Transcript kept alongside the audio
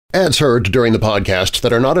Ads heard during the podcast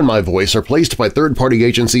that are not in my voice are placed by third-party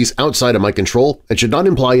agencies outside of my control and should not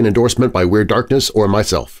imply an endorsement by Weird Darkness or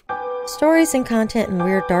myself. Stories and content in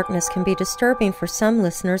Weird Darkness can be disturbing for some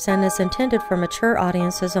listeners and is intended for mature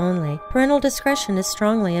audiences only. Parental discretion is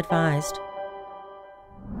strongly advised.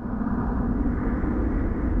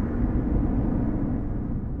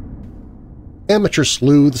 Amateur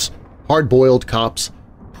sleuths, hard-boiled cops,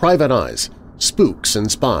 private eyes, spooks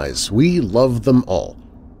and spies, we love them all.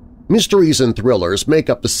 Mysteries and thrillers make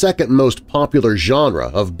up the second most popular genre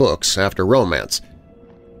of books after romance.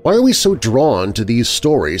 Why are we so drawn to these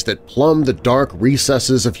stories that plumb the dark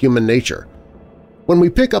recesses of human nature? When we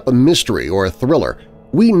pick up a mystery or a thriller,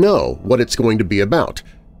 we know what it's going to be about.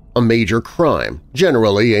 A major crime,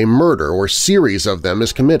 generally a murder or series of them,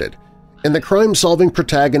 is committed, and the crime-solving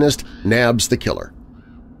protagonist nabs the killer.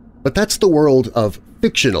 But that's the world of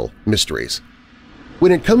fictional mysteries.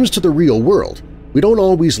 When it comes to the real world, we don't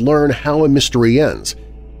always learn how a mystery ends,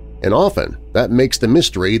 and often that makes the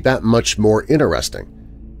mystery that much more interesting.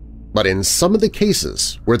 But in some of the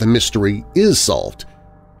cases where the mystery is solved,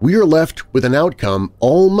 we are left with an outcome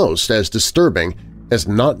almost as disturbing as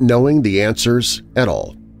not knowing the answers at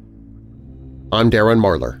all. I'm Darren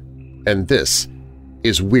Marlar, and this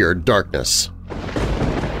is Weird Darkness.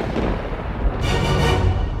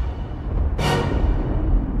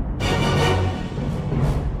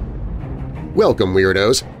 Welcome,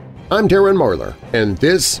 Weirdos! I'm Darren Marlar, and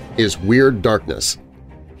this is Weird Darkness.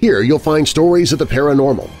 Here you'll find stories of the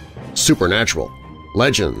paranormal, supernatural,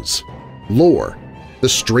 legends, lore, the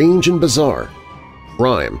strange and bizarre,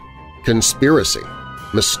 crime, conspiracy,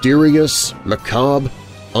 mysterious, macabre,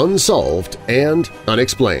 unsolved, and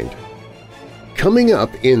unexplained. Coming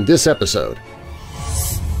up in this episode…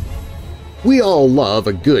 We all love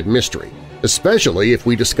a good mystery, especially if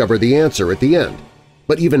we discover the answer at the end.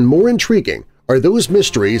 But even more intriguing are those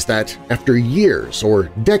mysteries that, after years or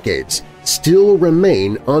decades, still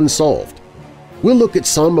remain unsolved. We'll look at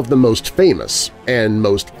some of the most famous and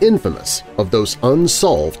most infamous of those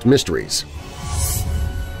unsolved mysteries.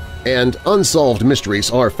 And unsolved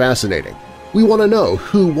mysteries are fascinating. We want to know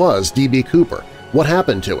who was D.B. Cooper, what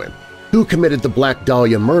happened to him, who committed the Black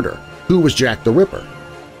Dahlia murder, who was Jack the Ripper.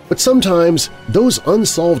 But sometimes those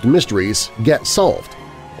unsolved mysteries get solved,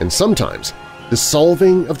 and sometimes the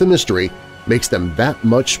solving of the mystery makes them that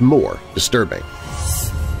much more disturbing.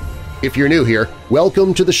 If you're new here,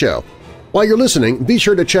 welcome to the show. While you're listening, be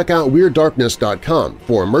sure to check out WeirdDarkness.com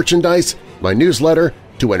for merchandise, my newsletter,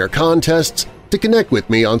 to enter contests, to connect with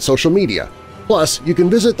me on social media. Plus, you can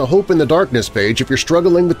visit the Hope in the Darkness page if you're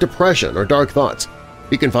struggling with depression or dark thoughts.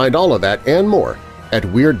 You can find all of that and more at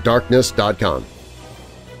WeirdDarkness.com.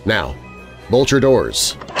 Now, bolt your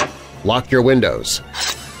doors, lock your windows,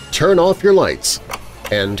 turn off your lights,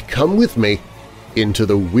 and come with me into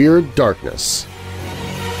the Weird Darkness.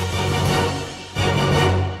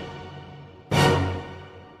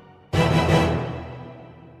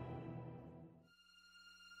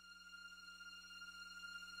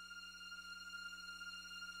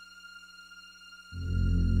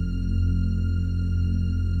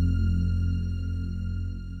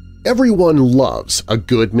 Everyone loves a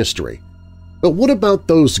good mystery. But what about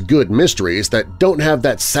those good mysteries that don't have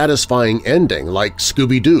that satisfying ending like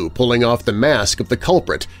Scooby-Doo pulling off the mask of the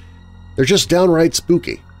culprit? They're just downright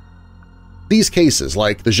spooky. These cases,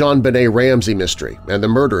 like the JonBenet Ramsey mystery and the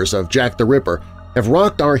murders of Jack the Ripper, have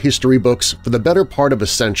rocked our history books for the better part of a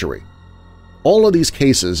century. All of these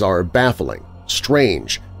cases are baffling,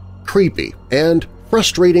 strange, creepy, and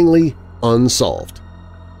frustratingly unsolved.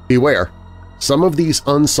 Beware, some of these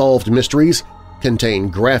unsolved mysteries contain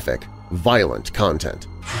graphic, violent content.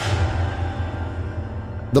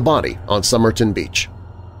 The body on Somerton Beach.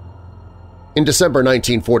 In December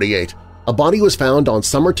 1948, a body was found on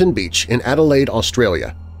Somerton Beach in Adelaide,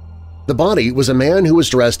 Australia. The body was a man who was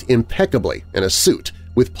dressed impeccably in a suit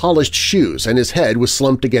with polished shoes and his head was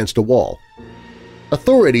slumped against a wall.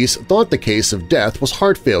 Authorities thought the case of death was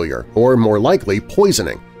heart failure or, more likely,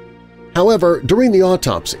 poisoning. However, during the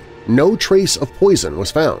autopsy, no trace of poison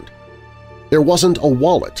was found. There wasn't a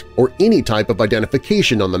wallet or any type of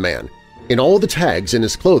identification on the man, and all the tags in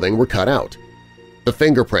his clothing were cut out. The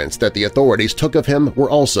fingerprints that the authorities took of him were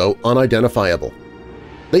also unidentifiable.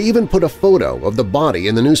 They even put a photo of the body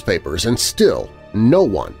in the newspapers, and still no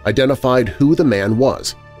one identified who the man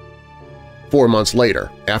was. 4 months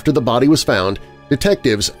later, after the body was found,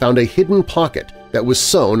 detectives found a hidden pocket that was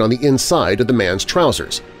sewn on the inside of the man's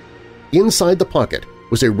trousers. Inside the pocket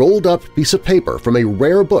was a rolled-up piece of paper from a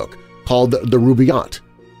rare book called the Rubaiyat.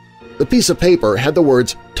 The piece of paper had the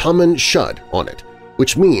words Taman Shud on it,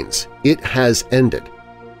 which means it has ended.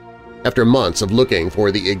 After months of looking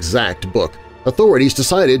for the exact book, authorities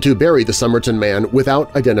decided to bury the Somerton man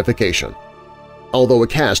without identification, although a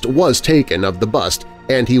cast was taken of the bust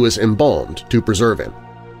and he was embalmed to preserve him.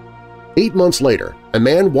 8 months later, a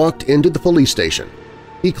man walked into the police station.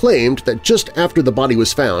 He claimed that just after the body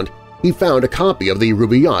was found, he found a copy of the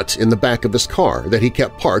Rubaiyat in the back of his car that he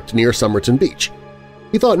kept parked near Somerton Beach.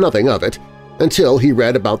 He thought nothing of it until he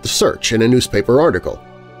read about the search in a newspaper article.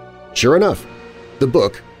 Sure enough, the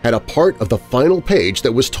book had a part of the final page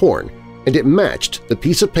that was torn, and it matched the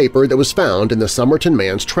piece of paper that was found in the Somerton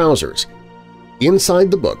man's trousers.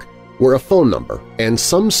 Inside the book were a phone number and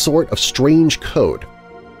some sort of strange code.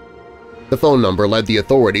 The phone number led the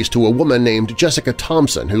authorities to a woman named Jessica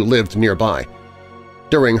Thompson who lived nearby.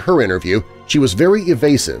 During her interview, she was very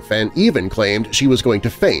evasive and even claimed she was going to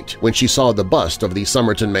faint when she saw the bust of the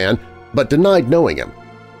Somerton man, but denied knowing him.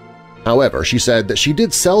 However, she said that she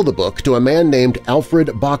did sell the book to a man named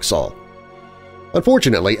Alfred Boxall.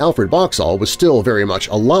 Unfortunately, Alfred Boxall was still very much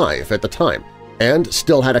alive at the time and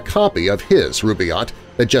still had a copy of his Rubaiyat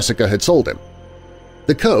that Jessica had sold him.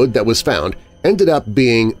 The code that was found ended up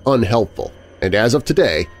being unhelpful, and as of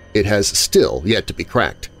today, it has still yet to be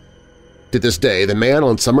cracked. To this day, the man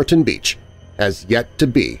on Somerton Beach has yet to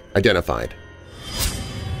be identified.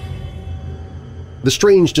 The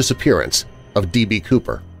strange disappearance of D.B.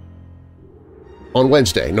 Cooper. On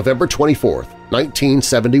Wednesday, November 24,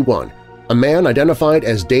 1971, a man identified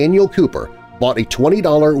as Daniel Cooper bought a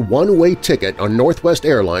 $20 one-way ticket on Northwest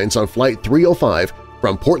Airlines on Flight 305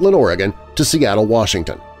 from Portland, Oregon to Seattle,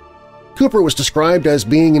 Washington. Cooper was described as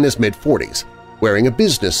being in his mid-40s, wearing a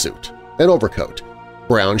business suit, an overcoat,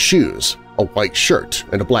 brown shoes, a white shirt,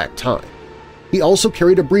 and a black tie. He also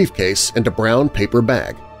carried a briefcase and a brown paper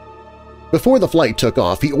bag. Before the flight took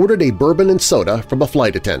off, he ordered a bourbon and soda from a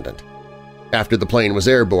flight attendant. After the plane was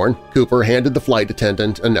airborne, Cooper handed the flight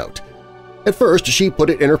attendant a note. At first, she put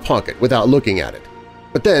it in her pocket without looking at it.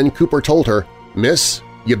 But then Cooper told her, "Miss,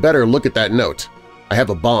 you better look at that note. I have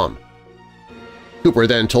a bomb." Cooper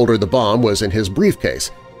then told her the bomb was in his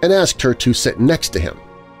briefcase and asked her to sit next to him.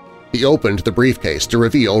 He opened the briefcase to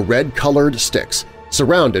reveal red-colored sticks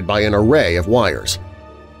surrounded by an array of wires.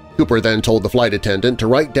 Cooper then told the flight attendant to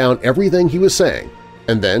write down everything he was saying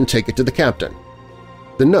and then take it to the captain.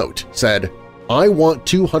 The note said, "I want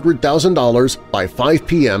 $200,000 by 5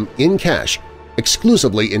 p.m. in cash,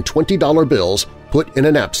 exclusively in $20 bills put in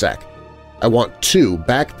a knapsack. I want 2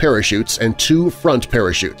 back parachutes and 2 front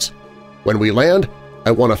parachutes. When we land,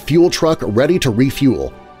 I want a fuel truck ready to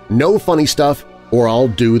refuel. No funny stuff or I'll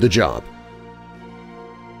do the job."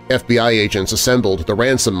 FBI agents assembled the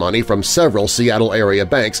ransom money from several Seattle-area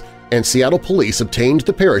banks, and Seattle police obtained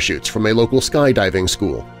the parachutes from a local skydiving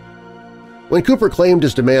school. When Cooper claimed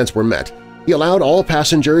his demands were met, he allowed all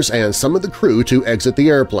passengers and some of the crew to exit the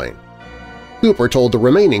airplane. Cooper told the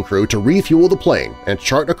remaining crew to refuel the plane and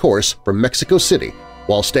chart a course for Mexico City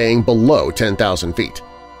while staying below 10,000 feet.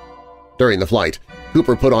 During the flight,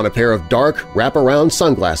 Cooper put on a pair of dark, wraparound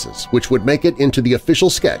sunglasses which would make it into the official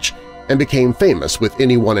sketch and became famous with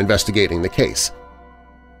anyone investigating the case.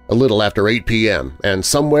 A little after 8 p.m. and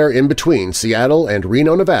somewhere in between Seattle and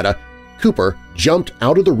Reno, Nevada, Cooper jumped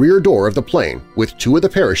out of the rear door of the plane with 2 of the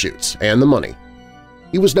parachutes and the money.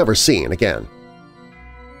 He was never seen again.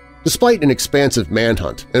 Despite an expansive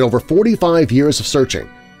manhunt and over 45 years of searching,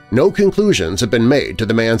 no conclusions have been made to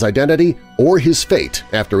the man's identity or his fate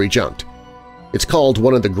after he jumped. It's called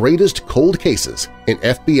one of the greatest cold cases in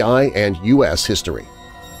FBI and U.S. history.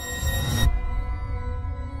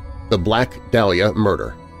 The Black Dahlia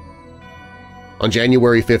Murder. On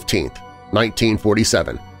January 15,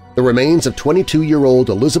 1947, the remains of 22-year-old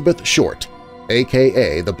Elizabeth Short,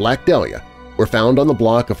 a.k.a. the Black Dahlia, were found on the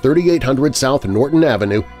block of 3800 South Norton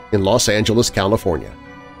Avenue in Los Angeles, California.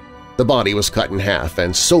 The body was cut in half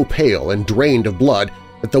and so pale and drained of blood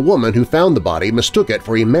that the woman who found the body mistook it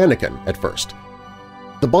for a mannequin at first.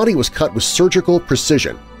 The body was cut with surgical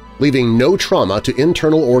precision, leaving no trauma to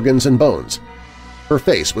internal organs and bones. Her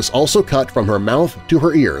face was also cut from her mouth to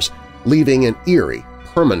her ears, leaving an eerie,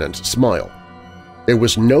 permanent smile. There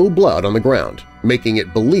was no blood on the ground, making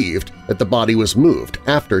it believed that the body was moved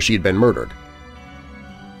after she'd been murdered.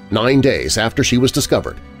 9 days after she was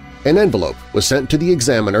discovered, an envelope was sent to the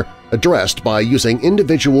examiner addressed by using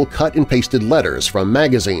individual cut-and-pasted letters from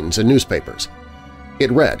magazines and newspapers.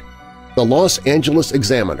 It read, "The Los Angeles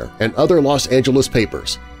Examiner and other Los Angeles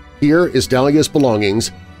papers. Here is Dahlia's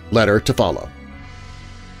belongings. Letter to follow."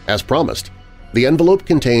 As promised, the envelope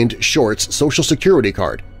contained Short's Social Security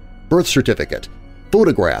card, birth certificate,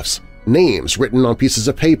 photographs, names written on pieces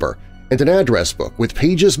of paper, and an address book with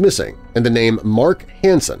pages missing and the name Mark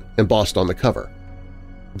Hansen embossed on the cover.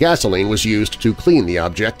 Gasoline was used to clean the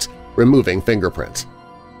objects, removing fingerprints.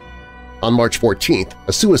 On March 14th,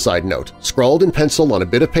 a suicide note, scrawled in pencil on a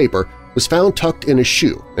bit of paper, was found tucked in a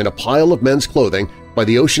shoe in a pile of men's clothing by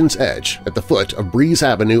the ocean's edge at the foot of Breeze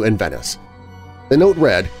Avenue in Venice. The note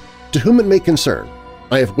read, "To whom it may concern,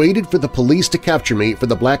 I have waited for the police to capture me for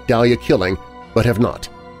the Black Dahlia killing, but have not.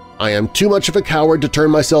 I am too much of a coward to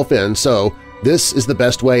turn myself in, so this is the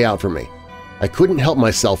best way out for me. I couldn't help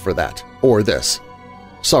myself for that, or this.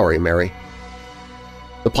 Sorry, Mary."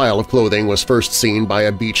 The pile of clothing was first seen by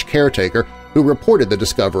a beach caretaker who reported the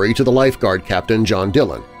discovery to the lifeguard captain John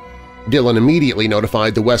Dillon. Dillon immediately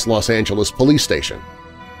notified the West Los Angeles police station.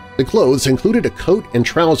 The clothes included a coat and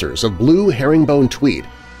trousers of blue herringbone tweed,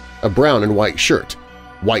 a brown and white shirt,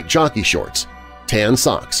 white jockey shorts, tan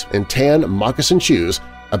socks, and tan moccasin shoes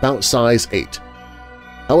about size 8.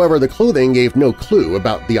 However, the clothing gave no clue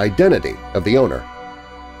about the identity of the owner.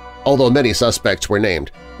 Although many suspects were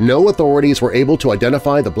named, no authorities were able to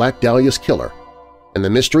identify the Black Dahlia's killer, and the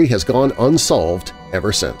mystery has gone unsolved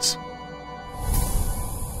ever since.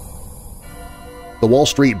 The Wall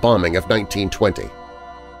Street bombing of 1920.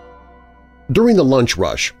 During the lunch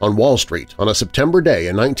rush on Wall Street on a September day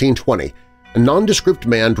in 1920, a nondescript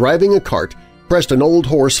man driving a cart pressed an old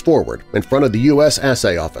horse forward in front of the U.S.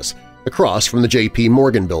 Assay Office across from the J.P.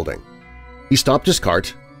 Morgan building. He stopped his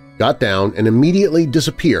cart, got down, and immediately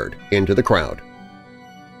disappeared into the crowd.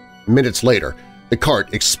 Minutes later, the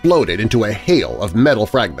cart exploded into a hail of metal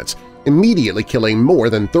fragments, immediately killing more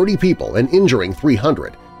than 30 people and injuring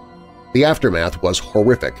 300. The aftermath was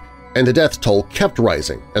horrific, and the death toll kept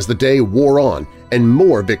rising as the day wore on and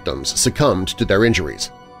more victims succumbed to their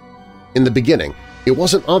injuries. In the beginning, it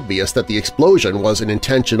wasn't obvious that the explosion was an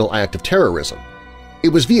intentional act of terrorism. It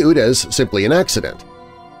was viewed as simply an accident.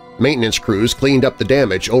 Maintenance crews cleaned up the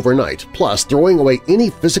damage overnight, plus throwing away any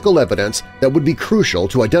physical evidence that would be crucial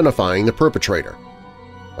to identifying the perpetrator.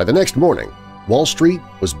 By the next morning, Wall Street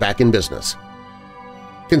was back in business.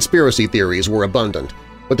 Conspiracy theories were abundant,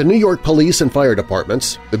 but the New York Police and Fire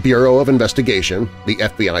Departments, the Bureau of Investigation, the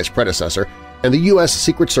FBI's predecessor, and the U.S.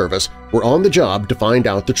 Secret Service were on the job to find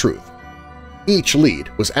out the truth. Each lead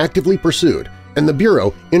was actively pursued, and the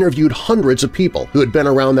Bureau interviewed hundreds of people who had been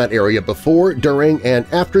around that area before, during, and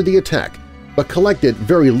after the attack, but collected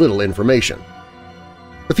very little information.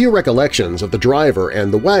 The few recollections of the driver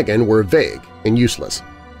and the wagon were vague and useless.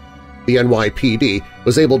 The NYPD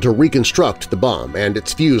was able to reconstruct the bomb and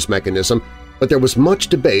its fuse mechanism, but there was much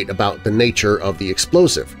debate about the nature of the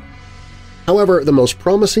explosive. However, the most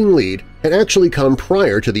promising lead had actually come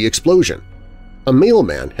prior to the explosion. A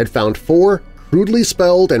mailman had found 4 crudely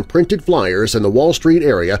spelled and printed flyers in the Wall Street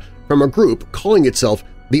area from a group calling itself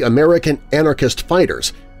the American Anarchist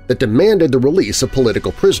Fighters that demanded the release of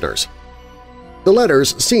political prisoners. The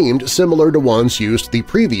letters seemed similar to ones used the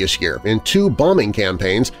previous year in 2 bombing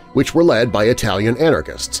campaigns which were led by Italian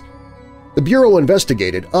anarchists. The Bureau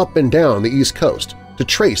investigated up and down the East Coast to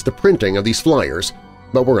trace the printing of these flyers,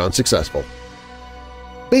 but were unsuccessful.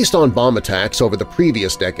 Based on bomb attacks over the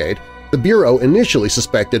previous decade, the Bureau initially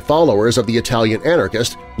suspected followers of the Italian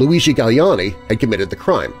anarchist Luigi Galliani had committed the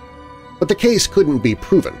crime, but the case couldn't be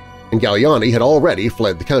proven, and Galliani had already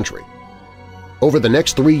fled the country. Over the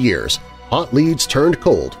next 3 years, hot leads turned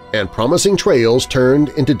cold and promising trails turned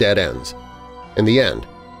into dead ends. In the end,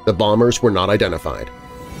 the bombers were not identified.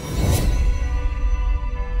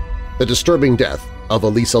 The disturbing death of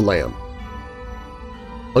Elisa Lam.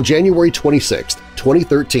 On January 26,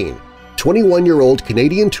 2013, 21-year-old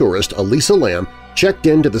Canadian tourist Elisa Lam checked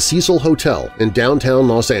into the Cecil Hotel in downtown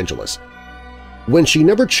Los Angeles. When she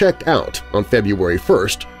never checked out on February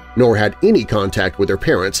 1st, nor had any contact with her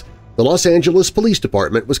parents, the Los Angeles Police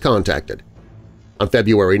Department was contacted. On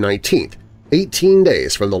February 19th, 18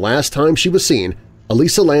 days from the last time she was seen,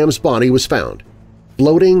 Elisa Lam's body was found,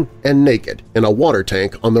 floating and naked in a water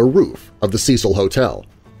tank on the roof of the Cecil Hotel.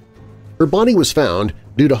 Her body was found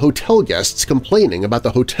due to hotel guests complaining about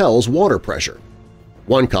the hotel's water pressure.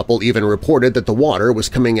 One couple even reported that the water was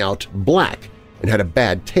coming out black and had a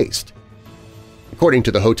bad taste. According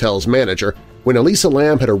to the hotel's manager, when Elisa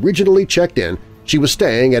Lam had originally checked in, she was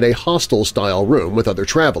staying at a hostel-style room with other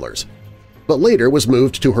travelers, but later was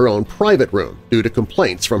moved to her own private room due to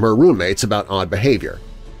complaints from her roommates about odd behavior.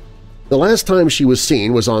 The last time she was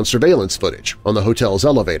seen was on surveillance footage on the hotel's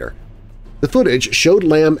elevator. The footage showed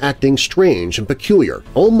Lam acting strange and peculiar,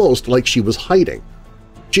 almost like she was hiding.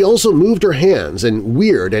 She also moved her hands in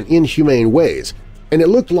weird and inhumane ways, and it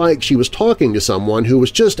looked like she was talking to someone who was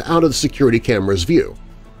just out of the security camera's view.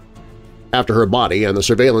 After her body and the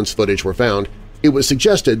surveillance footage were found, it was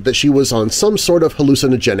suggested that she was on some sort of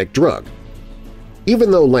hallucinogenic drug.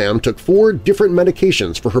 Even though Lamb took 4 different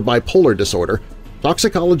medications for her bipolar disorder,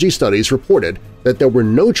 toxicology studies reported that there were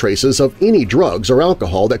no traces of any drugs or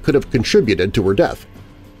alcohol that could have contributed to her death.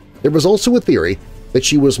 There was also a theory that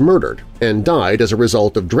she was murdered and died as a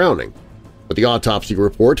result of drowning, but the autopsy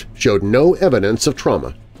report showed no evidence of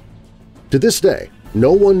trauma. To this day,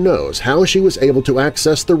 no one knows how she was able to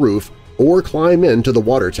access the roof or climb into the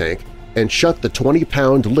water tank and shut the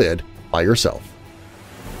 20-pound lid by herself.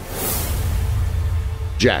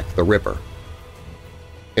 Jack the Ripper.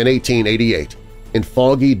 In 1888, in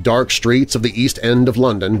foggy, dark streets of the East End of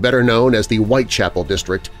London, better known as the Whitechapel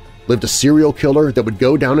district, lived a serial killer that would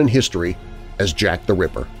go down in history as Jack the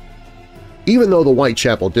Ripper. Even though the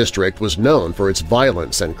Whitechapel district was known for its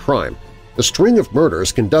violence and crime, the string of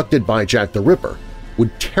murders conducted by Jack the Ripper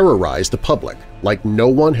would terrorize the public like no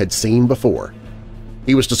one had seen before.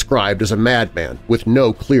 He was described as a madman with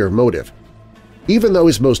no clear motive. Even though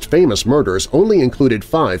his most famous murders only included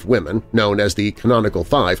 5 women, known as the Canonical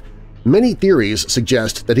Five, many theories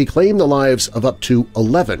suggest that he claimed the lives of up to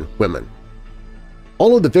 11 women.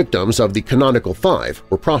 All of the victims of the Canonical Five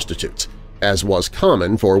were prostitutes, as was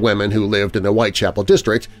common for women who lived in the Whitechapel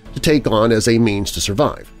district to take on as a means to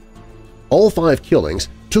survive. All 5 killings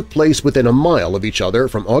took place within a mile of each other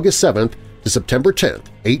from August 7th to September 10th,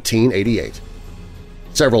 1888.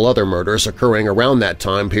 Several other murders occurring around that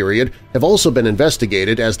time period have also been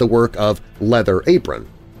investigated as the work of Leather Apron,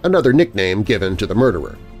 another nickname given to the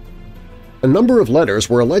murderer. A number of letters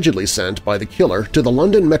were allegedly sent by the killer to the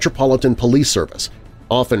London Metropolitan Police Service,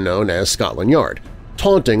 often known as Scotland Yard,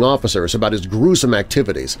 taunting officers about his gruesome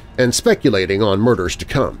activities and speculating on murders to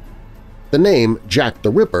come. The name Jack the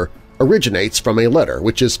Ripper originates from a letter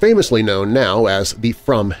which is famously known now as the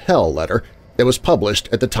From Hell letter that was published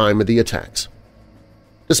at the time of the attacks.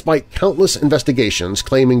 Despite countless investigations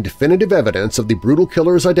claiming definitive evidence of the brutal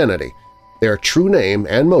killer's identity, their true name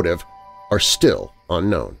and motive are still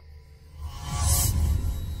unknown.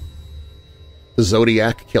 The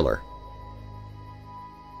Zodiac Killer.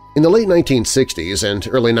 In the late 1960s and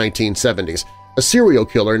early 1970s, a serial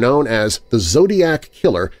killer known as the Zodiac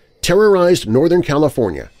Killer terrorized Northern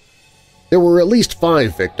California. There were at least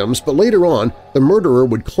 5 victims, but later on the murderer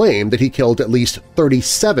would claim that he killed at least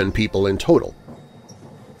 37 people in total.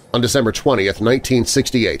 On December 20,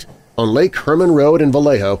 1968, on Lake Herman Road in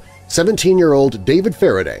Vallejo, 17-year-old David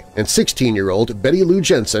Faraday and 16-year-old Betty Lou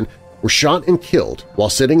Jensen were shot and killed while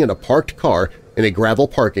sitting in a parked car in a gravel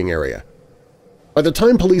parking area. By the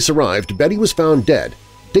time police arrived, Betty was found dead.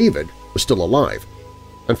 David was still alive.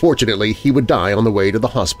 Unfortunately, he would die on the way to the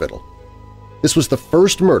hospital. This was the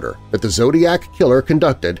first murder that the Zodiac Killer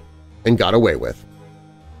conducted and got away with.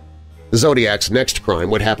 The Zodiac's next crime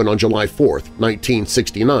would happen on July 4,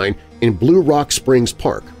 1969, in Blue Rock Springs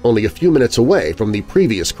Park, only a few minutes away from the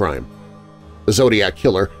previous crime. The Zodiac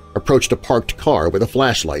Killer approached a parked car with a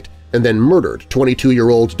flashlight and then murdered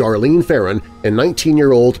 22-year-old Darlene Farron and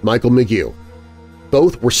 19-year-old Michael McGew.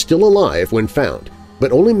 Both were still alive when found,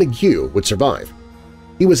 but only McGew would survive.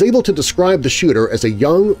 He was able to describe the shooter as a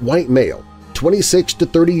young white male, 26 to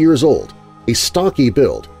 30 years old, a stocky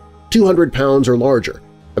build, 200 pounds or larger,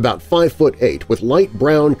 about 5'8", with light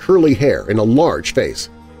brown curly hair and a large face.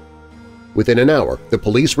 Within an hour, the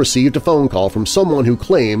police received a phone call from someone who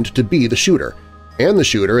claimed to be the shooter and the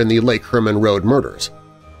shooter in the Lake Herman Road murders.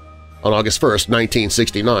 On August 1,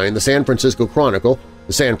 1969, the San Francisco Chronicle,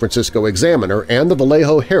 the San Francisco Examiner, and the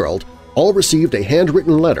Vallejo Herald all received a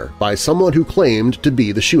handwritten letter by someone who claimed to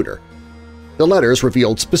be the shooter. The letters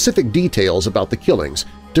revealed specific details about the killings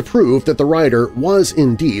to prove that the writer was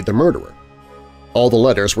indeed the murderer. All the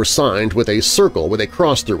letters were signed with a circle with a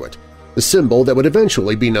cross through it, the symbol that would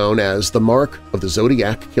eventually be known as the mark of the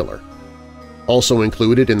Zodiac Killer. Also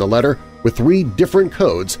included in the letter were 3 different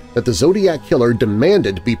codes that the Zodiac Killer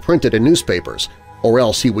demanded be printed in newspapers, or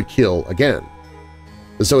else he would kill again.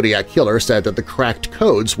 The Zodiac Killer said that the cracked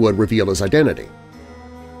codes would reveal his identity.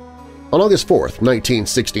 On August 4,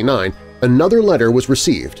 1969, another letter was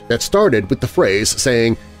received that started with the phrase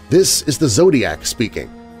saying, "This is the Zodiac speaking,"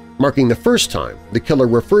 marking the first time the killer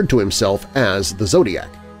referred to himself as the Zodiac.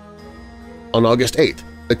 On August 8th,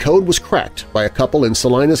 the code was cracked by a couple in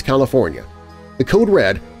Salinas, California. The code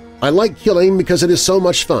read, "I like killing because it is so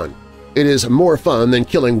much fun. It is more fun than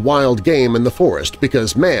killing wild game in the forest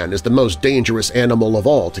because man is the most dangerous animal of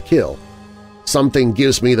all to kill. Something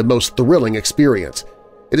gives me the most thrilling experience.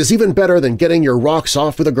 It is even better than getting your rocks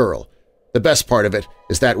off with a girl. The best part of it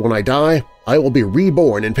is that when I die, I will be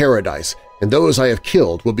reborn in paradise, and those I have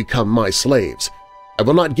killed will become my slaves. I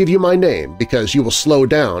will not give you my name because you will slow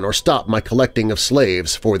down or stop my collecting of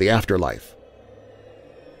slaves for the afterlife."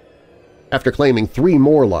 After claiming 3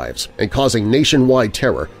 more lives and causing nationwide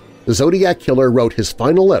terror, the Zodiac Killer wrote his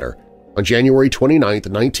final letter on January 29,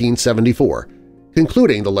 1974,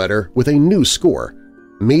 concluding the letter with a new score: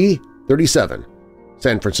 Me, 37,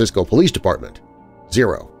 San Francisco Police Department,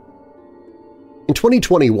 0. In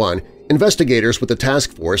 2021, investigators with the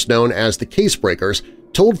task force known as the Casebreakers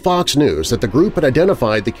told Fox News that the group had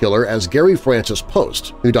identified the killer as Gary Francis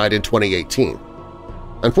Post, who died in 2018.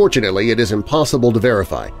 Unfortunately, it is impossible to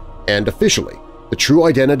verify, and officially, the true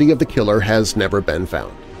identity of the killer has never been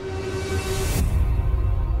found.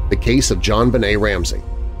 The Case of JonBenet Ramsey.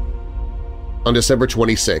 On December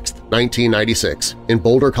 26, 1996, in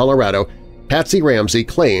Boulder, Colorado, Patsy Ramsey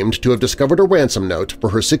claimed to have discovered a ransom note for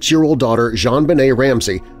her 6-year-old daughter JonBenet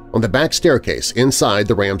Ramsey on the back staircase inside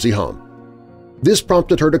the Ramsey home. This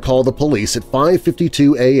prompted her to call the police at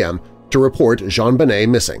 5:52 a.m. to report JonBenet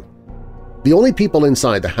missing. The only people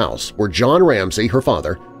inside the house were John Ramsey, her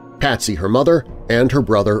father, Patsy, her mother, and her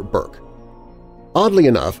brother Burke. Oddly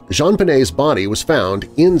enough, JonBenet's body was found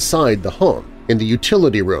inside the home, in the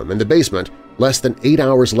utility room in the basement, less than 8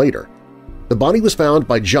 hours later. The body was found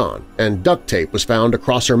by John, and duct tape was found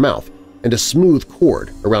across her mouth and a smooth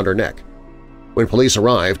cord around her neck. When police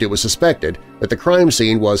arrived, it was suspected that the crime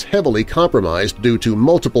scene was heavily compromised due to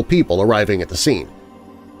multiple people arriving at the scene.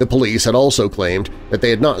 The police had also claimed that they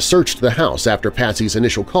had not searched the house after Patsy's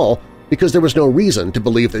initial call because there was no reason to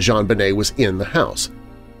believe that JonBenet was in the house.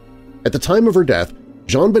 At the time of her death,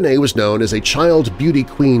 JonBenet was known as a child beauty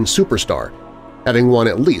queen superstar, having won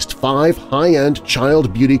at least 5 high-end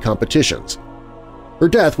child beauty competitions. Her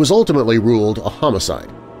death was ultimately ruled a homicide.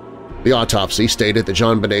 The autopsy stated that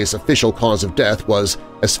JonBenet's official cause of death was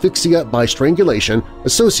asphyxia by strangulation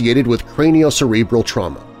associated with craniocerebral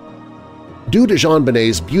trauma. Due to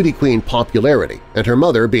JonBenet's beauty queen popularity and her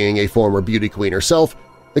mother being a former beauty queen herself,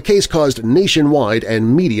 the case caused nationwide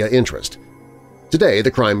and media interest. Today, the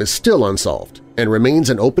crime is still unsolved and remains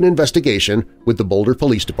an open investigation with the Boulder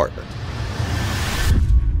Police Department.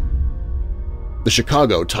 The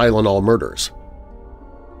Chicago Tylenol Murders.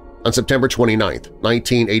 On September 29,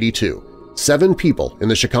 1982, 7 people in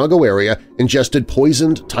the Chicago area ingested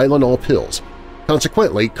poisoned Tylenol pills,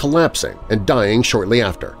 consequently collapsing and dying shortly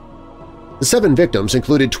after. The 7 victims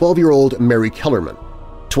included 12-year-old Mary Kellerman,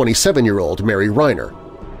 27-year-old Mary Reiner,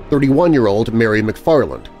 31-year-old Mary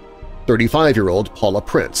McFarland, 35-year-old Paula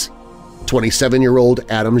Prince, 27-year-old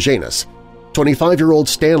Adam Janus, 25-year-old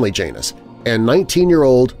Stanley Janus, and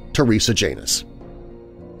 19-year-old Teresa Janus.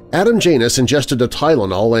 Adam Janus ingested a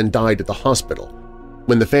Tylenol and died at the hospital.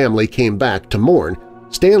 When the family came back to mourn,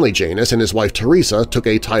 Stanley Janus and his wife Teresa took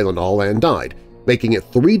a Tylenol and died, making it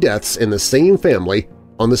 3 deaths in the same family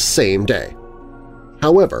on the same day.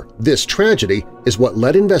 However, this tragedy is what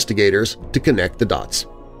led investigators to connect the dots.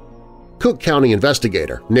 Cook County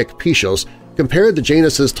investigator Nick Pichos compared the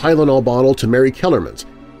Janus' Tylenol bottle to Mary Kellerman's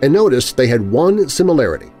and noticed they had one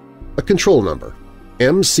similarity, a control number,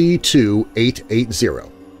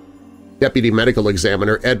 MC2880. Deputy Medical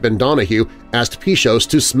Examiner Edmund Donahue asked Pichos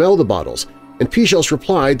to smell the bottles, and Pichos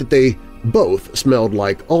replied that they both smelled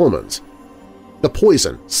like almonds. The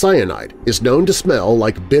poison, cyanide, is known to smell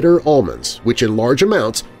like bitter almonds, which in large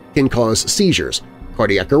amounts can cause seizures,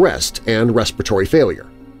 cardiac arrest, and respiratory failure.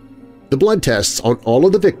 The blood tests on all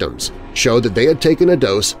of the victims showed that they had taken a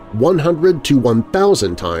dose 100 to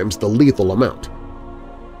 1,000 times the lethal amount.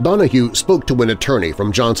 Donahue spoke to an attorney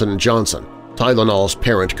from Johnson & Johnson, Tylenol's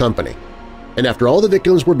parent company, and after all the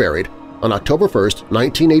victims were buried, on October 1,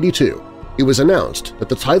 1982, it was announced that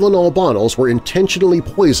the Tylenol bottles were intentionally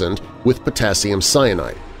poisoned with potassium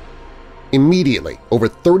cyanide. Immediately, over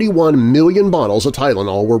 31 million bottles of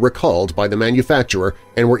Tylenol were recalled by the manufacturer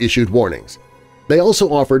and were issued warnings. They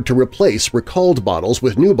also offered to replace recalled bottles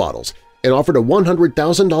with new bottles and offered a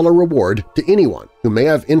 $100,000 reward to anyone who may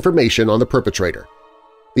have information on the perpetrator.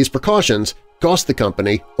 These precautions cost the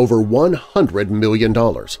company over $100 million.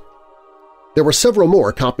 There were several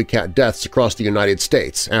more copycat deaths across the United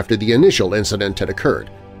States after the initial incident had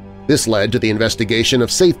occurred. This led to the investigation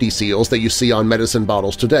of safety seals that you see on medicine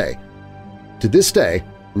bottles today. To this day,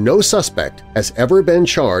 no suspect has ever been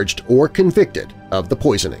charged or convicted of the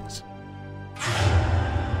poisonings.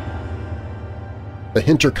 The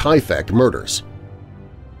Hinterkaifeck Murders.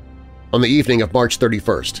 On the evening of March 31,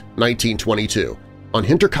 1922, on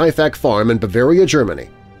Hinterkaifeck Farm in Bavaria, Germany,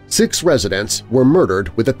 6 residents were murdered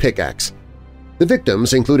with a pickaxe. The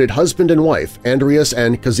victims included husband and wife Andreas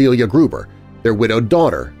and Kazelia Gruber, their widowed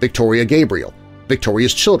daughter Victoria Gabriel,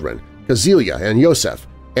 Victoria's children Kazelia and Josef,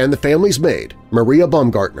 and the family's maid Maria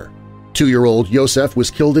Baumgartner. 2-year-old Josef was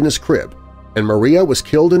killed in his crib, and Maria was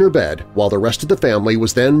killed in her bed while the rest of the family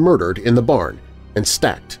was then murdered in the barn, and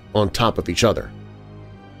stacked on top of each other.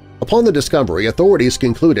 Upon the discovery, authorities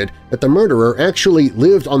concluded that the murderer actually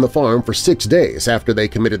lived on the farm for 6 days after they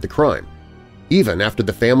committed the crime. Even after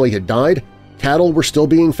the family had died, cattle were still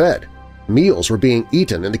being fed. Meals were being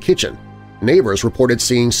eaten in the kitchen. Neighbors reported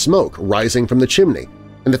seeing smoke rising from the chimney,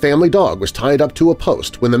 and the family dog was tied up to a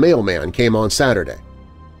post when the mailman came on Saturday.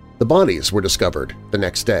 The bodies were discovered the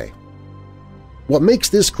next day. What makes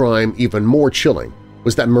this crime even more chilling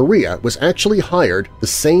was that Maria was actually hired the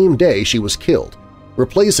same day she was killed,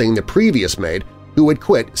 replacing the previous maid who had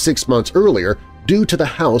quit 6 months earlier due to the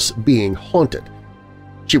house being haunted.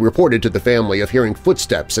 She reported to the family of hearing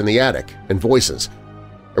footsteps in the attic and voices.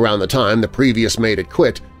 Around the time the previous maid had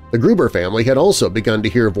quit, the Gruber family had also begun to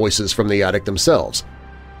hear voices from the attic themselves.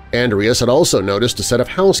 Andreas had also noticed a set of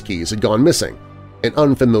house keys had gone missing, an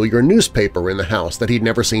unfamiliar newspaper in the house that he'd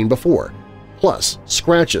never seen before, plus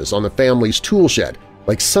scratches on the family's tool shed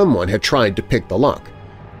like someone had tried to pick the lock.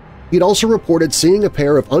 He'd also reported seeing a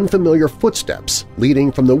pair of unfamiliar footsteps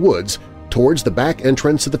leading from the woods towards the back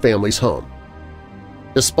entrance of the family's home.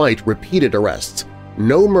 Despite repeated arrests,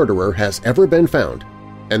 no murderer has ever been found,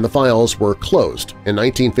 and the files were closed in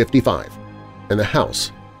 1955, and the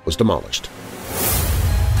house was demolished.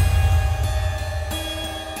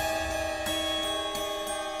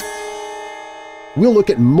 We'll look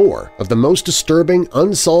at more of the most disturbing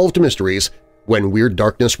unsolved mysteries when Weird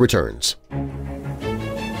Darkness returns.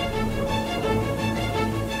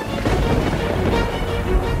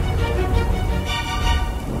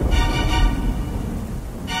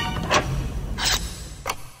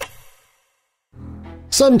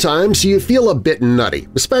 Sometimes you feel a bit nutty,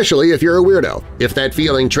 especially if you're a weirdo. If that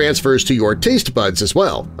feeling transfers to your taste buds as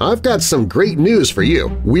well, I've got some great news for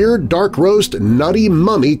you. Weird Dark Roast Nutty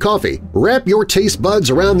Mummy Coffee. Wrap your taste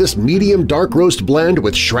buds around this medium dark roast blend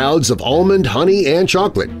with shrouds of almond, honey, and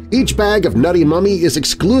chocolate. Each bag of Nutty Mummy is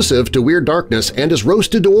exclusive to Weird Darkness and is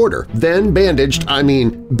roasted to order, then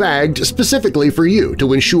bagged specifically for you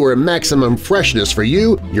to ensure maximum freshness for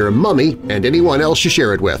you, your mummy, and anyone else you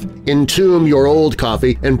share it with. Entomb your old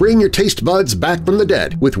coffee and bring your taste buds back from the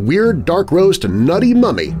dead with Weird Dark Roast Nutty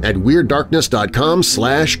Mummy at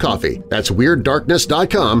WeirdDarkness.com/coffee. That's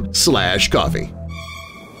WeirdDarkness.com/coffee.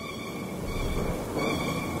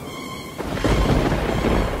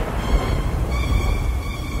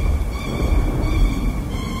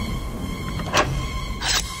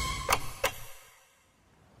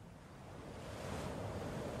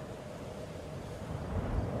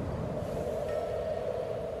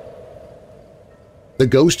 The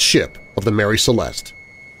Ghost Ship of the Mary Celeste.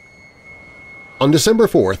 On December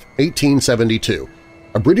 4, 1872,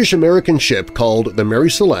 a British-American ship called the Mary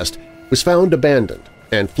Celeste was found abandoned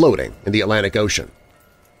and floating in the Atlantic Ocean.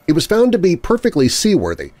 It was found to be perfectly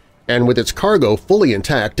seaworthy and with its cargo fully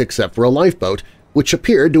intact except for a lifeboat which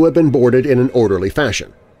appeared to have been boarded in an orderly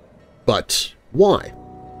fashion. But why?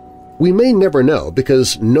 We may never know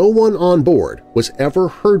because no one on board was ever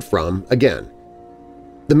heard from again.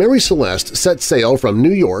 The Mary Celeste set sail from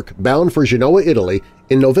New York bound for Genoa, Italy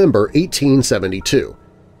in November 1872.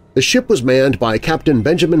 The ship was manned by Captain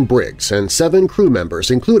Benjamin Briggs and 7 crew members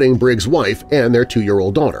including Briggs' wife and their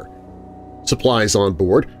 2-year-old daughter. Supplies on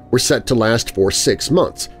board were set to last for 6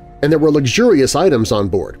 months, and there were luxurious items on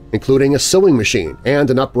board, including a sewing machine and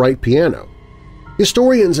an upright piano.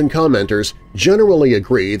 Historians and commenters generally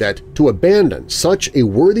agree that to abandon such a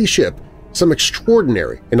worthy ship, some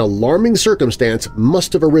extraordinary and alarming circumstance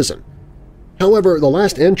must have arisen. However, the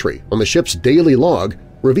last entry on the ship's daily log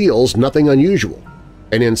reveals nothing unusual,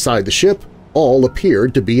 and inside the ship all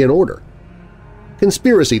appeared to be in order.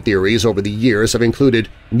 Conspiracy theories over the years have included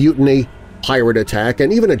mutiny, pirate attack,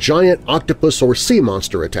 and even a giant octopus or sea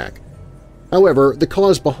monster attack. However, the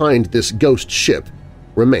cause behind this ghost ship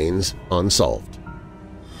remains unsolved.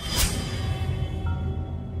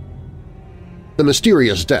 The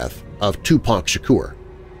mysterious death of Tupac Shakur.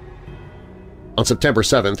 On September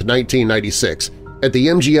 7, 1996, at the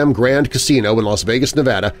MGM Grand Casino in Las Vegas,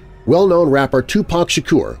 Nevada, well-known rapper Tupac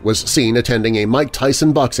Shakur was seen attending a Mike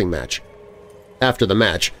Tyson boxing match. After the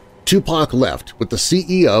match, Tupac left with the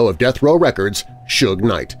CEO of Death Row Records, Suge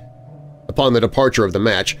Knight. Upon the departure of the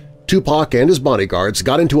match, Tupac and his bodyguards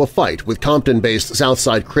got into a fight with Compton-based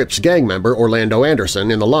Southside Crips gang member Orlando Anderson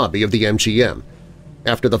in the lobby of the MGM.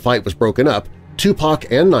 After the fight was broken up, Tupac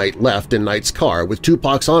and Knight left in Knight's car with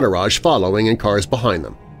Tupac's entourage following in cars behind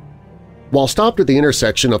them. While stopped at the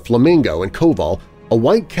intersection of Flamingo and Koval, a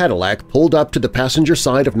white Cadillac pulled up to the passenger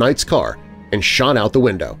side of Knight's car and shot out the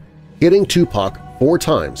window, hitting Tupac 4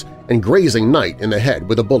 times and grazing Knight in the head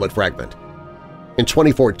with a bullet fragment. In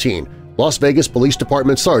 2014, Las Vegas Police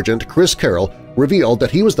Department Sergeant Chris Carroll revealed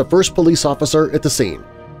that he was the first police officer at the scene.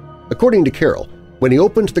 According to Carroll, when he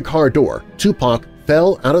opened the car door, Tupac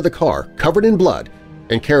fell out of the car covered in blood,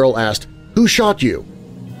 and Carroll asked, "Who shot you?"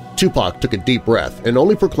 Tupac took a deep breath and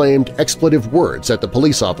only proclaimed expletive words at the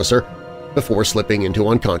police officer before slipping into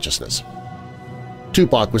unconsciousness.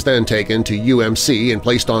 Tupac was then taken to UMC and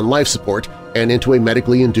placed on life support and into a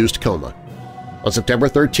medically induced coma. On September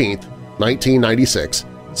 13, 1996,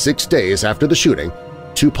 6 days after the shooting,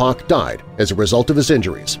 Tupac died as a result of his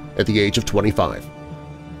injuries at the age of 25.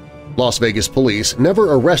 Las Vegas police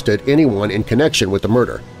never arrested anyone in connection with the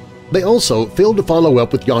murder. They also failed to follow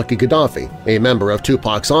up with Yaki Gaddafi, a member of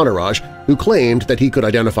Tupac's entourage who claimed that he could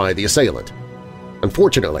identify the assailant.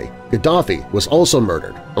 Unfortunately, Gaddafi was also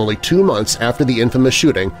murdered only 2 months after the infamous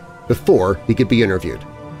shooting before he could be interviewed.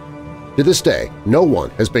 To this day, no one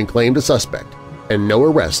has been claimed a suspect and no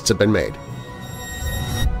arrests have been made.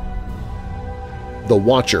 The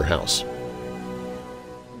Watcher House.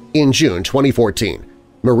 In June 2014,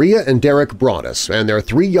 Maria and Derek Broaddus and their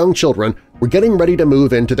 3 young children were getting ready to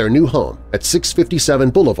move into their new home at 657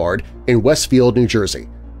 Boulevard in Westfield, New Jersey.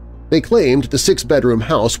 They claimed the 6-bedroom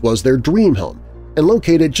house was their dream home and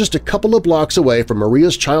located just a couple of blocks away from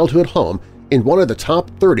Maria's childhood home in one of the top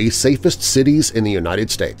 30 safest cities in the United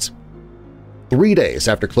States. 3 days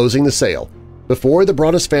after closing the sale, before the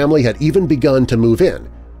Broaddus family had even begun to move in,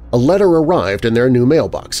 a letter arrived in their new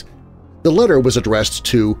mailbox. The letter was addressed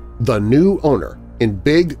to the new owner in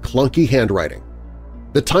big, clunky handwriting.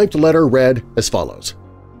 The typed letter read as follows,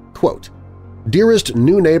 quote, "Dearest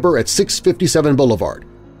new neighbor at 657 Boulevard,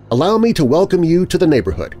 allow me to welcome you to the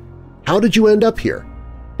neighborhood. How did you end up here?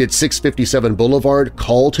 Did 657 Boulevard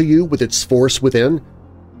call to you with its force within?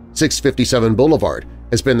 657 Boulevard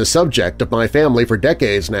has been the subject of my family for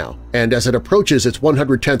decades now, and as it approaches its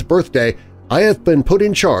 110th birthday, I have been put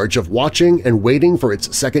in charge of watching and waiting for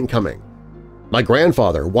its second coming. My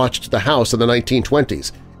grandfather watched the house in the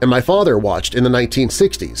 1920s, and my father watched in the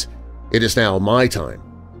 1960s. It is now my time.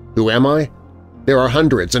 Who am I? There are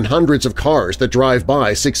hundreds and hundreds of cars that drive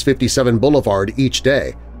by 657 Boulevard each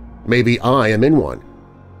day. Maybe I am in one.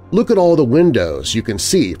 Look at all the windows you can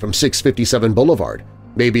see from 657 Boulevard.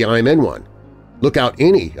 Maybe I'm in one. Look out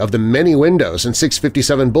any of the many windows in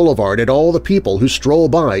 657 Boulevard at all the people who stroll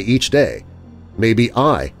by each day. Maybe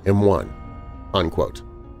I am one." Unquote.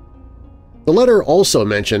 The letter also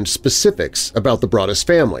mentioned specifics about the Broaddus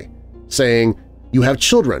family, saying, "You have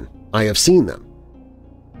children. I have seen them."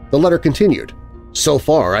 The letter continued, "So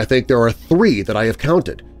far, I think there are 3 that I have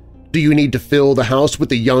counted. Do you need to fill the house with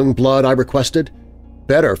the young blood I requested?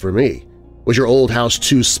 Better for me. Was your old house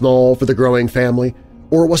too small for the growing family,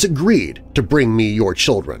 or was it greed to bring me your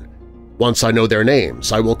children? Once I know their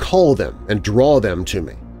names, I will call them and draw them to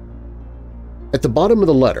me." At the bottom of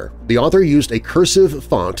the letter, the author used a cursive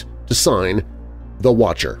font to sign The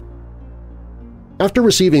Watcher. After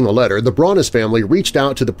receiving the letter, the Broaddus family reached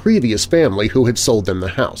out to the previous family who had sold them the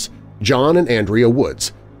house, John and Andrea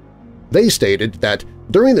Woods. They stated that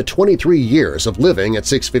during the 23 years of living at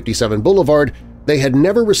 657 Boulevard, they had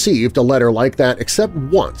never received a letter like that except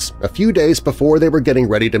once, a few days before they were getting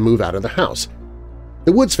ready to move out of the house.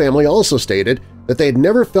 The Woods family also stated that they had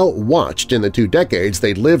never felt watched in the 2 decades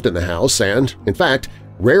they'd lived in the house and, in fact,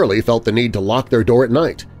 rarely felt the need to lock their door at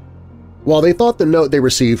night. While they thought the note they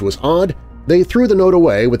received was odd, they threw the note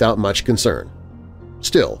away without much concern.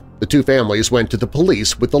 Still, the 2 families went to the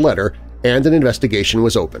police with the letter and an investigation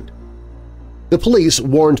was opened. The police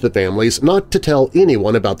warned the families not to tell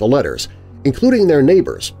anyone about the letters, including their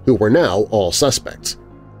neighbors, who were now all suspects.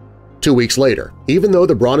 2 weeks later, even though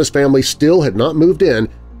the Broaddus family still had not moved in,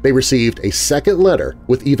 they received a second letter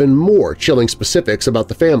with even more chilling specifics about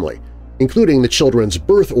the family, including the children's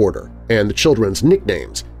birth order and the children's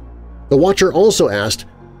nicknames. The Watcher also asked,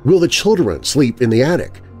 "Will the children sleep in the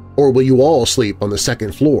attic, or will you all sleep on the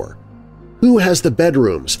second floor? Who has the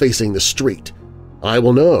bedrooms facing the street? I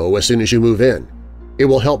will know as soon as you move in. It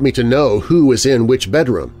will help me to know who is in which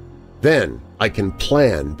bedroom. Then I can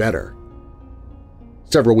plan better."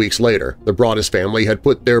 Several weeks later, the Broaddus family had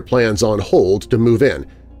put their plans on hold to move in.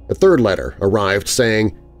 A third letter arrived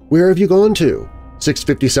saying, "Where have you gone to?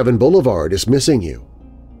 657 Boulevard is missing you."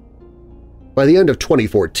 By the end of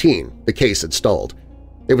 2014, the case had stalled.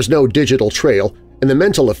 There was no digital trail, and the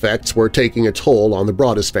mental effects were taking a toll on the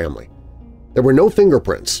Broaddus family. There were no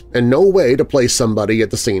fingerprints and no way to place somebody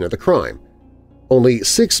at the scene of the crime. Only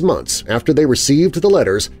 6 months after they received the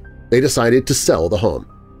letters, they decided to sell the home.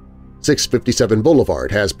 657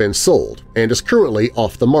 Boulevard has been sold and is currently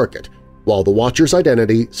off the market, while the Watcher's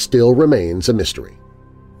identity still remains a mystery.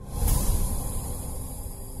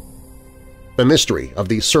 the mystery of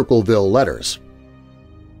the Circleville letters.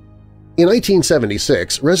 In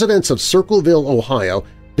 1976, residents of Circleville, Ohio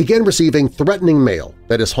began receiving threatening mail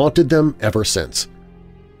that has haunted them ever since.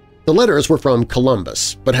 The letters were from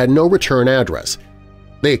Columbus but had no return address.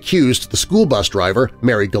 They accused the school bus driver,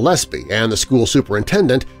 Mary Gillespie, and the school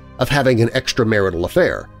superintendent of having an extramarital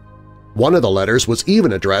affair. One of the letters was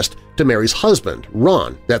even addressed to Mary's husband,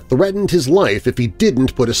 Ron, that threatened his life if he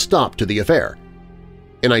didn't put a stop to the affair.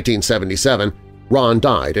 In 1977, Ron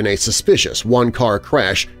died in a suspicious one-car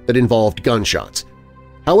crash that involved gunshots.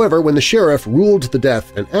 However, when the sheriff ruled the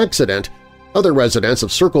death an accident, other residents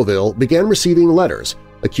of Circleville began receiving letters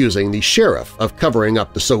accusing the sheriff of covering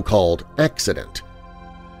up the so-called accident.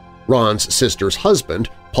 Ron's sister's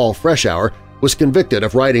husband, Paul Freshour, was convicted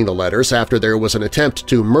of writing the letters after there was an attempt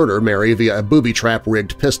to murder Mary via a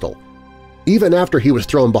booby-trap-rigged pistol. Even after he was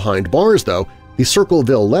thrown behind bars, though, the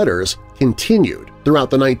Circleville letters continued throughout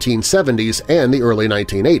the 1970s and the early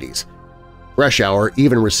 1980s. Freshour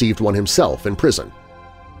even received one himself in prison.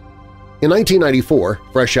 In 1994,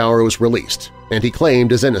 Freshour was released, and he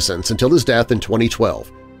claimed his innocence until his death in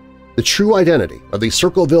 2012. The true identity of the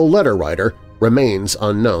Circleville letter writer remains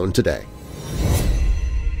unknown today.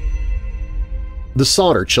 The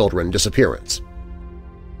Sodder children disappearance.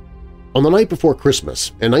 On the night before Christmas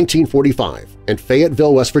in 1945 in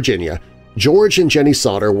Fayetteville, West Virginia, George and Jenny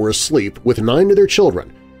Sodder were asleep with 9 of their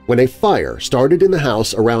children when a fire started in the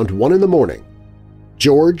house around 1 in the morning.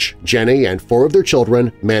 George, Jenny, and 4 of their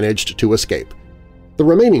children managed to escape. The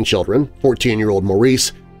remaining children, 14-year-old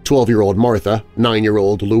Maurice, 12-year-old Martha,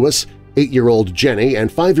 9-year-old Louis, 8-year-old Jenny, and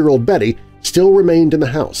 5-year-old Betty, still remained in the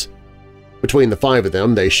house. Between the 5 of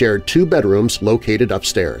them, they shared 2 bedrooms located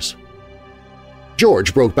upstairs.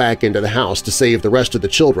 George broke back into the house to save the rest of the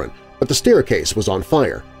children, but the staircase was on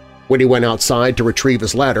fire. When he went outside to retrieve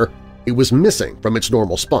his ladder, it was missing from its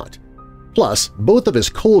normal spot. Plus, both of his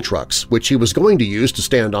coal trucks, which he was going to use to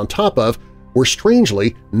stand on top of, were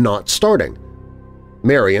strangely not starting.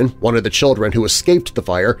 Marion, one of the children who escaped the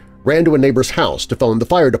fire, ran to a neighbor's house to phone the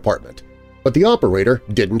fire department, but the operator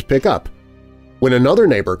didn't pick up. When another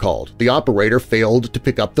neighbor called, the operator failed to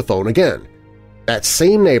pick up the phone again. That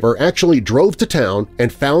same neighbor actually drove to town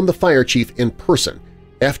and found the fire chief in person,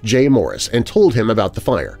 F.J. Morris, and told him about the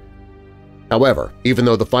fire. However, even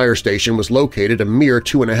though the fire station was located a mere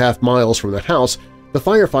 2.5 miles from the house, the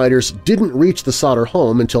firefighters didn't reach the Sodder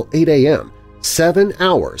home until 8 a.m., 7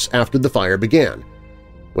 hours after the fire began.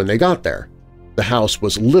 When they got there, the house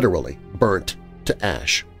was literally burnt to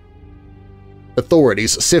ash.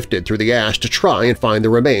 Authorities sifted through the ash to try and find the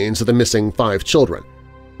remains of the missing 5 children,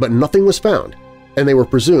 but nothing was found, and they were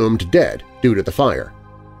presumed dead due to the fire.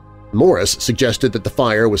 Morris suggested that the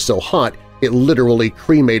fire was so hot it literally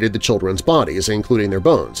cremated the children's bodies, including their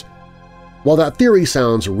bones. While that theory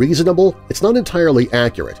sounds reasonable, it's not entirely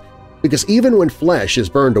accurate, because even when flesh is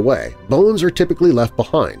burned away, bones are typically left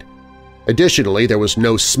behind. Additionally, there was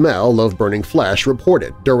no smell of burning flesh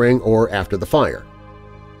reported during or after the fire.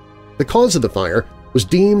 The cause of the fire was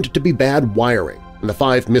deemed to be bad wiring, and the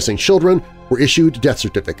 5 missing children were issued death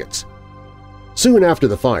certificates. Soon after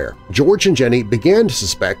the fire, George and Jenny began to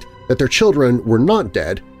suspect that their children were not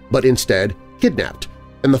dead, but instead kidnapped,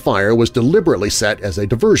 and the fire was deliberately set as a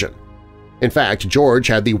diversion. In fact, George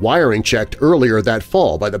had the wiring checked earlier that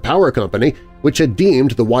fall by the power company, which had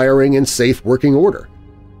deemed the wiring in safe working order.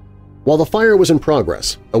 While the fire was in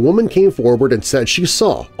progress, a woman came forward and said she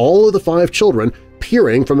saw all of the 5 children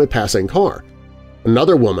peering from a passing car.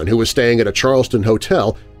 Another woman who was staying at a Charleston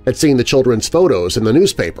hotel had seen the children's photos in the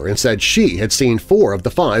newspaper and said she had seen 4 of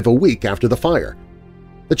the 5 a week after the fire.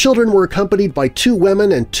 The children were accompanied by 2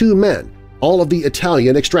 women and 2 men, all of the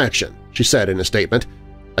Italian extraction, she said in a statement.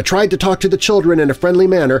 I tried to talk to the children in a friendly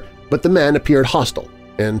manner, but the men appeared hostile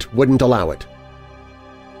and wouldn't allow it.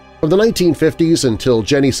 From the 1950s until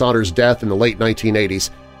Jenny Sodder's death in the late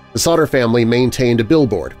 1980s, the Sodder family maintained a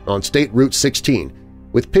billboard on State Route 16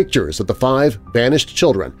 with pictures of the 5 vanished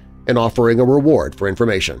children and offering a reward for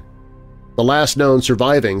information. The last known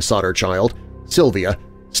surviving Sodder child, Sylvia,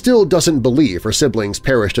 still doesn't believe her siblings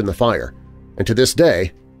perished in the fire, and to this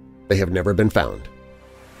day, they have never been found.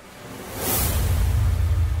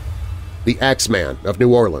 The Axeman of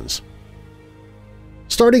New Orleans.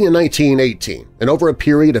 Starting in 1918 and over a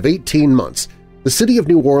period of 18 months, the city of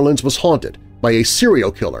New Orleans was haunted by a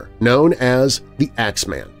serial killer known as the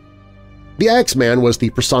Axeman. The Axeman was the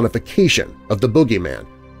personification of the boogeyman,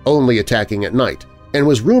 only attacking at night, and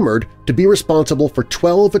was rumored to be responsible for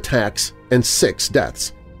 12 attacks and 6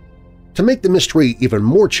 deaths. To make the mystery even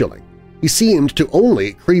more chilling, he seemed to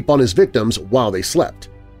only creep on his victims while they slept.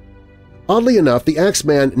 Oddly enough, the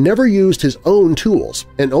Axeman never used his own tools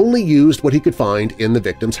and only used what he could find in the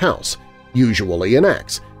victim's house, usually an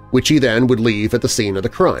axe, which he then would leave at the scene of the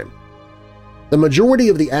crime. The majority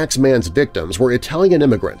of the Axeman's victims were Italian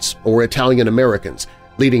immigrants or Italian Americans,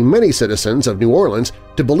 leading many citizens of New Orleans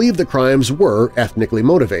to believe the crimes were ethnically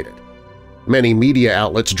motivated. Many media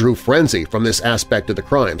outlets drew frenzy from this aspect of the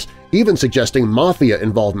crimes, even suggesting mafia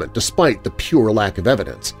involvement despite the pure lack of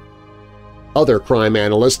evidence. Other crime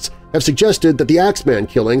analysts have suggested that the Axeman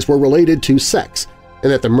killings were related to sex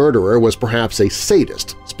and that the murderer was perhaps a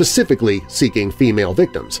sadist, specifically seeking female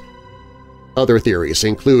victims. Other theories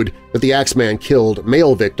include that the Axeman killed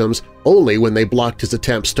male victims only when they blocked his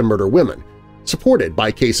attempts to murder women, supported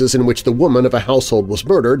by cases in which the woman of a household was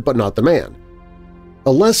murdered but not the man.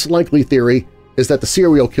 A less likely theory is that the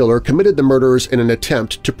serial killer committed the murders in an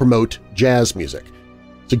attempt to promote jazz music,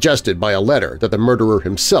 suggested by a letter that the murderer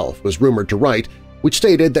himself was rumored to write, which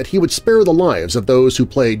stated that he would spare the lives of those who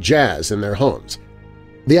played jazz in their homes.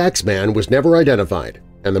 The Axeman was never identified,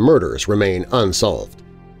 and the murders remain unsolved.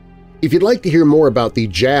 If you'd like to hear more about the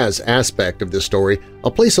jazz aspect of this story, I'll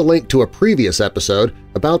place a link to a previous episode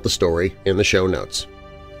about the story in the show notes.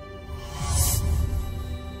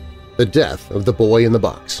 The Death of the Boy in the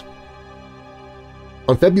Box.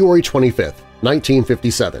 On February 25,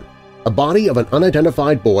 1957, a body of an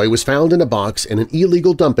unidentified boy was found in a box in an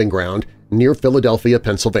illegal dumping ground near Philadelphia,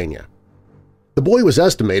 Pennsylvania. The boy was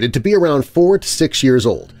estimated to be around 4 to 6 years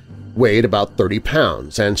old, weighed about 30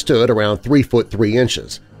 pounds, and stood around 3 foot 3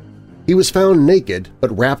 inches. He was found naked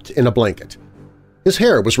but wrapped in a blanket. His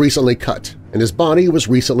hair was recently cut, and his body was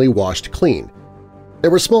recently washed clean. There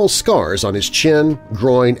were small scars on his chin,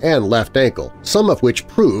 groin, and left ankle, some of which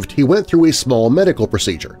proved he went through a small medical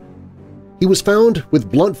procedure. He was found with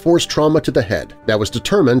blunt force trauma to the head that was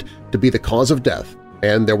determined to be the cause of death,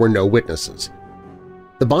 and there were no witnesses.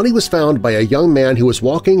 The body was found by a young man who was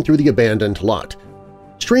walking through the abandoned lot.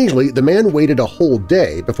 Strangely, the man waited a whole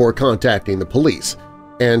day before contacting the police,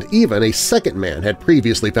 and even a second man had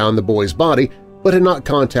previously found the boy's body but had not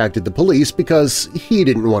contacted the police because he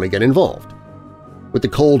didn't want to get involved. With the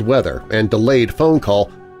cold weather and delayed phone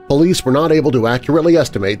call, police were not able to accurately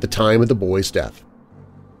estimate the time of the boy's death.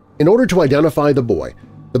 In order to identify the boy,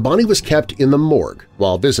 the body was kept in the morgue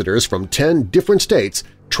while visitors from 10 different states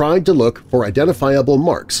tried to look for identifiable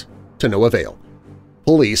marks, to no avail.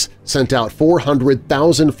 Police sent out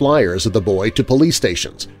 400,000 flyers of the boy to police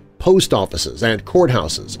stations, post offices, and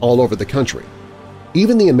courthouses all over the country.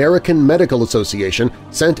 Even the American Medical Association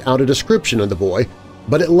sent out a description of the boy,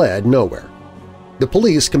 but it led nowhere. The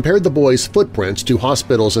police compared the boy's footprints to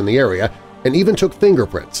hospitals in the area and even took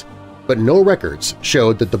fingerprints, but no records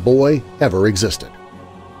showed that the boy ever existed.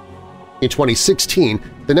 In 2016,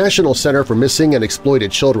 the National Center for Missing and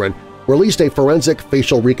Exploited Children released a forensic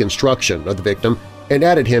facial reconstruction of the victim and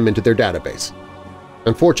added him into their database.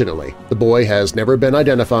 Unfortunately, the boy has never been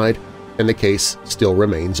identified and the case still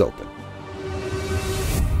remains open.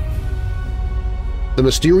 The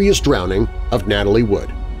Mysterious Drowning of Natalie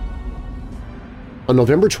Wood. On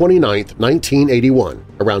November 29, 1981,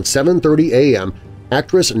 around 7:30 a.m.,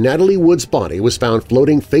 actress Natalie Wood's body was found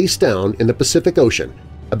floating face down in the Pacific Ocean,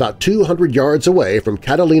 about 200 yards away from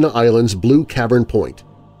Catalina Island's Blue Cavern Point.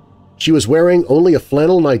 She was wearing only a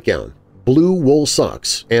flannel nightgown, blue wool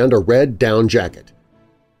socks, and a red down jacket.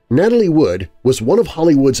 Natalie Wood was one of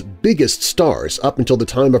Hollywood's biggest stars up until the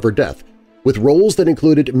time of her death, with roles that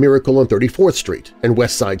included Miracle on 34th Street and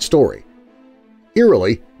West Side Story.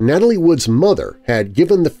 Eerily, Natalie Wood's mother had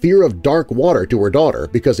given the fear of dark water to her daughter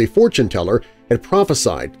because a fortune teller had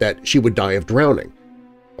prophesied that she would die of drowning.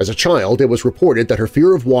 As a child, it was reported that her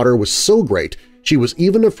fear of water was so great she was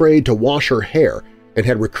even afraid to wash her hair and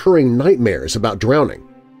had recurring nightmares about drowning.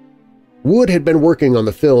 Wood had been working on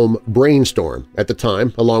the film Brainstorm at the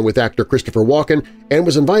time along with actor Christopher Walken and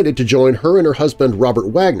was invited to join her and her husband Robert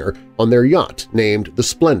Wagner on their yacht named the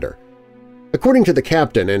Splendor. According to the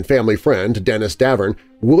captain and family friend Dennis Davern,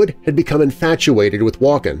 Wood had become infatuated with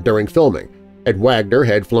Walken during filming, and Wagner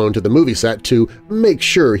had flown to the movie set to make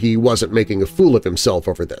sure he wasn't making a fool of himself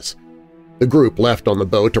over this. The group left on the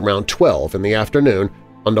boat around 12 in the afternoon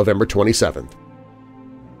on November 27th.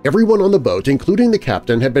 Everyone on the boat, including the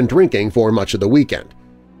captain, had been drinking for much of the weekend.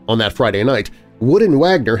 On that Friday night, Wood and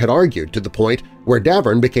Wagner had argued to the point where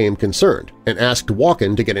Davern became concerned and asked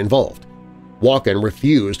Walken to get involved. Walken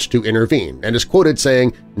refused to intervene and is quoted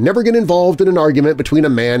saying, "Never get involved in an argument between a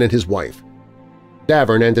man and his wife."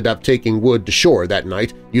 Davern ended up taking Wood to shore that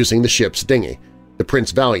night using the ship's dinghy, the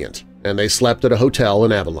Prince Valiant, and they slept at a hotel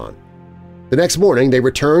in Avalon. The next morning they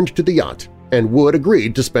returned to the yacht, and Wood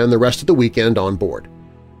agreed to spend the rest of the weekend on board.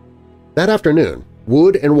 That afternoon,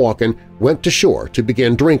 Wood and Walken went to shore to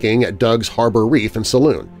begin drinking at Doug's Harbor Reef and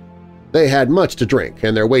Saloon. They had much to drink,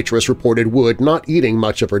 and their waitress reported Wood not eating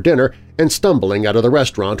much of her dinner and stumbling out of the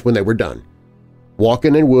restaurant when they were done.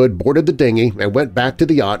 Walken and Wood boarded the dinghy and went back to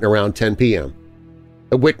the yacht around 10 p.m.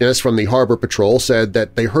 A witness from the harbor patrol said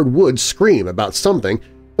that they heard Wood scream about something,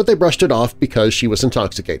 but they brushed it off because she was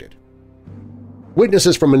intoxicated.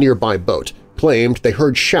 Witnesses from a nearby boat claimed they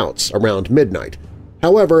heard shouts around midnight.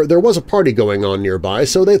 However, there was a party going on nearby,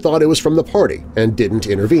 so they thought it was from the party and didn't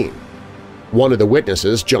intervene. One of the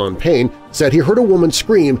witnesses, John Payne, said he heard a woman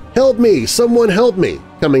scream, "Help me! Someone help me!"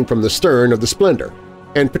 coming from the stern of the Splendor,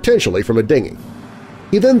 and potentially from a dinghy.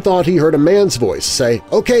 He then thought he heard a man's voice say,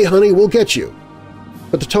 "Okay, honey, we'll get you."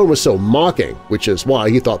 But the tone was so mocking, which is why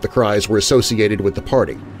he thought the cries were associated with the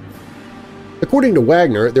party. According to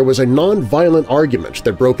Wagner, there was a non-violent argument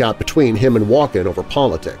that broke out between him and Walken over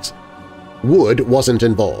politics. Wood wasn't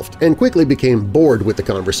involved and quickly became bored with the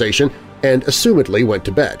conversation and assumedly went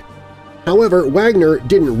to bed. However, Wagner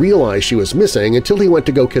didn't realize she was missing until he went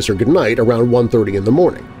to go kiss her goodnight around 1:30 in the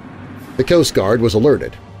morning. The Coast Guard was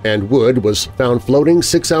alerted, and Wood was found floating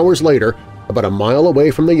 6 hours later about a mile away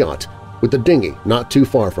from the yacht, with the dinghy not too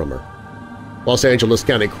far from her. Los Angeles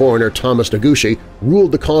County Coroner Thomas Noguchi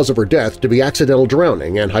ruled the cause of her death to be accidental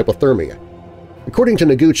drowning and hypothermia. According to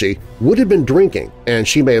Noguchi, Wood had been drinking and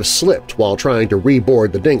she may have slipped while trying to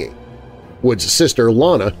reboard the dinghy. Wood's sister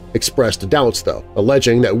Lana expressed doubts, though,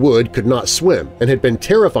 alleging that Wood could not swim and had been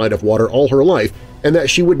terrified of water all her life and that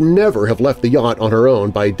she would never have left the yacht on her own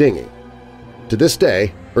by dinghy. To this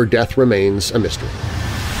day, her death remains a mystery.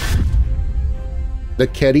 The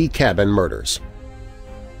Keddie Cabin Murders.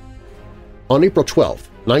 On April 12,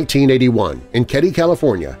 1981, in Keddie,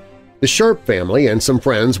 California, the Sharp family and some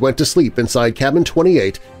friends went to sleep inside Cabin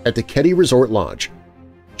 28 at the Keddie Resort Lodge.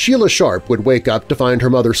 Sheila Sharp would wake up to find her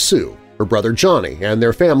mother Sue, her brother Johnny, and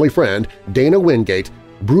their family friend Dana Wingate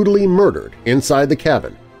brutally murdered inside the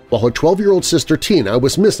cabin, while her 12-year-old sister Tina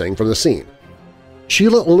was missing from the scene.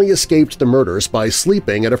 Sheila only escaped the murders by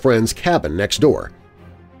sleeping at a friend's cabin next door.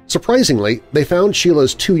 Surprisingly, they found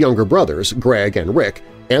Sheila's two younger brothers, Greg and Rick,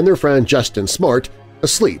 and their friend Justin Smart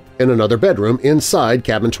asleep in another bedroom inside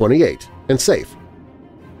Cabin 28 and safe.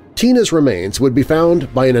 Tina's remains would be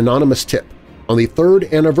found by an anonymous tip on the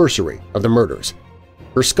 3rd anniversary of the murders.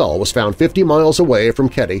 Her skull was found 50 miles away from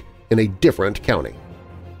Keddie in a different county.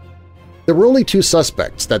 There were only 2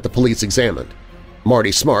 suspects that the police examined,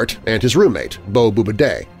 Marty Smart and his roommate, Bo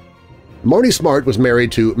Bubaday. Marty Smart was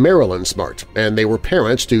married to Marilyn Smart, and they were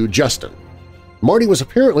parents to Justin. Marty was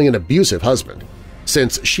apparently an abusive husband.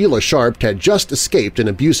 Since Sheila Sharp had just escaped an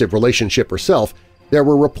abusive relationship herself, there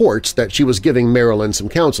were reports that she was giving Marilyn some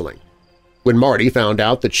counseling. When Marty found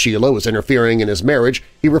out that Sheila was interfering in his marriage,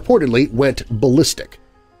 he reportedly went ballistic.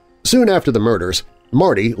 Soon after the murders,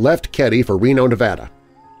 Marty left Keddie for Reno, Nevada.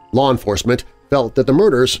 Law enforcement felt that the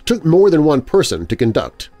murders took more than one person to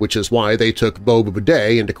conduct, which is why they took Bo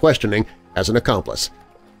Bubaday into questioning as an accomplice.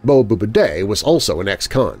 Bo Bubaday was also an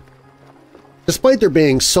ex-con. Despite there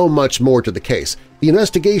being so much more to the case, the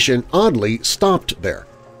investigation oddly stopped there.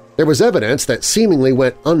 There was evidence that seemingly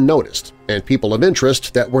went unnoticed and people of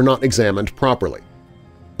interest that were not examined properly.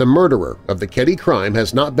 The murderer of the Keddie crime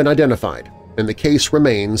has not been identified, and the case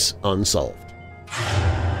remains unsolved.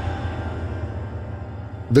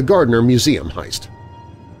 The Gardner Museum Heist.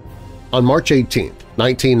 On March 18,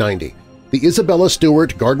 1990, the Isabella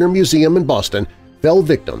Stewart Gardner Museum in Boston fell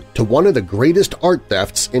victim to one of the greatest art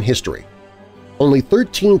thefts in history. Only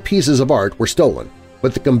 13 pieces of art were stolen,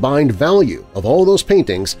 but the combined value of all those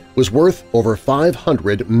paintings was worth over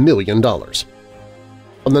 $500 million.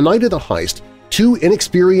 On the night of the heist, 2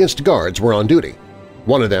 inexperienced guards were on duty.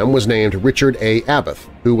 One of them was named Richard A. Abbott,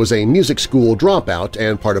 who was a music school dropout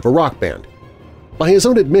and part of a rock band. By his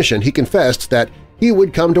own admission, he confessed that he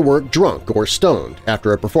would come to work drunk or stoned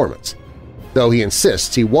after a performance, though he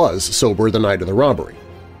insists he was sober the night of the robbery.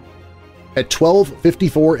 At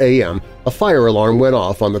 12:54 a.m., a fire alarm went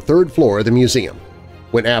off on the 3rd floor of the museum.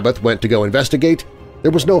 When Abbott went to go investigate,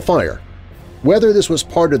 there was no fire. Whether this was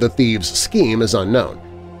part of the thieves' scheme is unknown.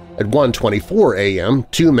 At 1:24 a.m.,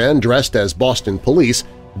 2 men dressed as Boston police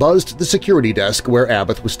buzzed the security desk where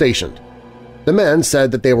Abbott was stationed. The men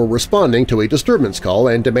said that they were responding to a disturbance call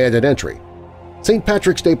and demanded entry. St.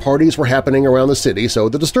 Patrick's Day parties were happening around the city, so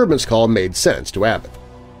the disturbance call made sense to Abbott.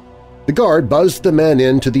 The guard buzzed the men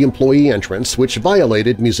into the employee entrance, which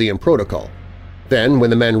violated museum protocol. Then, when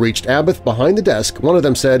the men reached Abbott behind the desk, one of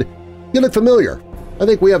them said, "You look familiar. I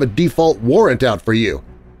think we have a default warrant out for you.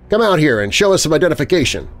 Come out here and show us some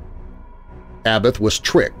identification." Abbott was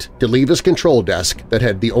tricked to leave his control desk that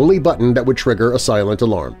had the only button that would trigger a silent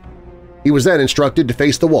alarm. He was then instructed to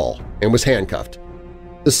face the wall and was handcuffed.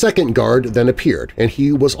 The second guard then appeared, and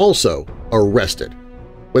he was also arrested.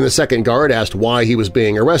 When the second guard asked why he was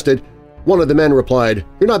being arrested, one of the men replied,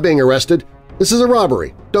 "You're not being arrested. This is a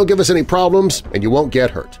robbery. Don't give us any problems and you won't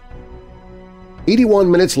get hurt." 81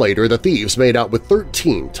 minutes later, the thieves made out with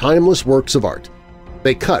 13 timeless works of art.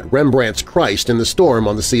 They cut Rembrandt's Christ in the Storm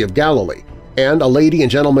on the Sea of Galilee and A Lady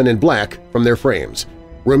and Gentleman in Black from their frames,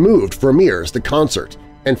 removed Vermeer's The Concert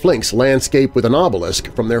and Flink's Landscape with an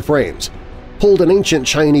Obelisk from their frames, pulled an ancient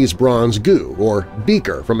Chinese bronze gu or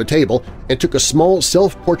beaker from a table and took a small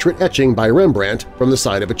self-portrait etching by Rembrandt from the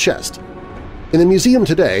side of a chest. In the museum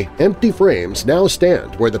today, empty frames now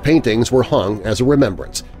stand where the paintings were hung as a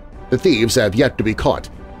remembrance. The thieves have yet to be caught,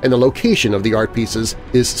 and the location of the art pieces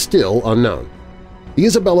is still unknown. The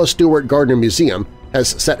Isabella Stewart Gardner Museum has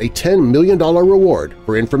set a $10 million reward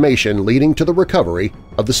for information leading to the recovery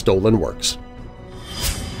of the stolen works.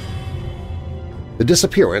 The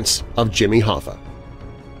disappearance of Jimmy Hoffa.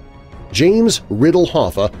 James Riddle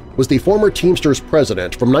Hoffa was the former Teamsters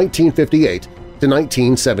president from 1958 to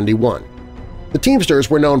 1971. The Teamsters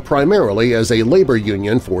were known primarily as a labor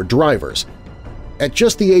union for drivers. At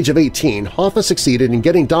just the age of 18, Hoffa succeeded in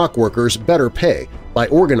getting dock workers better pay by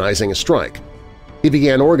organizing a strike. He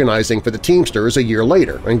began organizing for the Teamsters a year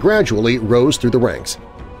later and gradually rose through the ranks.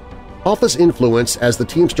 Hoffa's influence as the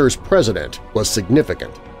Teamsters president was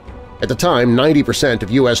significant. At the time, 90%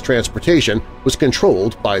 of U.S. transportation was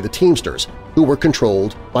controlled by the Teamsters, who were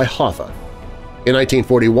controlled by Hoffa. In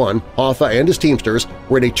 1941, Hoffa and his Teamsters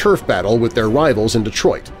were in a turf battle with their rivals in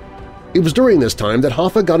Detroit. It was during this time that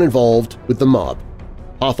Hoffa got involved with the mob.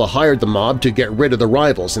 Hoffa hired the mob to get rid of the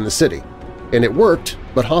rivals in the city, and it worked,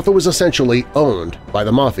 but Hoffa was essentially owned by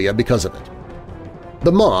the mafia because of it.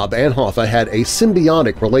 The mob and Hoffa had a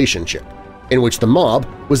symbiotic relationship, in which the mob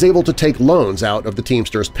was able to take loans out of the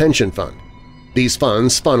Teamsters pension fund. These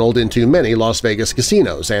funds funneled into many Las Vegas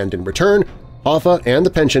casinos, and in return, Hoffa and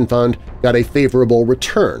the pension fund got a favorable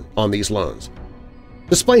return on these loans.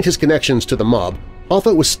 Despite his connections to the mob,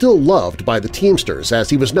 Hoffa was still loved by the Teamsters as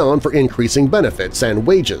he was known for increasing benefits and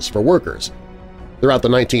wages for workers. Throughout the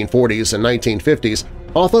 1940s and 1950s,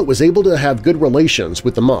 Hoffa was able to have good relations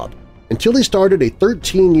with the mob until he started a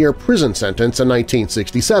 13-year prison sentence in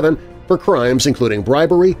 1967 for crimes including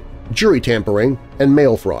bribery, jury tampering, and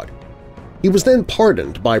mail fraud. He was then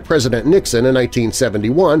pardoned by President Nixon in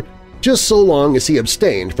 1971, just so long as he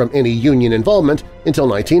abstained from any union involvement until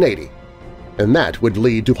 1980, and that would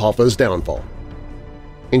lead to Hoffa's downfall.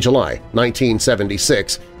 In July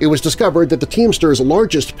 1976, it was discovered that the Teamsters'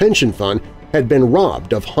 largest pension fund had been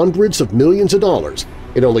robbed of hundreds of millions of dollars,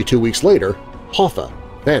 and only 2 weeks later, Hoffa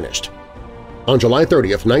vanished. On July 30,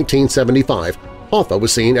 1975, Hoffa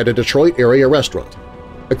was seen at a Detroit-area restaurant.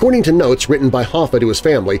 According to notes written by Hoffa to his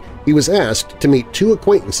family, he was asked to meet 2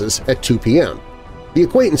 acquaintances at 2 p.m. The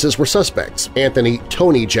acquaintances were suspects Anthony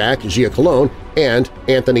Tony Jack Giacolone and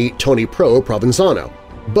Anthony Tony Pro Provenzano,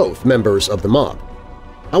 both members of the mob.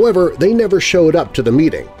 However, they never showed up to the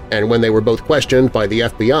meeting, and when they were both questioned by the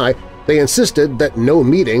FBI, they insisted that no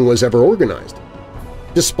meeting was ever organized.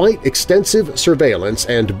 Despite extensive surveillance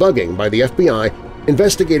and bugging by the FBI,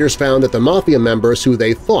 investigators found that the mafia members who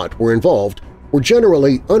they thought were involved were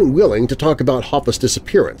generally unwilling to talk about Hoffa's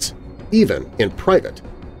disappearance, even in private.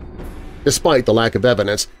 Despite the lack of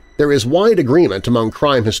evidence, there is wide agreement among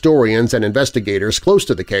crime historians and investigators close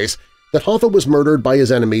to the case that Hoffa was murdered by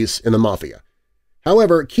his enemies in the mafia.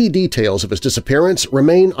 However, key details of his disappearance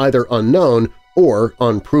remain either unknown or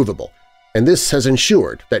unprovable, and this has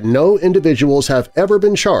ensured that no individuals have ever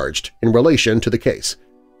been charged in relation to the case.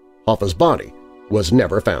 Hoffa's body was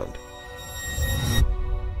never found.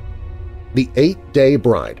 The 8-Day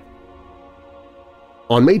Bride.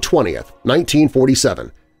 On May 20,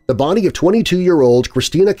 1947, the body of 22-year-old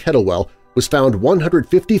Christina Kettlewell was found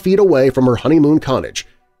 150 feet away from her honeymoon cottage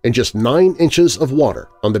in just 9 inches of water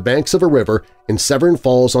on the banks of a river in Severn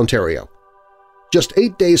Falls, Ontario. Just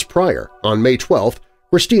 8 days prior, on May 12th,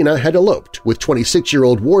 Christina had eloped with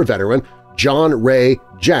 26-year-old war veteran John Ray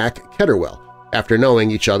Jack Kettlewell after knowing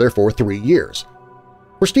each other for 3 years.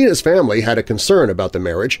 Christina's family had a concern about the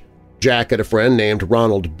marriage. Jack had a friend named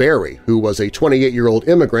Ronald Berry, who was a 28-year-old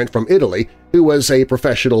immigrant from Italy who was a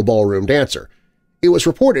professional ballroom dancer. It was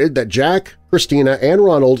reported that Jack, Christina, and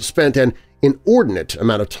Ronald spent an inordinate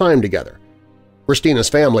amount of time together. Christina's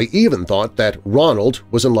family even thought that Ronald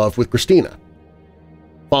was in love with Christina.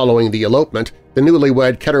 Following the elopement, the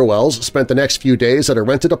newlywed Kettlewells spent the next few days at a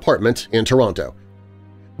rented apartment in Toronto.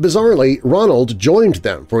 Bizarrely, Ronald joined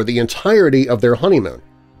them for the entirety of their honeymoon,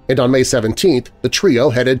 and on May 17th, the trio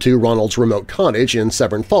headed to Ronald's remote cottage in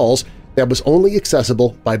Severn Falls that was only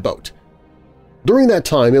accessible by boat. During that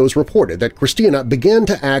time, it was reported that Christina began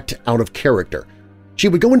to act out of character. She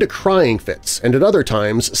would go into crying fits and at other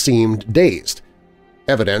times seemed dazed.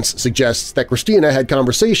 Evidence suggests that Christina had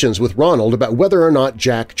conversations with Ronald about whether or not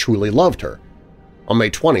Jack truly loved her. On May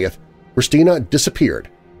 20th, Christina disappeared,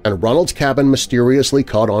 and Ronald's cabin mysteriously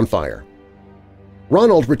caught on fire.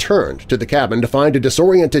 Ronald returned to the cabin to find a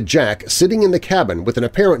disoriented Jack sitting in the cabin with an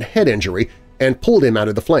apparent head injury and pulled him out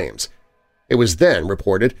of the flames. It was then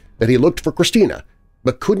reported that he looked for Christina,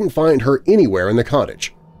 but couldn't find her anywhere in the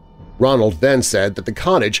cottage. Ronald then said that the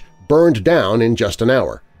cottage burned down in just an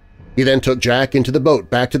hour. He then took Jack into the boat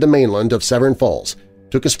back to the mainland of Severn Falls,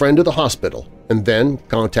 took his friend to the hospital, and then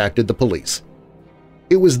contacted the police.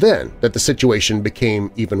 It was then that the situation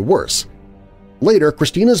became even worse. Later,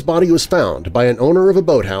 Christina's body was found by an owner of a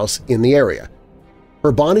boathouse in the area.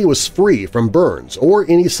 Her body was free from burns or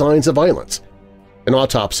any signs of violence. An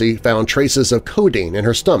autopsy found traces of codeine in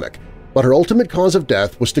her stomach, but her ultimate cause of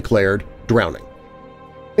death was declared drowning.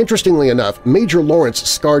 Interestingly enough, Major Lawrence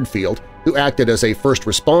Scardfield, who acted as a first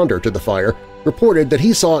responder to the fire, reported that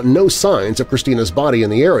he saw no signs of Christina's body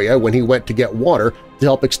in the area when he went to get water to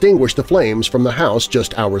help extinguish the flames from the house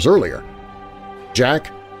just hours earlier.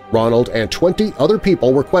 Jack, Ronald, and 20 other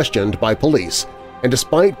people were questioned by police, and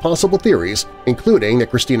despite possible theories, including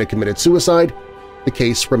that Christina committed suicide, the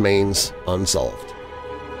case remains unsolved.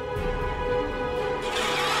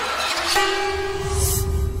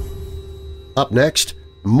 Up next,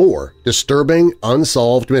 more disturbing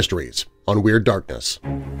unsolved mysteries on Weird Darkness.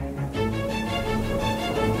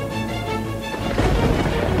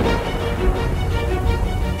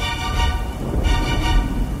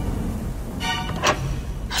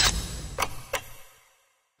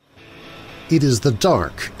 It is the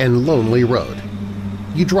dark and lonely road.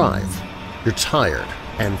 You drive, you're tired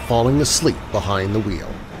and falling asleep behind the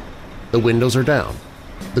wheel. The windows are down,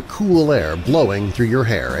 the cool air blowing through your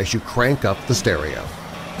hair as you crank up the stereo.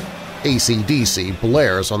 AC/DC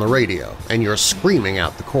blares on the radio and you're screaming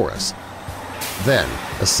out the chorus. Then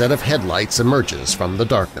a set of headlights emerges from the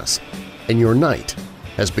darkness, and your night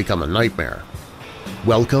has become a nightmare.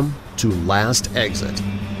 Welcome to Last Exit,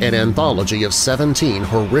 an anthology of 17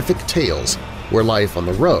 horrific tales where life on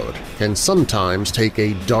the road can sometimes take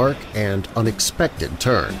a dark and unexpected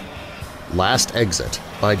turn. Last Exit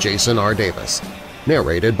by Jason R. Davis,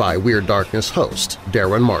 narrated by Weird Darkness host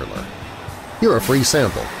Darren Marlar. Hear a free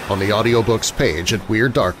sample on the audiobooks page at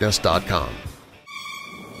WeirdDarkness.com.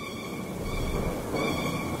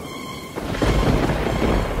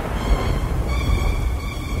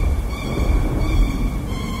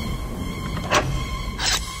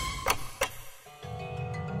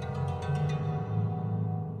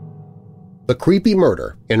 The Creepy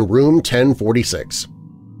Murder in Room 1046.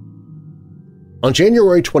 On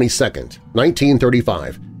January 22,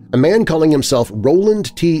 1935, a man calling himself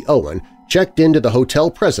Roland T. Owen checked into the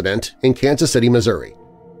Hotel President in Kansas City, Missouri.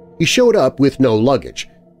 He showed up with no luggage.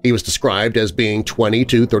 He was described as being 20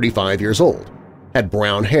 to 35 years old, had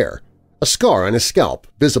brown hair, a scar on his scalp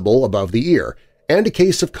visible above the ear, and a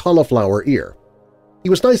case of cauliflower ear. He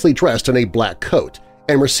was nicely dressed in a black coat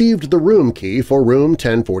and received the room key for room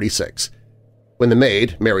 1046. When the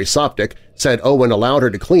maid, Mary Soptic, said Owen allowed her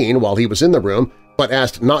to clean while he was in the room but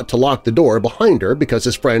asked not to lock the door behind her because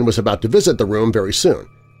his friend was about to visit the room very soon.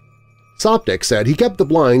 Soptic said he kept the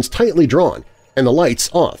blinds tightly drawn and the lights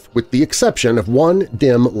off with the exception of one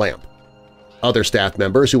dim lamp. Other staff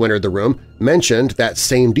members who entered the room mentioned that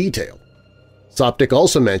same detail. Soptic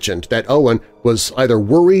also mentioned that Owen was either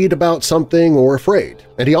worried about something or afraid,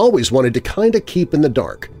 and he always wanted to kind of keep in the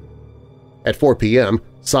dark. At 4 p.m.,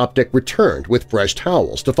 Soptic returned with fresh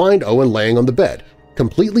towels to find Owen laying on the bed,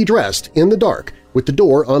 completely dressed in the dark with the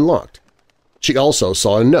door unlocked. She also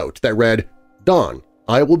saw a note that read, "Dawn,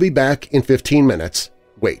 I will be back in 15 minutes.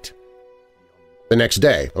 Wait." The next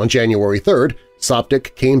day, on January 3rd,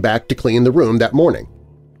 Soptic came back to clean the room that morning.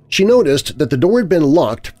 She noticed that the door had been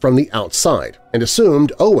locked from the outside and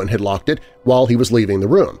assumed Owen had locked it while he was leaving the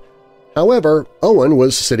room. However, Owen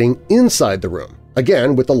was sitting inside the room,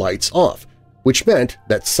 again with the lights off, which meant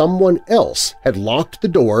that someone else had locked the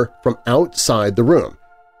door from outside the room.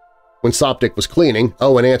 When Soptic was cleaning,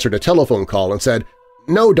 Owen answered a telephone call and said,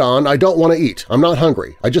 "No, Don, I don't want to eat. I'm not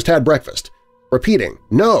hungry. I just had breakfast." Repeating,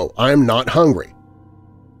 "No, I'm not hungry."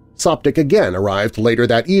 Soptic again arrived later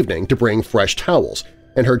that evening to bring fresh towels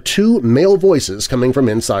and heard two male voices coming from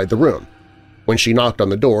inside the room. When she knocked on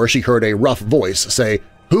the door, she heard a rough voice say,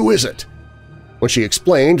 "Who is it?" When she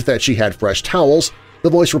explained that she had fresh towels, the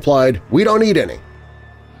voice replied, "We don't need any."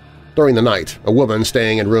 During the night, a woman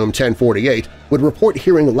staying in room 1048 would report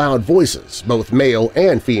hearing loud voices, both male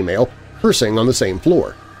and female, cursing on the same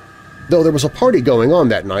floor. though there was a party going on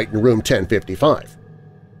that night in room 1055.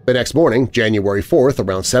 The next morning, January 4th,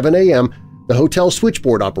 around 7 a.m., the hotel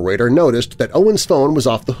switchboard operator noticed that Owen's phone was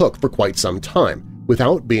off the hook for quite some time,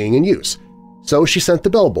 without being in use, so she sent the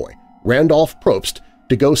bellboy, Randolph Probst,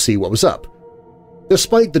 to go see what was up.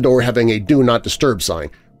 Despite the door having a Do Not Disturb sign,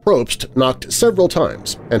 Probst knocked several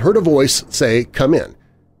times and heard a voice say, "Come in.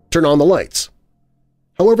 Turn on the lights."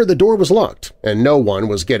 However, the door was locked and no one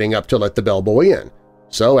was getting up to let the bellboy in,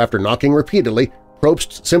 so after knocking repeatedly,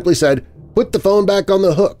 Probst simply said, "Put the phone back on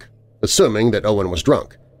the hook," assuming that Owen was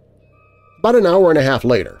drunk. About an hour and a half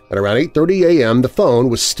later, at around 8:30 a.m., the phone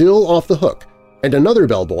was still off the hook, and another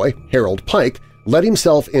bellboy, Harold Pike, let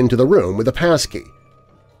himself into the room with a passkey.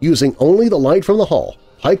 Using only the light from the hall,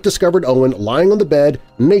 Pike discovered Owen lying on the bed,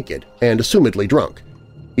 naked and assumedly drunk.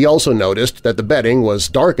 He also noticed that the bedding was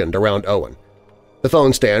darkened around Owen. The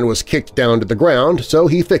phone stand was kicked down to the ground, so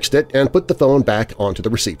he fixed it and put the phone back onto the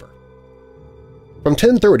receiver. From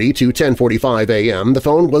 10:30 to 10:45 a.m., the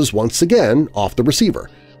phone was once again off the receiver.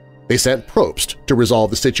 They sent Probst to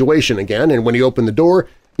resolve the situation again, and when he opened the door,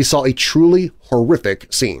 he saw a truly horrific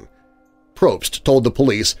scene. Probst told the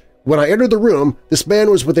police, "When I entered the room, this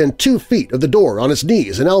man was within 2 feet of the door on his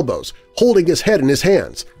knees and elbows, holding his head in his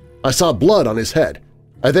hands. I saw blood on his head.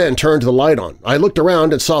 I then turned the light on. I looked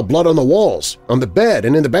around and saw blood on the walls, on the bed,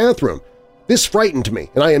 and in the bathroom. This frightened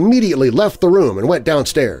me, and I immediately left the room and went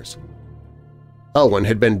downstairs." Owen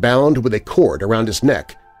had been bound with a cord around his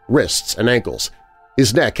neck, wrists, and ankles.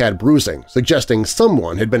 His neck had bruising, suggesting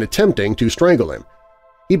someone had been attempting to strangle him.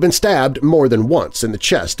 He'd been stabbed more than once in the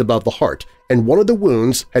chest above the heart, and one of the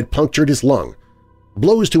wounds had punctured his lung.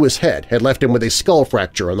 Blows to his head had left him with a skull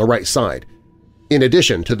fracture on the right side. In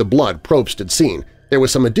addition to the blood Probst had seen, there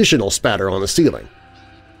was some additional spatter on the ceiling.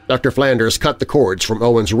 Dr. Flanders cut the cords from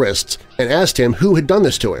Owen's wrists and asked him who had done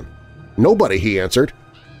this to him. "Nobody," he answered.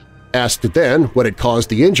 Asked then what had caused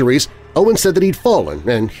the injuries, Owen said that he'd fallen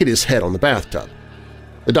and hit his head on the bathtub.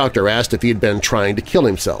 The doctor asked if he had been trying to kill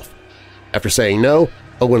himself. After saying no,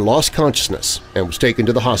 Owen lost consciousness and was taken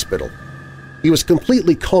to the hospital. He was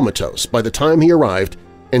completely comatose by the time he arrived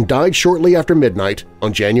and died shortly after midnight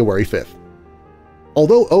on January 5th.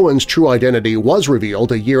 Although Owen's true identity was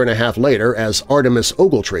revealed a year and a half later as Artemis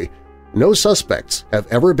Ogletree, no suspects have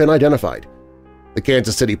ever been identified. The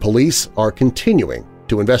Kansas City police are continuing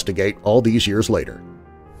to investigate all these years later.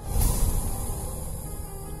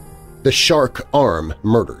 The Shark Arm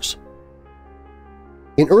Murders.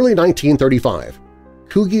 In early 1935,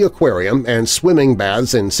 Coogee Aquarium and swimming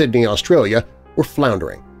baths in Sydney, Australia were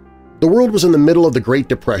floundering. The world was in the middle of the Great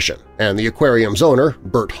Depression, and the aquarium's owner,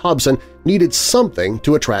 Bert Hobson, needed something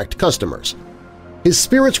to attract customers. His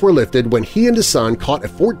spirits were lifted when he and his son caught a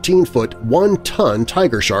 14-foot, 1-ton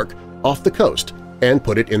tiger shark off the coast and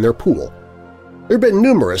put it in their pool. There had been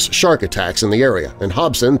numerous shark attacks in the area, and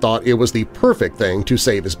Hobson thought it was the perfect thing to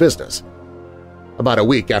save his business. About a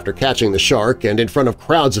week after catching the shark and in front of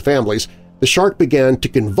crowds of families, the shark began to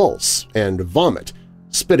convulse and vomit,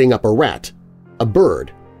 spitting up a rat, a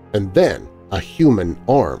bird, and then a human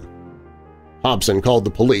arm. Hobson called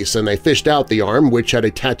the police and they fished out the arm, which had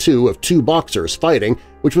a tattoo of 2 boxers fighting,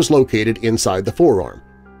 which was located inside the forearm.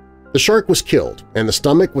 The shark was killed and the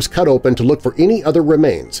stomach was cut open to look for any other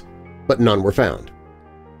remains, but none were found.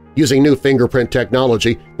 Using new fingerprint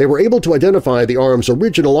technology, they were able to identify the arm's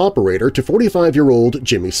original operator to 45-year-old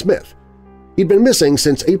Jimmy Smith. He'd been missing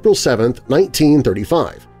since April 7,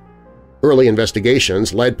 1935. Early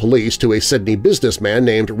investigations led police to a Sydney businessman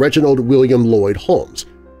named Reginald William Lloyd Holmes.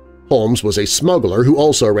 Holmes was a smuggler who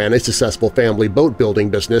also ran a successful family boat-building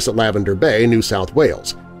business at Lavender Bay, New South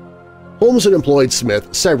Wales. Holmes had employed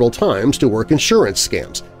Smith several times to work insurance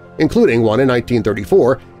scams, including one in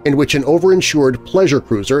 1934 in which an overinsured pleasure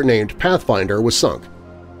cruiser named Pathfinder was sunk.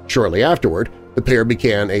 Shortly afterward, the pair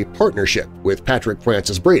began a partnership with Patrick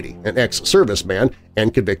Francis Brady, an ex-serviceman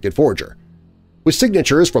and convicted forger. With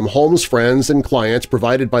signatures from Holmes' friends and clients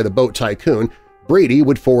provided by the boat tycoon, Brady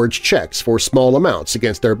would forge checks for small amounts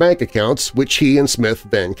against their bank accounts, which he and Smith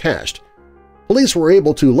then cashed. Police were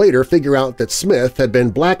able to later figure out that Smith had been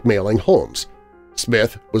blackmailing Holmes.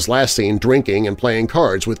 Smith was last seen drinking and playing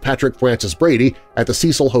cards with Patrick Francis Brady at the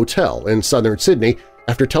Cecil Hotel in southern Sydney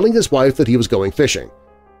after telling his wife that he was going fishing.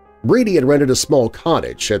 Brady had rented a small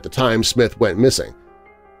cottage at the time Smith went missing.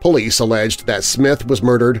 Police alleged that Smith was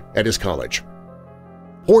murdered at his college.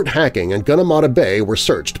 Port Hacking and Gunnamatta Bay were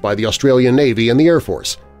searched by the Australian Navy and the Air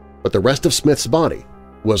Force, but the rest of Smith's body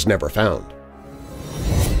was never found.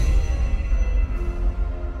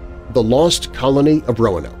 The Lost Colony of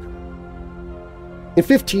Roanoke. In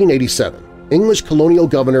 1587, English colonial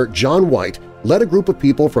governor John White led a group of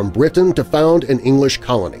people from Britain to found an English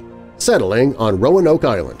colony, settling on Roanoke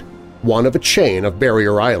Island, one of a chain of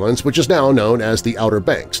barrier islands which is now known as the Outer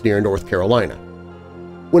Banks near North Carolina.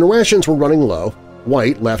 When rations were running low,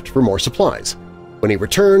 White left for more supplies. When he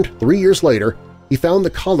returned 3 years later, he found the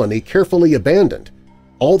colony carefully abandoned,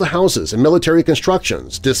 all the houses and military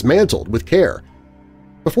constructions dismantled with care.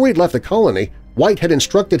 Before he'd left the colony, White had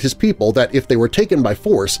instructed his people that if they were taken by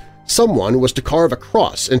force, someone was to carve a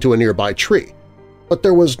cross into a nearby tree. But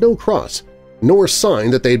there was no cross, nor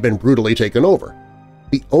sign that they'd been brutally taken over.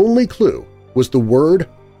 The only clue was the word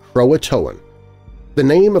Croatoan, the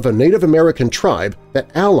name of a Native American tribe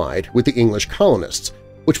that allied with the English colonists,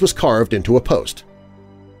 which was carved into a post.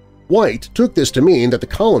 White took this to mean that the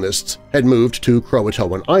colonists had moved to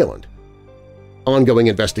Croatoan Island. Ongoing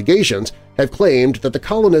investigations have claimed that the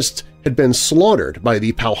colonists had been slaughtered by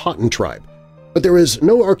the Powhatan tribe, but there is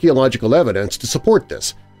no archaeological evidence to support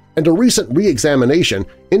this, and a recent re-examination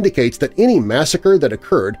indicates that any massacre that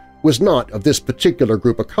occurred was not of this particular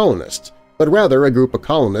group of colonists, but rather a group of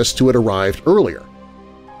colonists who had arrived earlier.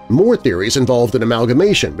 More theories involved an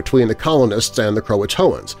amalgamation between the colonists and the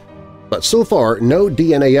Croatoans, but so far no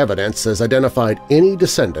DNA evidence has identified any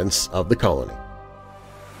descendants of the colony.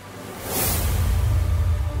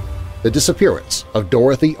 The disappearance of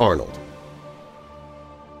Dorothy Arnold.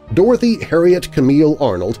 Dorothy Harriet Camille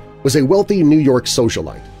Arnold was a wealthy New York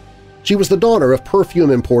socialite. She was the daughter of perfume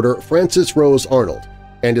importer Francis Rose Arnold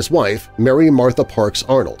and his wife, Mary Martha Parks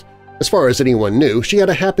Arnold. As far as anyone knew, she had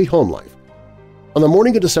a happy home life. On the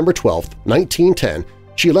morning of December 12, 1910,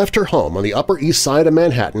 she left her home on the Upper East Side of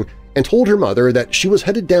Manhattan and told her mother that she was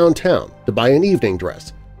headed downtown to buy an evening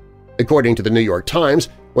dress. According to the New York Times,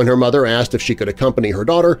 when her mother asked if she could accompany her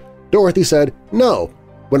daughter, Dorothy said, "No.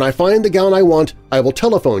 When I find the gown I want, I will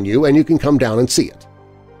telephone you and you can come down and see it."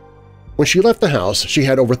 When she left the house, she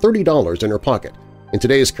had over $30 in her pocket. In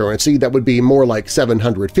today's currency, that would be more like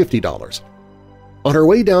 $750. On her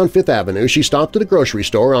way down Fifth Avenue, she stopped at a grocery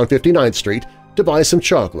store on 59th Street to buy some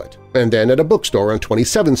chocolate, and then at a bookstore on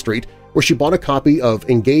 27th Street where she bought a copy of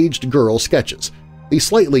Engaged Girl Sketches, the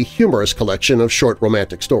slightly humorous collection of short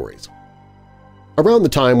romantic stories. Around the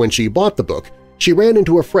time when she bought the book, she ran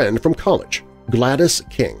into a friend from college, Gladys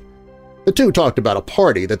King. The two talked about a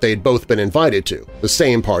party that they'd both been invited to, the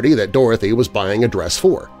same party that Dorothy was buying a dress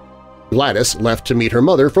for. Gladys left to meet her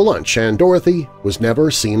mother for lunch, and Dorothy was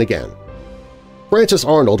never seen again. Francis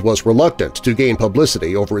Arnold was reluctant to gain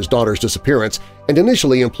publicity over his daughter's disappearance and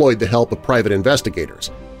initially employed the help of private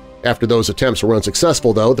investigators. After those attempts were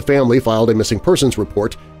unsuccessful, though, the family filed a missing persons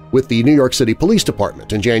report with the New York City Police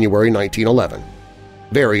Department in January 1911.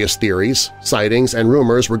 Various theories, sightings, and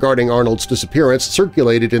rumors regarding Arnold's disappearance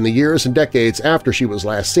circulated in the years and decades after she was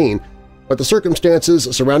last seen, but the circumstances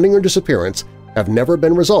surrounding her disappearance have never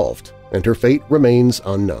been resolved, and her fate remains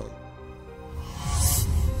unknown.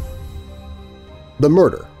 The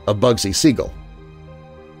murder of Bugsy Siegel.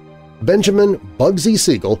 Benjamin Bugsy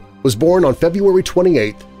Siegel was born on February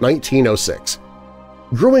 28, 1906.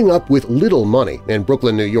 Growing up with little money in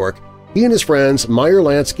Brooklyn, New York, he and his friends Meyer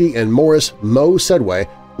Lansky and Morris Moe Sedway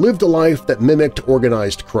lived a life that mimicked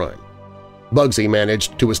organized crime. Bugsy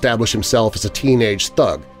managed to establish himself as a teenage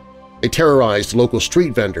thug. They terrorized local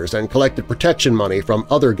street vendors and collected protection money from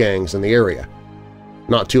other gangs in the area.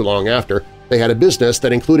 Not too long after, they had a business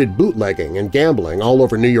that included bootlegging and gambling all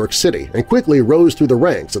over New York City and quickly rose through the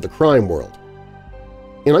ranks of the crime world.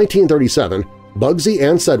 In 1937, Bugsy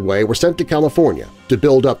and Sedway were sent to California to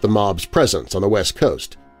build up the mob's presence on the West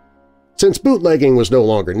Coast. Since bootlegging was no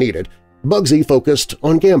longer needed, Bugsy focused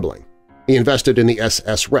on gambling. He invested in the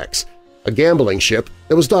SS Rex, a gambling ship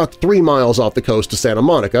that was docked 3 miles off the coast of Santa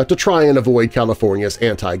Monica to try and avoid California's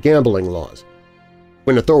anti-gambling laws.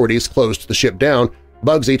 When authorities closed the ship down,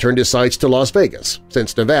 Bugsy turned his sights to Las Vegas,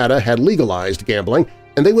 since Nevada had legalized gambling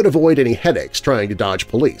and they would avoid any headaches trying to dodge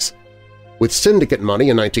police. With syndicate money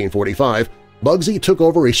in 1945, Bugsy took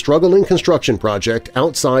over a struggling construction project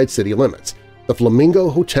outside city limits, the Flamingo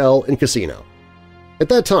Hotel and Casino. At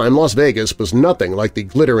that time, Las Vegas was nothing like the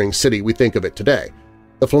glittering city we think of it today.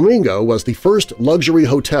 The Flamingo was the first luxury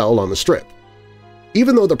hotel on the Strip.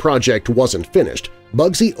 Even though the project wasn't finished,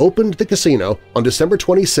 Bugsy opened the casino on December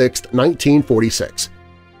 26, 1946.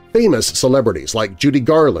 Famous celebrities like Judy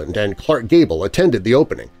Garland and Clark Gable attended the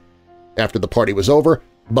opening. After the party was over,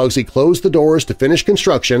 Bugsy closed the doors to finish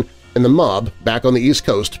construction, and the mob back on the East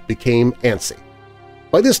Coast became antsy.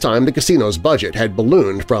 By this time, the casino's budget had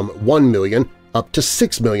ballooned from $1 million up to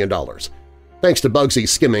 $6 million, thanks to Bugsy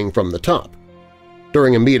skimming from the top.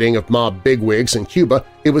 During a meeting of mob bigwigs in Cuba,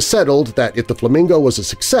 it was settled that if the Flamingo was a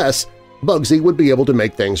success, Bugsy would be able to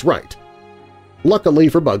make things right. Luckily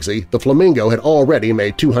for Bugsy, the Flamingo had already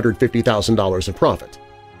made $250,000 in profit.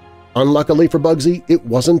 Unluckily for Bugsy, it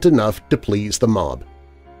wasn't enough to please the mob.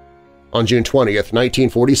 On June 20,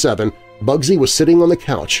 1947, Bugsy was sitting on the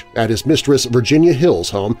couch at his mistress Virginia Hill's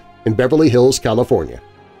home in Beverly Hills, California.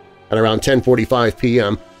 At around 10:45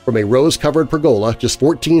 p.m., from a rose-covered pergola just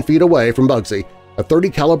 14 feet away from Bugsy, a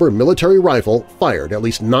 .30 caliber military rifle fired at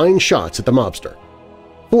least 9 shots at the mobster.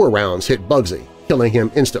 4 rounds hit Bugsy, killing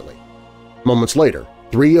him instantly. Moments later,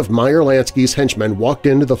 3 of Meyer Lansky's henchmen walked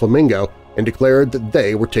into the Flamingo and declared that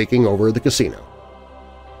they were taking over the casino.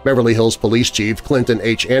 Beverly Hills Police Chief Clinton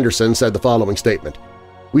H. Anderson said the following statement,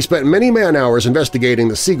 "We spent many man-hours investigating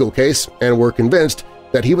the Siegel case and were convinced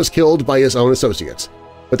that he was killed by his own associates,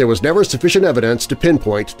 but there was never sufficient evidence to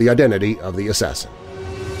pinpoint the identity of the assassin."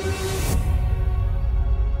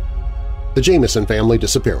 The Jamison family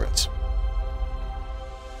disappearance.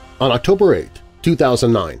 On October 8,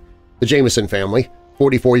 2009, the Jamison family,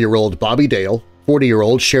 44-year-old Bobby Dale,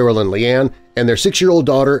 40-year-old Sherilyn Leanne, and their 6-year-old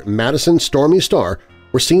daughter Madison Stormy Starr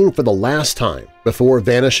were seen for the last time before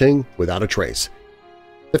vanishing without a trace.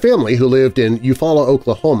 The family, who lived in Eufaula,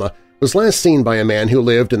 Oklahoma, was last seen by a man who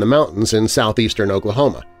lived in the mountains in southeastern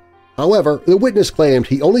Oklahoma. However, the witness claimed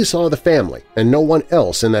he only saw the family and no one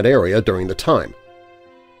else in that area during the time.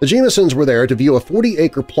 The Jamisons were there to view a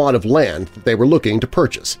 40-acre plot of land that they were looking to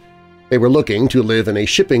purchase. They were looking to live in a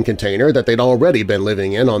shipping container that they'd already been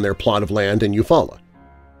living in on their plot of land in Eufaula.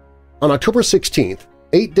 On October 16th,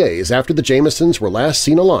 8 days after the Jamisons were last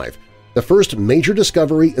seen alive, the first major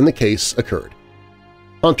discovery in the case occurred.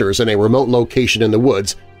 Hunters in a remote location in the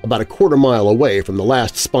woods, about a quarter-mile away from the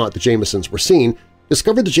last spot the Jamisons were seen,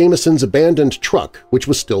 discovered the Jamisons' abandoned truck, which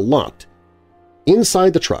was still locked.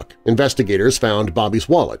 Inside the truck, investigators found Bobby's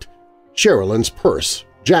wallet, Sherilyn's purse,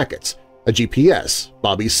 jackets, a GPS,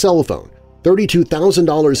 Bobby's cell phone,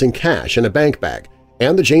 $32,000 in cash in a bank bag,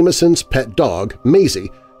 and the Jamisons' pet dog,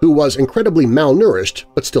 Maisie, who was incredibly malnourished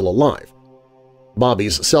but still alive.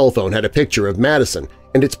 Bobby's cell phone had a picture of Madison,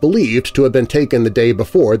 and it's believed to have been taken the day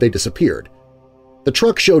before they disappeared. The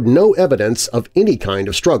truck showed no evidence of any kind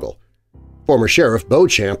of struggle. Former Sheriff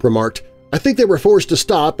Beauchamp remarked, "I think they were forced to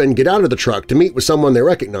stop and get out of the truck to meet with someone they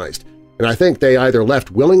recognized, and I think they either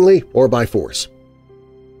left willingly or by force."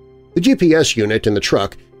 The GPS unit in the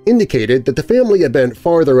truck indicated that the family had been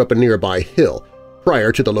farther up a nearby hill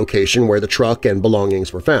prior to the location where the truck and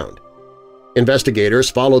belongings were found. Investigators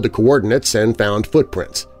followed the coordinates and found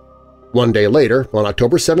footprints. 1 day later, on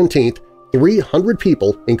October 17th, 300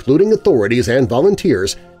 people, including authorities and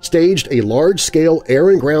volunteers, staged a large-scale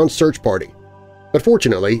air-and-ground search party. But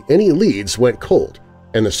fortunately, any leads went cold,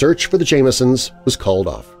 and the search for the Jamisons was called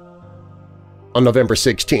off. On November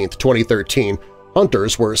 16, 2013,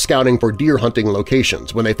 hunters were scouting for deer hunting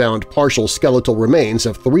locations when they found partial skeletal remains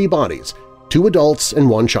of 3 bodies, 2 adults and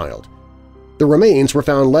 1 child. The remains were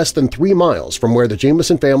found less than 3 miles from where the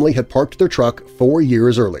Jamison family had parked their truck 4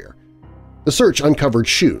 years earlier. The search uncovered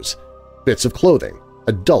shoes, bits of clothing,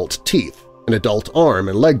 adult teeth, an adult arm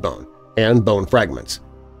and leg bone, and bone fragments.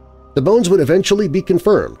 The bones would eventually be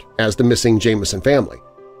confirmed as the missing Jamison family.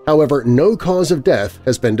 However, no cause of death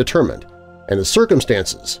has been determined, and the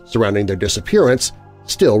circumstances surrounding their disappearance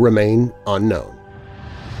still remain unknown.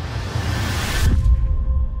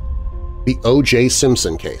 The O.J.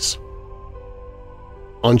 Simpson case.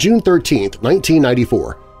 On June 13,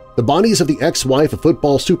 1994, the bodies of the ex-wife of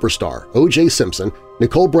football superstar O.J. Simpson,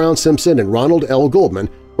 Nicole Brown Simpson, and Ronald L. Goldman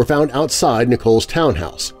were found outside Nicole's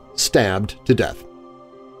townhouse, stabbed to death.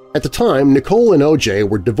 At the time, Nicole and O.J.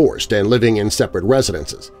 were divorced and living in separate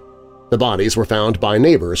residences. The bodies were found by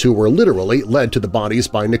neighbors who were literally led to the bodies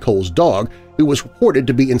by Nicole's dog, who was reported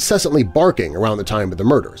to be incessantly barking around the time of the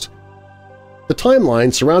murders. The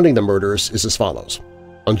timeline surrounding the murders is as follows.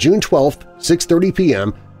 On June 12, 6:30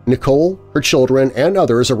 p.m., Nicole, her children, and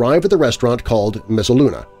others arrive at the restaurant called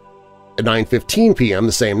Mezzaluna. At 9:15 p.m.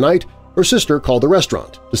 the same night, her sister called the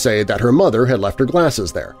restaurant to say that her mother had left her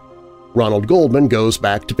glasses there. Ronald Goldman goes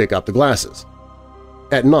back to pick up the glasses.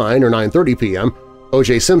 At 9 or 9:30 p.m.,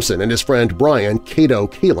 O.J. Simpson and his friend Brian Cato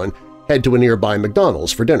Keelan head to a nearby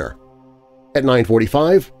McDonald's for dinner. At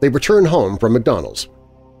 9:45, they return home from McDonald's.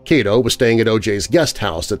 Cato was staying at O.J.'s guest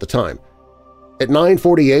house at the time. At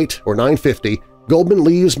 9:48 or 9:50, Goldman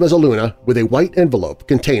leaves Mezzaluna with a white envelope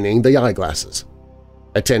containing the eyeglasses.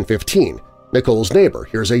 At 10:15, Nicole's neighbor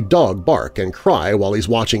hears a dog bark and cry while he's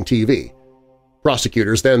watching TV.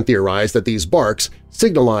 Prosecutors then theorized that these barks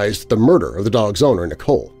signalized the murder of the dog's owner,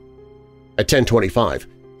 Nicole. At 10:25,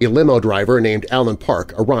 a limo driver named Alan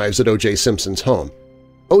Park arrives at O.J. Simpson's home.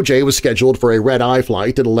 O.J. was scheduled for a red-eye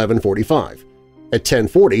flight at 11:45. At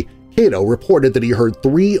 10:40, Cato reported that he heard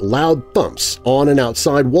 3 loud thumps on and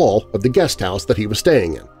outside wall of the guest house that he was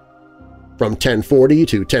staying in. From 10:40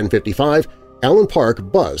 to 10:55, Alan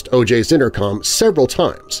Park buzzed O.J.'s intercom several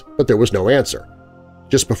times, but there was no answer.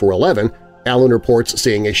 Just before 11, Alan reports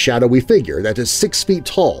seeing a shadowy figure that is 6 feet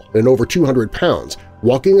tall and over 200 pounds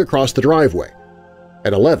walking across the driveway.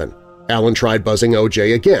 At 11, Alan tried buzzing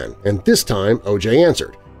O.J. again, and this time O.J.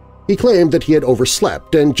 answered. He claimed that he had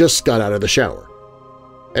overslept and just got out of the shower.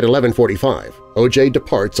 At 11:45, O.J.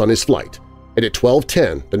 departs on his flight, and at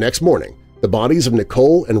 12:10 the next morning, the bodies of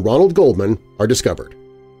Nicole and Ronald Goldman are discovered.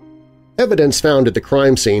 Evidence found at the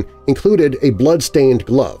crime scene included a blood-stained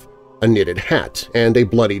glove, a knitted hat, and a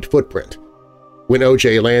bloodied footprint. When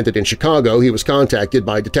O.J. landed in Chicago, he was contacted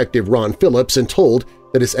by Detective Ron Phillips and told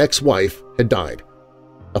that his ex-wife had died.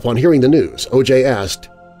 Upon hearing the news, O.J. asked,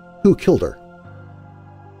 "Who killed her?"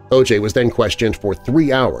 O.J. was then questioned for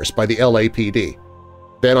 3 hours by the LAPD.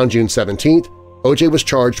 Then on June 17th, O.J. was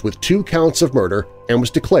charged with 2 counts of murder and was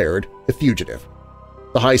declared a fugitive.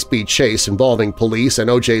 The high-speed chase involving police and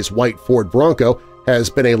O.J.'s white Ford Bronco has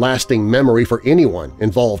been a lasting memory for anyone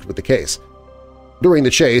involved with the case. During the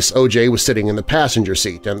chase, O.J. was sitting in the passenger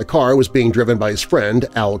seat and the car was being driven by his friend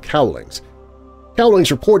Al Cowlings.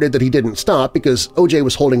 Cowlings reported that he didn't stop because O.J.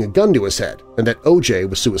 was holding a gun to his head and that O.J.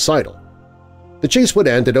 was suicidal. The chase would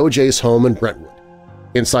end at O.J.'s home in Brentwood.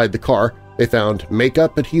 Inside the car, they found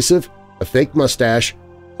makeup adhesive, a fake mustache,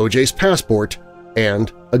 O.J.'s passport,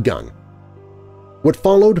 and a gun. What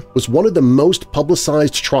followed was one of the most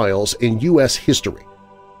publicized trials in U.S. history.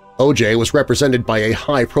 O.J. was represented by a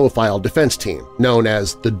high-profile defense team known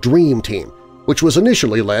as the Dream Team, which was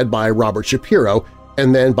initially led by Robert Shapiro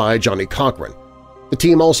and then by Johnny Cochran. The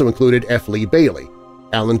team also included F. Lee Bailey,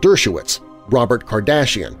 Alan Dershowitz, Robert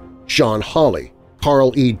Kardashian, Sean Hawley,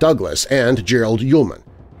 Carl E. Douglas, and Gerald Ullman.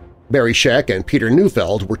 Barry Scheck and Peter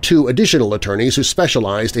Neufeld were 2 additional attorneys who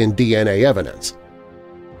specialized in DNA evidence.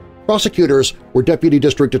 Prosecutors were Deputy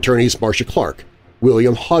District Attorneys Marcia Clark,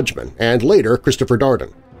 William Hodgman, and later Christopher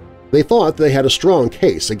Darden. They thought they had a strong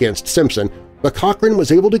case against Simpson, but Cochran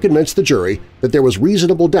was able to convince the jury that there was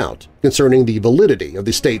reasonable doubt concerning the validity of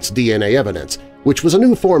the state's DNA evidence, which was a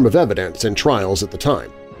new form of evidence in trials at the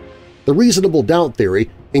time. The reasonable doubt theory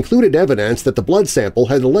included evidence that the blood sample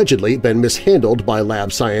had allegedly been mishandled by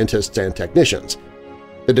lab scientists and technicians.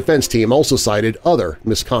 The defense team also cited other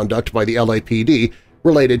misconduct by the LAPD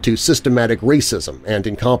related to systematic racism and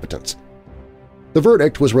incompetence. The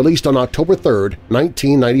verdict was released on October 3,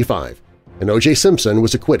 1995, and O.J. Simpson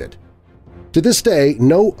was acquitted. To this day,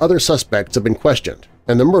 no other suspects have been questioned,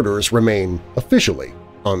 and the murders remain officially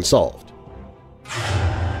unsolved.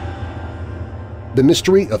 The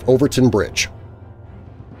Mystery of Overton Bridge.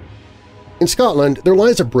 In Scotland, there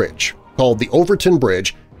lies a bridge called the Overton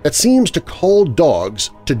Bridge that seems to call dogs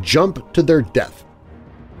to jump to their death.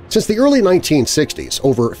 Since the early 1960s,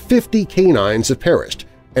 over 50 canines have perished,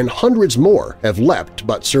 and hundreds more have leapt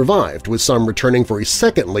but survived, with some returning for a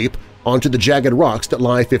second leap onto the jagged rocks that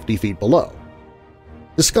lie 50 feet below.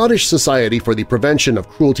 The Scottish Society for the Prevention of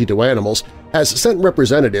Cruelty to Animals has sent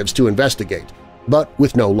representatives to investigate, but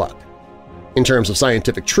with no luck. In terms of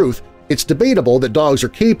scientific truth, it's debatable that dogs are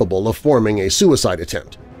capable of forming a suicide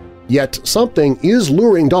attempt. Yet something is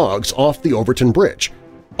luring dogs off the Overton Bridge,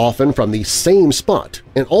 often from the same spot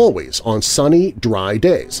and always on sunny, dry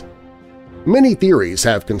days. Many theories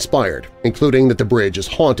have conspired, including that the bridge is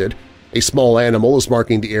haunted, a small animal is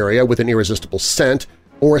marking the area with an irresistible scent,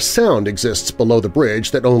 or a sound exists below the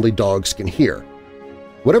bridge that only dogs can hear.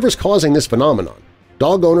 Whatever's causing this phenomenon,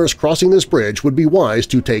 dog owners crossing this bridge would be wise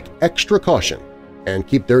to take extra caution and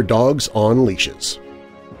keep their dogs on leashes.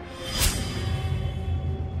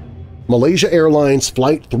 Malaysia Airlines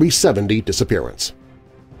Flight 370 disappearance.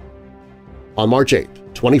 On March 8,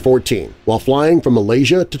 2014, while flying from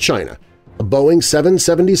Malaysia to China, a Boeing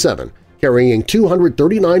 777 carrying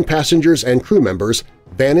 239 passengers and crew members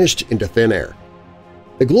vanished into thin air.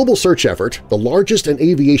 The global search effort, the largest in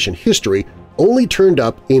aviation history, only turned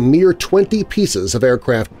up a mere 20 pieces of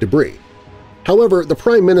aircraft debris. However, the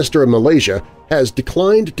Prime Minister of Malaysia has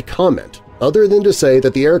declined to comment other than to say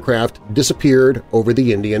that the aircraft disappeared over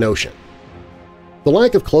the Indian Ocean. The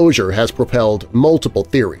lack of closure has propelled multiple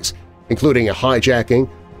theories, including a hijacking,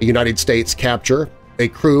 a United States capture, a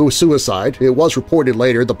crew suicide – it was reported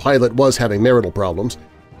later the pilot was having marital problems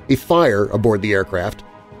 – a fire aboard the aircraft,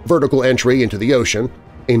 vertical entry into the ocean,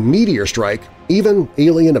 a meteor strike, even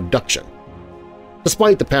alien abduction.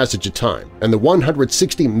 Despite the passage of time and the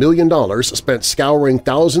 $160 million spent scouring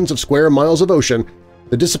thousands of square miles of ocean,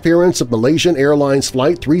 the disappearance of Malaysian Airlines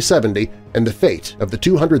Flight 370 and the fate of the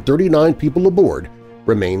 239 people aboard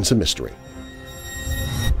remains a mystery.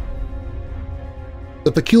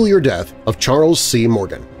 The peculiar death of Charles C.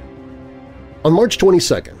 Morgan. On March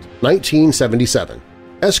 22, 1977,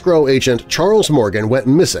 escrow agent Charles Morgan went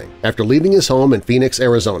missing after leaving his home in Phoenix,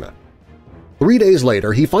 Arizona. 3 days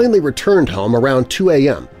later, he finally returned home around 2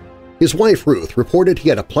 a.m. His wife, Ruth, reported he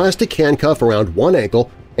had a plastic handcuff around one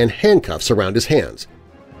ankle and handcuffs around his hands.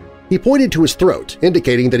 He pointed to his throat,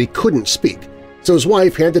 indicating that he couldn't speak, so his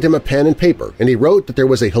wife handed him a pen and paper, and he wrote that there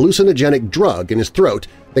was a hallucinogenic drug in his throat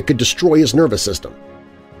that could destroy his nervous system.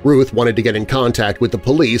 Ruth wanted to get in contact with the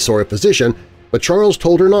police or a physician, but Charles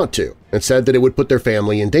told her not to and said that it would put their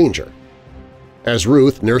family in danger. As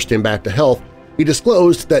Ruth nursed him back to health, he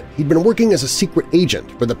disclosed that he'd been working as a secret agent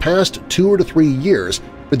for the past 2 to 3 years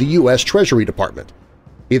for the U.S. Treasury Department.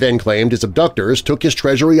 He then claimed his abductors took his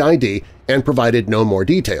Treasury ID and provided no more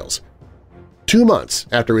details. 2 months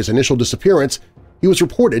after his initial disappearance, he was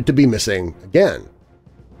reported to be missing again.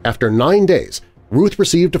 After 9 days, Ruth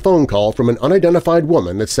received a phone call from an unidentified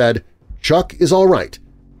woman that said, "Chuck is all right,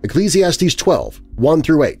 Ecclesiastes 12,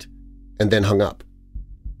 1-8, and then hung up.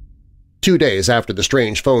 2 days after the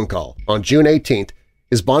strange phone call, on June 18th,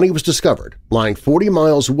 his body was discovered lying 40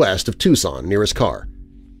 miles west of Tucson near his car.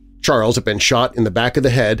 Charles had been shot in the back of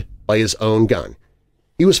the head by his own gun.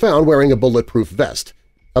 He was found wearing a bulletproof vest,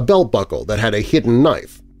 a belt buckle that had a hidden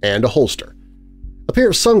knife, and a holster. A pair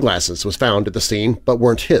of sunglasses was found at the scene but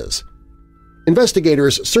weren't his.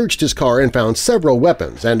 Investigators searched his car and found several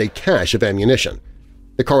weapons and a cache of ammunition.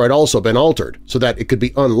 The car had also been altered so that it could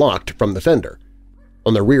be unlocked from the fender.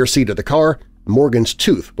 On the rear seat of the car, Morgan's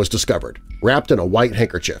tooth was discovered, wrapped in a white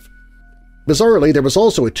handkerchief. Bizarrely, there was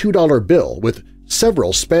also a $2 bill with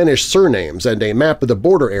several Spanish surnames and a map of the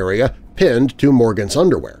border area pinned to Morgan's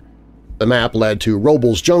underwear. The map led to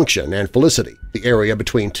Robles Junction and Felicity, the area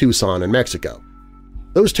between Tucson and Mexico.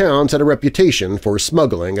 Those towns had a reputation for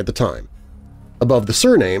smuggling at the time. Above the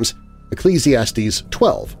surnames, Ecclesiastes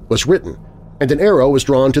 12 was written, and an arrow was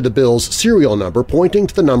drawn to the bill's serial number pointing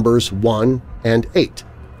to the numbers 1 and 8.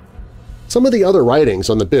 Some of the other writings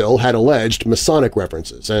on the bill had alleged Masonic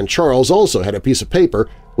references, and Charles also had a piece of paper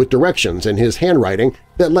with directions in his handwriting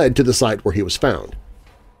that led to the site where he was found.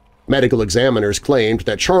 Medical examiners claimed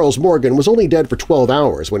that Charles Morgan was only dead for 12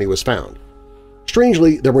 hours when he was found.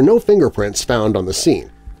 Strangely, there were no fingerprints found on the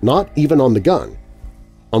scene, not even on the gun.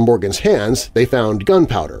 On Morgan's hands, they found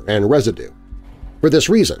gunpowder and residue. For this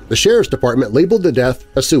reason, the Sheriff's Department labeled the death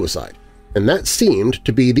a suicide, and that seemed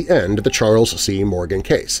to be the end of the Charles C. Morgan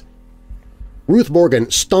case. Ruth Morgan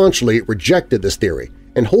staunchly rejected this theory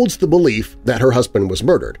and holds the belief that her husband was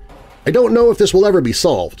murdered. "I don't know if this will ever be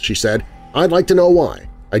solved," she said. "I'd like to know why.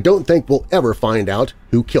 I don't think we'll ever find out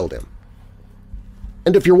who killed him."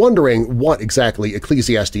 And if you're wondering what exactly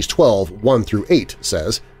Ecclesiastes 12, 1-8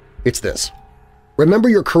 says, it's this: "Remember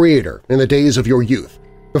your Creator in the days of your youth,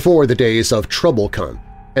 before the days of trouble come,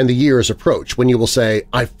 and the years approach when you will say,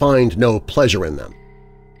 'I find no pleasure in them.'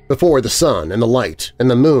 Before the sun and the light and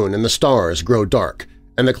the moon and the stars grow dark,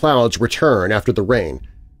 and the clouds return after the rain,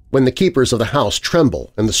 when the keepers of the house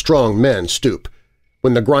tremble and the strong men stoop,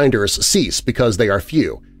 when the grinders cease because they are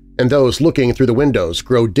few, and those looking through the windows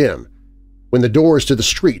grow dim, when the doors to the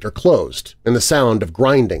street are closed and the sound of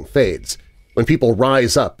grinding fades, when people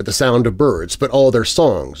rise up at the sound of birds but all their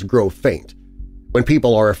songs grow faint, when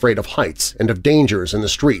people are afraid of heights and of dangers in the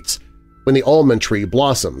streets, when the almond tree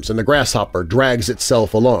blossoms and the grasshopper drags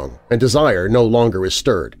itself along and desire no longer is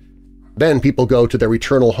stirred. Then people go to their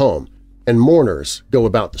eternal home, and mourners go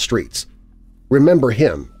about the streets. Remember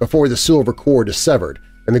him before the silver cord is severed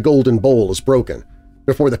and the golden bowl is broken,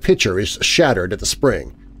 before the pitcher is shattered at the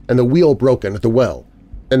spring and the wheel broken at the well,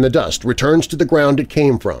 and the dust returns to the ground it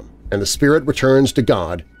came from, and the spirit returns to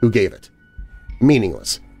God who gave it.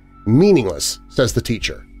 Meaningless. Meaningless, says the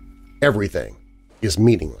teacher. Everything is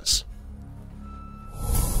meaningless."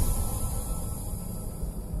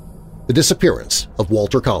 The disappearance of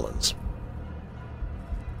Walter Collins.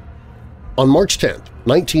 On March 10,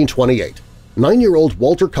 1928, 9-year-old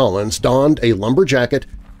Walter Collins donned a lumber jacket,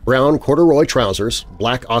 brown corduroy trousers,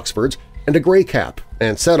 black Oxfords, and a gray cap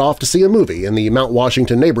and set off to see a movie in the Mount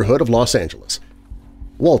Washington neighborhood of Los Angeles.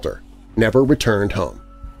 Walter never returned home.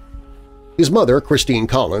 His mother, Christine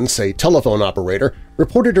Collins, a telephone operator,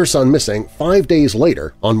 reported her son missing 5 days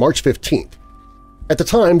later on March 15th. At the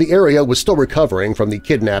time, the area was still recovering from the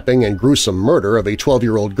kidnapping and gruesome murder of a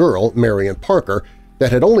 12-year-old girl, Marion Parker,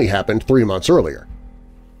 that had only happened 3 months earlier.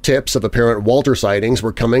 Tips of apparent Walter sightings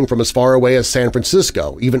were coming from as far away as San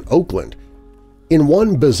Francisco, even Oakland. In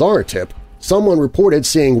one bizarre tip, someone reported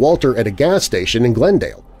seeing Walter at a gas station in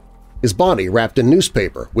Glendale, his body wrapped in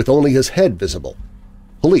newspaper with only his head visible.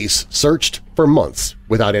 Police searched for months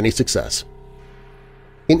without any success.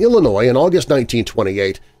 In Illinois in August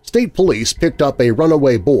 1928, state police picked up a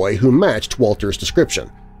runaway boy who matched Walter's description.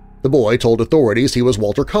 The boy told authorities he was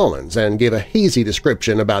Walter Collins and gave a hazy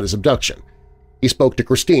description about his abduction. He spoke to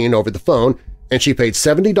Christine over the phone, and she paid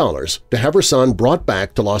 $70 to have her son brought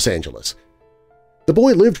back to Los Angeles. The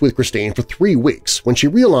boy lived with Christine for 3 weeks when she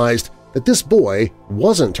realized that this boy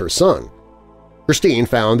wasn't her son. Christine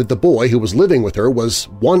found that the boy who was living with her was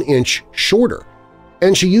 1 inch shorter,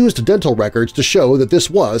 and she used dental records to show that this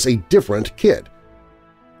was a different kid.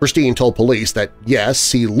 Christine told police that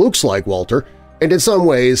yes, he looks like Walter and in some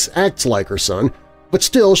ways acts like her son, but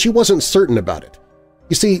still she wasn't certain about it.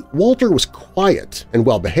 You see, Walter was quiet and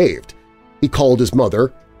well-behaved. He called his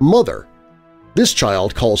mother Mother. This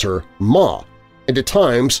child calls her Ma, and at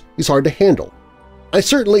times he's hard to handle. "I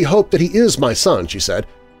certainly hope that he is my son," she said,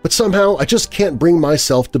 "but somehow I just can't bring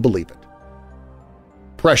myself to believe it."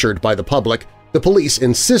 Pressured by the public, the police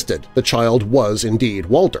insisted the child was indeed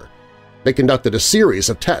Walter. They conducted a series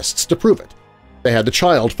of tests to prove it. They had the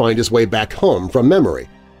child find his way back home from memory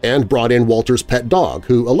and brought in Walter's pet dog,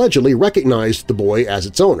 who allegedly recognized the boy as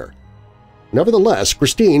its owner. Nevertheless,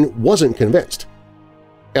 Christine wasn't convinced.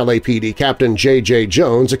 LAPD Captain J.J.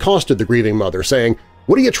 Jones accosted the grieving mother, saying,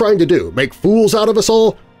 "What are you trying to do, make fools out of us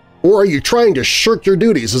all? Or are you trying to shirk your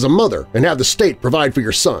duties as a mother and have the state provide for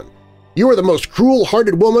your son? You are the most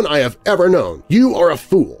cruel-hearted woman I have ever known. You are a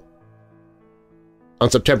fool." On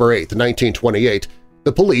September 8, 1928,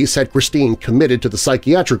 the police had Christine committed to the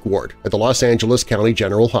psychiatric ward at the Los Angeles County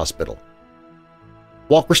General Hospital.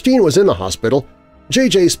 While Christine was in the hospital,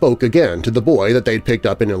 J.J. spoke again to the boy that they'd picked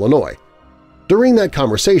up in Illinois. During that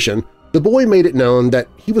conversation, the boy made it known that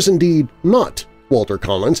he was indeed not Walter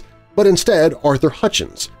Collins, but instead Arthur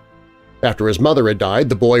Hutchins. After his mother had died,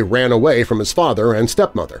 the boy ran away from his father and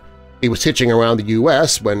stepmother. He was hitching around the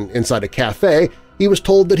U.S. when, inside a cafe, he was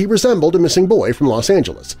told that he resembled a missing boy from Los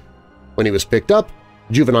Angeles. When he was picked up,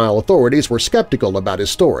 juvenile authorities were skeptical about his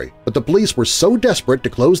story, but the police were so desperate to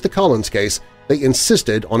close the Collins case they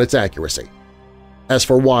insisted on its accuracy. As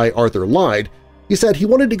for why Arthur lied, he said he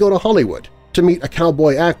wanted to go to Hollywood to meet a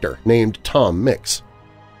cowboy actor named Tom Mix.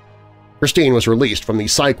 Christine was released from the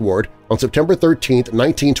psych ward on September 13,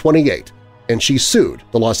 1928, and she sued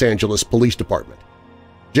the Los Angeles Police Department.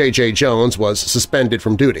 J.J. Jones was suspended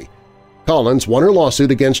from duty. Collins won her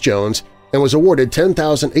lawsuit against Jones and was awarded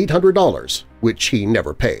 $10,800, which he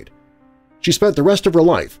never paid. She spent the rest of her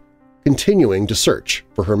life continuing to search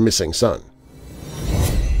for her missing son.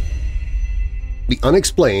 The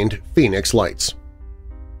Unexplained Phoenix Lights.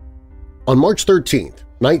 On March 13,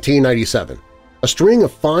 1997, a string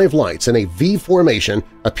of 5 lights in a V formation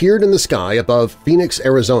appeared in the sky above Phoenix,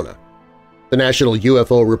 Arizona. The National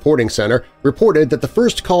UFO Reporting Center reported that the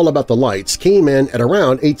first call about the lights came in at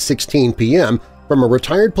around 8:16 p.m. from a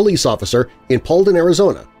retired police officer in Paulden,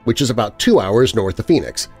 Arizona, which is about 2 hours north of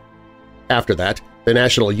Phoenix. After that, the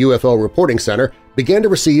National UFO Reporting Center began to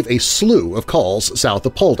receive a slew of calls south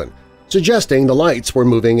of Paulden, suggesting the lights were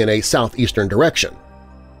moving in a southeastern direction.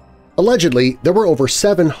 Allegedly, there were over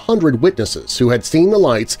 700 witnesses who had seen the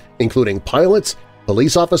lights, including pilots,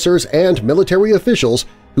 police officers, and military officials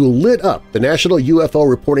who lit up the National UFO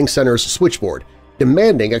Reporting Center's switchboard,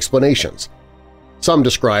 demanding explanations. Some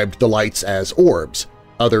described the lights as orbs,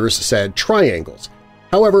 others said triangles.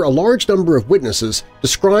 However, a large number of witnesses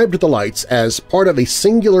described the lights as part of a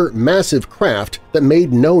singular massive craft that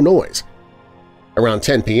made no noise. Around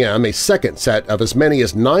 10 p.m., a second set of as many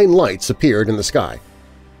as 9 lights appeared in the sky.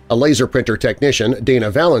 A laser printer technician,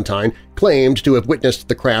 Dana Valentine, claimed to have witnessed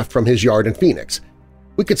the craft from his yard in Phoenix.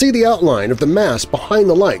 "We could see the outline of the mass behind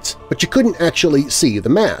the lights, but you couldn't actually see the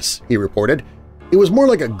mass," he reported. "It was more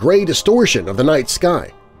like a gray distortion of the night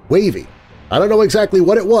sky, wavy. I don't know exactly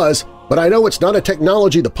what it was, but I know it's not a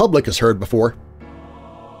technology the public has heard before."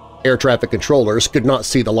 Air traffic controllers could not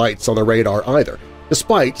see the lights on the radar either,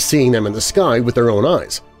 despite seeing them in the sky with their own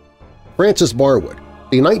eyes. Frances Barwood,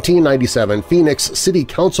 the 1997 Phoenix City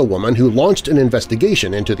Councilwoman who launched an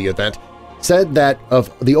investigation into the event, said that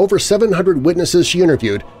of the over 700 witnesses she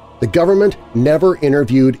interviewed, the government never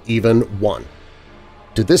interviewed even one.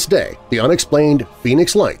 To this day, the unexplained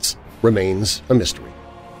Phoenix Lights remains a mystery.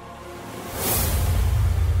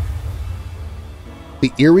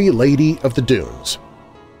 The Eerie Lady of the Dunes.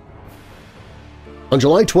 On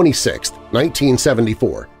July 26,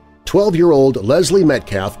 1974, 12-year-old Leslie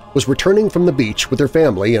Metcalf was returning from the beach with her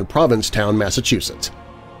family in Provincetown, Massachusetts.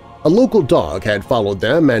 A local dog had followed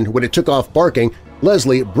them, and when it took off barking,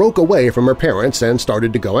 Leslie broke away from her parents and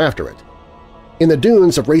started to go after it. In the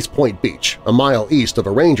dunes of Race Point Beach, a mile east of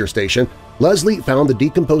a ranger station, Leslie found the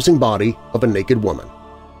decomposing body of a naked woman.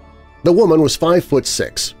 The woman was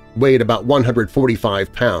 5'6", weighed about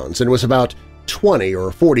 145 pounds, and was about 20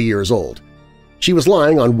 or 40 years old. She was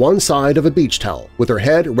lying on one side of a beach towel with her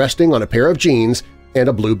head resting on a pair of jeans and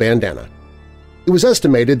a blue bandana. It was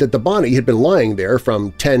estimated that the body had been lying there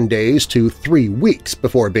from 10 days to 3 weeks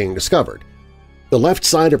before being discovered. The left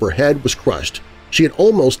side of her head was crushed. She had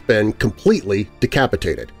almost been completely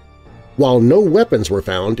decapitated. While no weapons were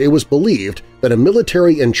found, it was believed that a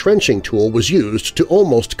military entrenching tool was used to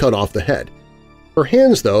almost cut off the head. Her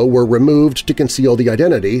hands, though, were removed to conceal the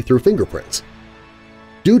identity through fingerprints.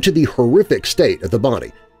 Due to the horrific state of the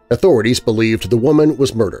body, authorities believed the woman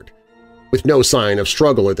was murdered. With no sign of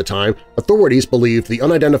struggle at the time, authorities believed the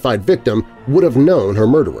unidentified victim would have known her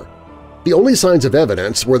murderer. The only signs of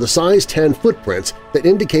evidence were the size 10 footprints that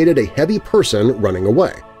indicated a heavy person running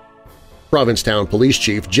away. Provincetown Police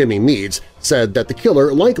Chief Jimmy Meads said that the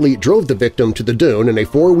killer likely drove the victim to the dune in a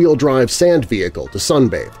four-wheel-drive sand vehicle to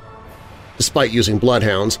sunbathe. Despite using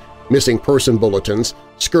bloodhounds, missing person bulletins,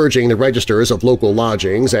 scourging the registers of local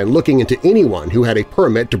lodgings, and looking into anyone who had a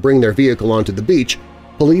permit to bring their vehicle onto the beach,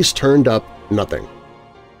 police turned up nothing.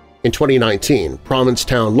 In 2019,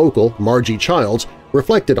 Provincetown local Margie Childs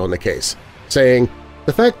reflected on the case, saying,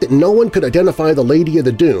 "The fact that no one could identify the Lady of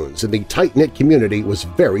the Dunes in the tight-knit community was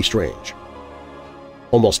very strange."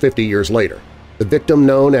 Almost 50 years later, the victim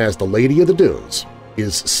known as the Lady of the Dunes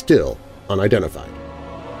is still unidentified.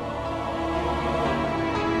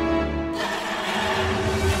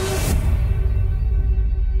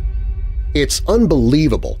 It's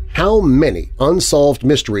unbelievable how many unsolved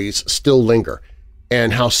mysteries still linger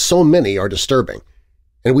and how so many are disturbing.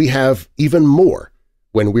 And we have even more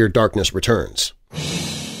when Weird Darkness returns.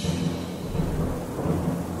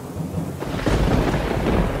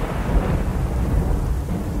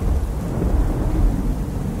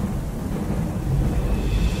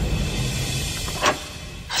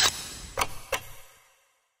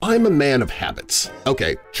 I'm a man of habits.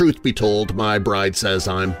 Okay, truth be told, my bride says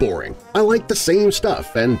I'm boring. I like the same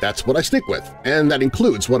stuff, and that's what I stick with, and that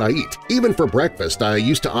includes what I eat. Even for breakfast, I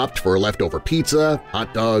used to opt for leftover pizza,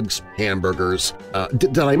 hot dogs, hamburgers.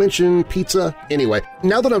 Did I mention pizza? Anyway,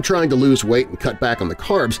 now that I'm trying to lose weight and cut back on the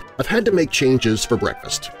carbs, I've had to make changes for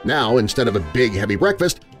breakfast. Now, instead of a big, heavy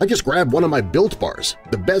breakfast, I just grab one of my Built Bars,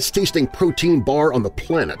 the best-tasting protein bar on the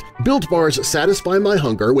planet. Built Bars satisfy my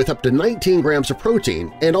hunger with up to 19 grams of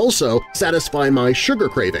protein and also satisfy my sugar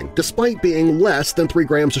craving despite being less than 3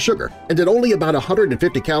 grams of sugar. And at only about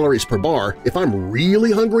 150 calories per bar, if I'm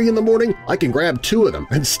really hungry in the morning, I can grab 2 of them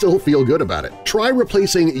and still feel good about it. Try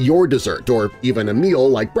replacing your dessert or even a meal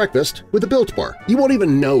like breakfast with a Built Bar. You won't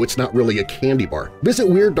even know it's not really a candy bar. Visit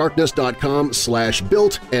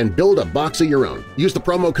WeirdDarkness.com/built and build a box of your own. Use the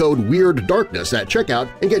promo code WeirdDarkness at checkout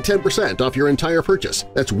and get 10% off your entire purchase.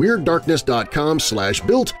 That's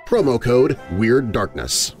WeirdDarkness.com/built, promo code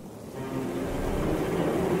WeirdDarkness.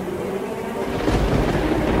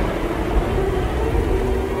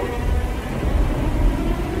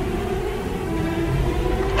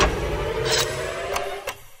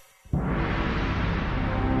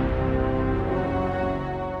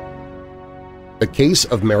 The Case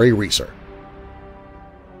of Mary Reeser.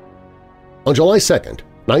 On July 2,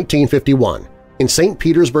 1951, in St.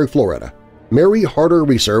 Petersburg, Florida, Mary Harder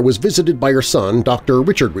Reeser was visited by her son, Dr.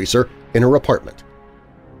 Richard Reeser, in her apartment.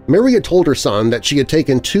 Mary had told her son that she had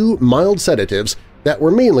taken 2 mild sedatives that were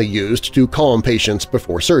mainly used to calm patients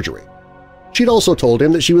before surgery. She'd also told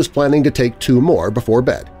him that she was planning to take 2 more before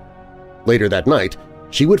bed. Later that night,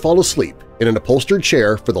 she would fall asleep in an upholstered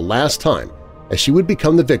chair for the last time as she would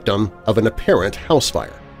become the victim of an apparent house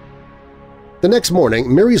fire. The next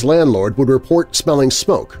morning, Mary's landlord would report smelling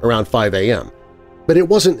smoke around 5 a.m., but it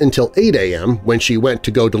wasn't until 8 a.m. when she went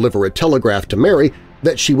to go deliver a telegram to Mary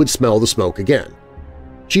that she would smell the smoke again.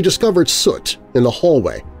 She discovered soot in the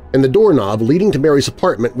hallway, and the doorknob leading to Mary's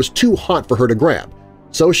apartment was too hot for her to grab,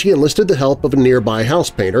 so she enlisted the help of a nearby house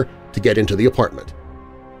painter to get into the apartment.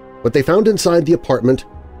 What they found inside the apartment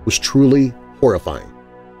was truly horrifying.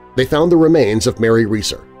 They found the remains of Mary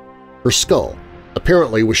Reeser. Her skull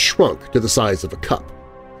apparently was shrunk to the size of a cup,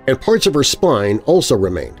 and parts of her spine also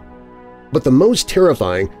remained. But the most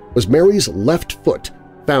terrifying was Mary's left foot,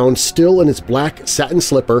 found still in its black satin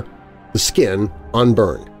slipper, the skin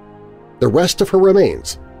unburned. The rest of her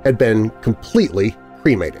remains had been completely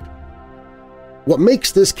cremated. What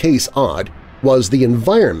makes this case odd was the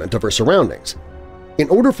environment of her surroundings. In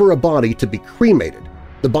order for a body to be cremated,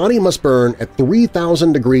 the body must burn at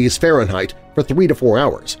 3,000 degrees Fahrenheit for 3 to 4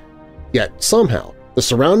 hours. Yet somehow, the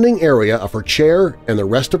surrounding area of her chair and the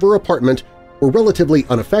rest of her apartment were relatively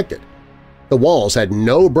unaffected. The walls had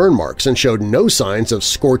no burn marks and showed no signs of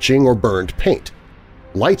scorching or burned paint.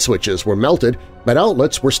 Light switches were melted, but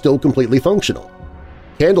outlets were still completely functional.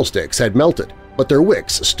 Candlesticks had melted, but their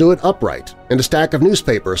wicks stood upright and a stack of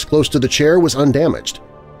newspapers close to the chair was undamaged.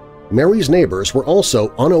 Mary's neighbors were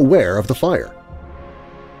also unaware of the fire.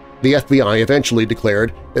 The FBI eventually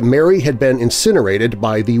declared that Mary had been incinerated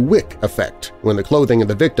by the wick effect, when the clothing of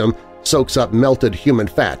the victim soaks up melted human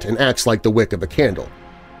fat and acts like the wick of a candle.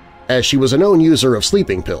 As she was a known user of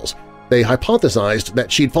sleeping pills, they hypothesized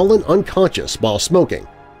that she'd fallen unconscious while smoking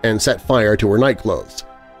and set fire to her nightclothes.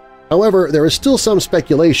 However, there is still some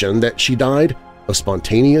speculation that she died of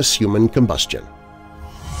spontaneous human combustion.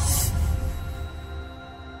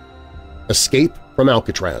 Escape from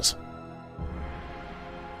Alcatraz.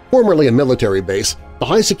 Formerly a military base, the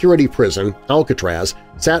high-security prison, Alcatraz,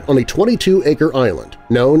 sat on a 22-acre island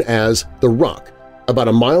known as The Rock, about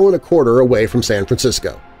a mile and a quarter away from San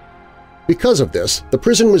Francisco. Because of this, the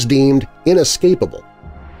prison was deemed inescapable.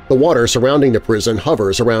 The water surrounding the prison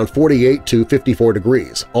hovers around 48 to 54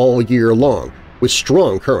 degrees all year long, with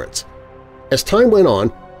strong currents. As time went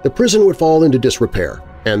on, the prison would fall into disrepair,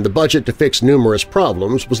 and the budget to fix numerous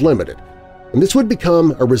problems was limited, and this would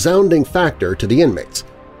become a resounding factor to the inmates.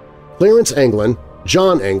 Clarence Anglin,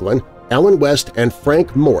 John Anglin, Alan West, and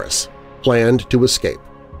Frank Morris planned to escape.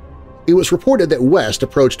 It was reported that West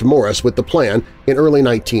approached Morris with the plan in early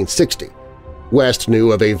 1960. West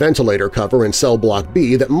knew of a ventilator cover in cell block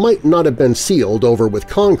B that might not have been sealed over with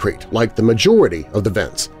concrete like the majority of the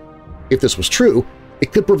vents. If this was true,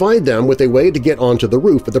 it could provide them with a way to get onto the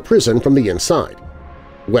roof of the prison from the inside.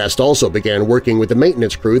 West also began working with the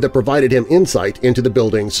maintenance crew that provided him insight into the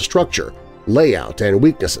building's structure, layout, and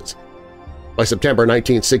weaknesses. By September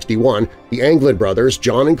 1961, the Anglin brothers,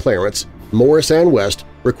 John and Clarence, Morris and West,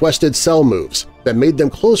 requested cell moves that made them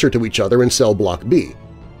closer to each other in cell block B,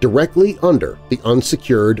 directly under the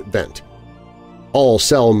unsecured vent. All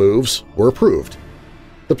cell moves were approved.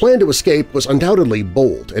 The plan to escape was undoubtedly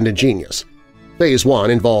bold and ingenious. Phase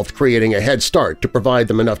 1 involved creating a head start to provide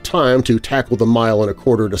them enough time to tackle the mile and a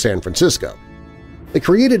quarter to San Francisco. They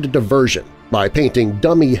created a diversion by painting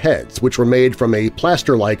dummy heads which were made from a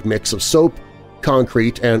plaster-like mix of soap,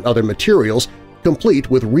 concrete, and other materials, complete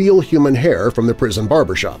with real human hair from the prison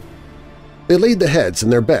barbershop. They laid the heads in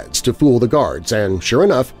their beds to fool the guards, and sure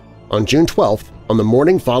enough, on June 12th, on the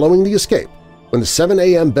morning following the escape, when the 7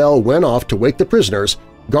 a.m. bell went off to wake the prisoners,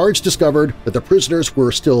 guards discovered that the prisoners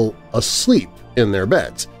were still asleep in their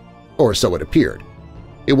beds, or so it appeared.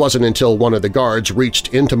 It wasn't until one of the guards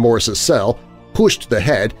reached into Morris's cell, pushed the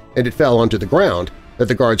head, and it fell onto the ground that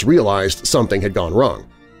the guards realized something had gone wrong.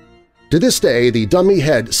 To this day, the dummy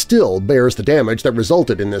head still bears the damage that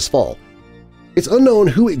resulted in this fall. It's unknown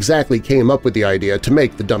who exactly came up with the idea to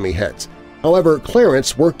make the dummy heads. However,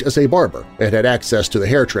 Clarence worked as a barber and had access to the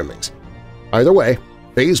hair trimmings. Either way,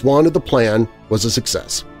 Phase 1 of the plan was a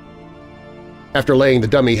success. After laying the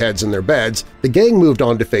dummy heads in their beds, the gang moved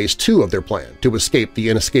on to Phase 2 of their plan to escape the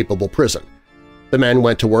inescapable prison. The men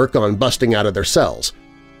went to work on busting out of their cells.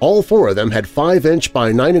 All 4 of them had 5-inch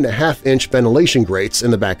by 9.5-inch ventilation grates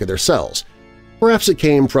in the back of their cells. Perhaps it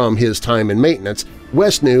came from his time in maintenance.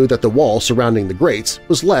 West knew that the wall surrounding the grates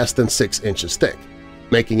was less than 6 inches thick,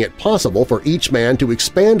 making it possible for each man to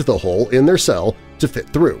expand the hole in their cell to fit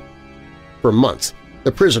through. For months,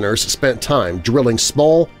 the prisoners spent time drilling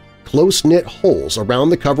small, close-knit holes around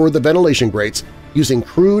the cover of the ventilation grates using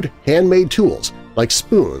crude, handmade tools like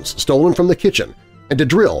spoons stolen from the kitchen and a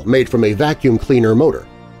drill made from a vacuum cleaner motor.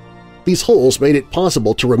 These holes made it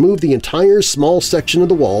possible to remove the entire small section of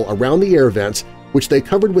the wall around the air vents, which they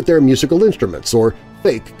covered with their musical instruments or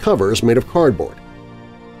fake covers made of cardboard.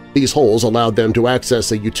 These holes allowed them to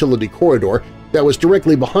access a utility corridor that was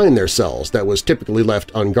directly behind their cells that was typically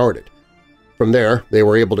left unguarded. From there, they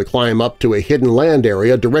were able to climb up to a hidden land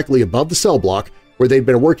area directly above the cell block where they'd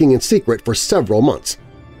been working in secret for several months.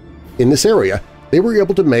 In this area, they were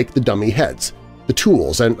able to make the dummy heads, the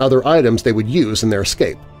tools and other items they would use in their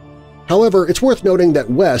escape. However, it's worth noting that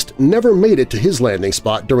West never made it to his landing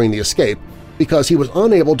spot during the escape because he was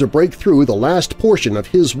unable to break through the last portion of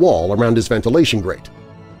his wall around his ventilation grate.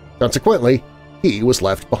 Consequently, he was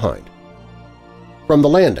left behind. From the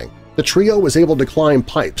landing, the trio was able to climb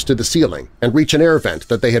pipes to the ceiling and reach an air vent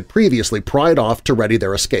that they had previously pried off to ready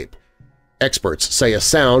their escape. Experts say a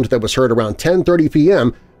sound that was heard around 10:30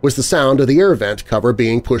 p.m. was the sound of the air vent cover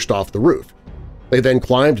being pushed off the roof. They then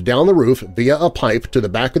climbed down the roof via a pipe to the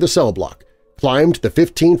back of the cell block, climbed the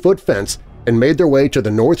 15-foot fence, and made their way to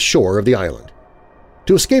the north shore of the island.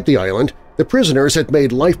 To escape the island, the prisoners had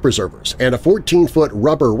made life preservers and a 14-foot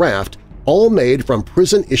rubber raft, all made from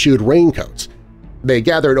prison-issued raincoats. They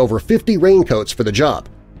gathered over 50 raincoats for the job,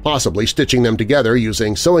 possibly stitching them together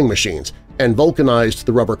using sewing machines, and vulcanized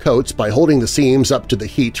the rubber coats by holding the seams up to the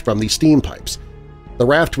heat from the steam pipes. The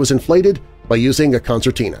raft was inflated by using a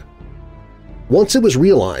concertina. Once it was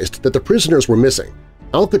realized that the prisoners were missing,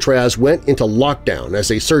 Alcatraz went into lockdown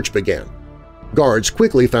as a search began. Guards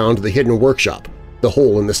quickly found the hidden workshop, the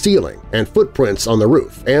hole in the ceiling, and footprints on the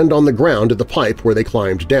roof and on the ground at the pipe where they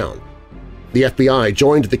climbed down. The FBI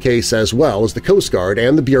joined the case as well as the Coast Guard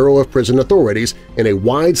and the Bureau of Prison Authorities in a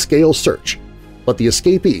wide-scale search, but the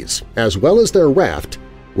escapees, as well as their raft,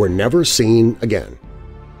 were never seen again.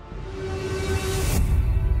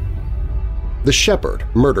 The Shepherd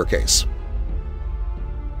Murder Case.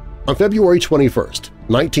 On February 21,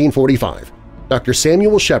 1945, Dr.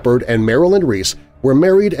 Samuel Shepherd and Marilyn Reese were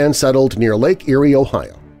married and settled near Lake Erie,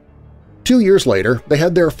 Ohio. 2 years later, they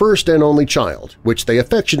had their first and only child, which they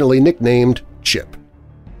affectionately nicknamed Chip.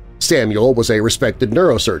 Samuel was a respected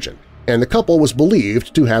neurosurgeon, and the couple was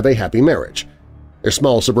believed to have a happy marriage. Their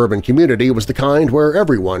small suburban community was the kind where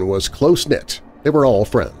everyone was close-knit. They were all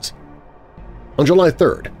friends. On July 3,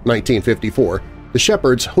 1954, the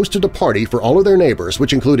Shepherds hosted a party for all of their neighbors,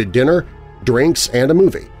 which included dinner, drinks, and a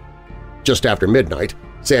movie. Just after midnight,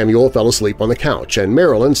 Samuel fell asleep on the couch, and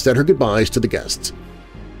Marilyn said her goodbyes to the guests.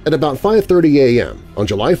 At about 5:30 a.m. on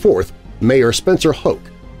July 4th, Mayor Spencer Hoke,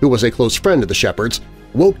 who was a close friend of the Shepherds,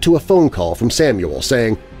 woke to a phone call from Samuel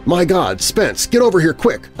saying, "My God, Spence, get over here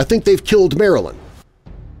quick! I think they've killed Marilyn."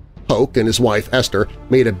 Hoke and his wife Esther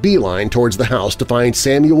made a beeline towards the house to find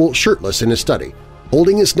Samuel shirtless in his study,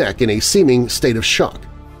 holding his neck in a seeming state of shock.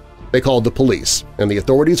 They called the police, and the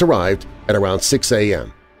authorities arrived at around 6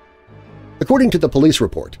 a.m. According to the police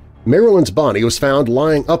report, Marilyn's body was found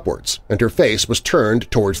lying upwards and her face was turned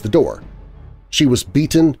towards the door. She was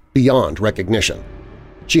beaten beyond recognition.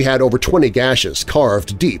 She had over 20 gashes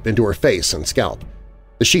carved deep into her face and scalp.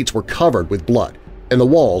 The sheets were covered with blood, and the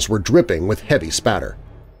walls were dripping with heavy spatter.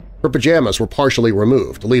 Her pajamas were partially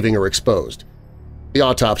removed, leaving her exposed. The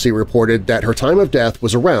autopsy reported that her time of death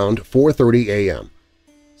was around 4:30 a.m.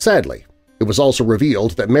 Sadly, it was also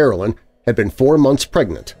revealed that Marilyn had been 4 months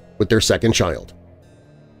pregnant with their second child.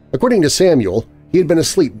 According to Samuel, he had been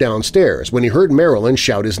asleep downstairs when he heard Marilyn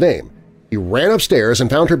shout his name. He ran upstairs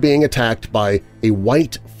and found her being attacked by a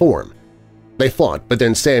white form. They fought, but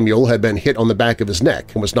then Samuel had been hit on the back of his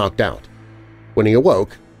neck and was knocked out. When he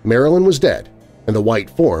awoke, Marilyn was dead, and the white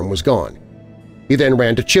form was gone. He then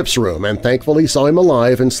ran to Chip's room and thankfully saw him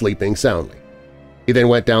alive and sleeping soundly. He then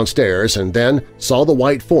went downstairs and then saw the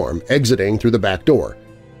white form exiting through the back door.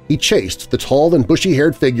 He chased the tall and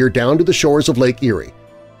bushy-haired figure down to the shores of Lake Erie.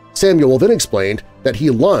 Samuel then explained that he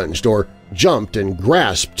lunged or jumped and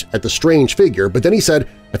grasped at the strange figure, but then he said,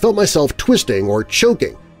 "I felt myself twisting or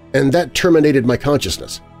choking, and that terminated my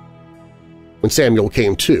consciousness." When Samuel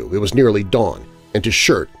came to, it was nearly dawn, and his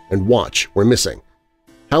shirt and watch were missing.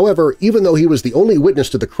 However, even though he was the only witness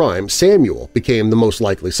to the crime, Samuel became the most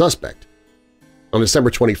likely suspect. On December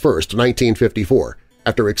 21, 1954,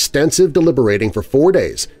 after extensive deliberating for 4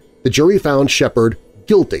 days, the jury found Shepherd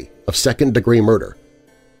guilty of second-degree murder.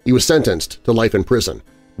 He was sentenced to life in prison,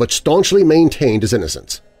 but staunchly maintained his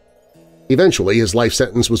innocence. Eventually, his life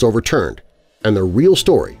sentence was overturned, and the real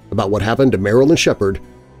story about what happened to Marilyn Shepherd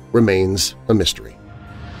remains a mystery.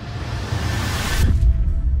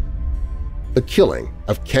 The killing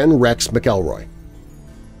of Ken Rex McElroy.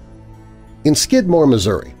 In Skidmore,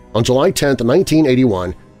 Missouri, on July 10,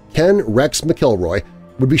 1981, Ken Rex McElroy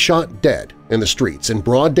would be shot dead in the streets in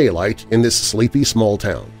broad daylight in this sleepy small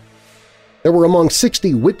town. There were among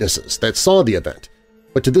 60 witnesses that saw the event,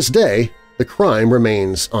 but to this day, the crime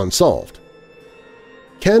remains unsolved.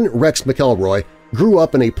 Ken Rex McElroy grew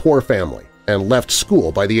up in a poor family and left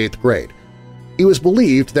school by the 8th grade. It was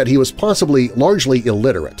believed that he was possibly largely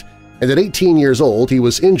illiterate, and at 18 years old he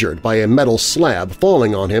was injured by a metal slab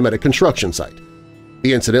falling on him at a construction site.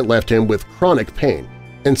 The incident left him with chronic pain,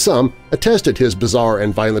 and some attested his bizarre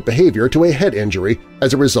and violent behavior to a head injury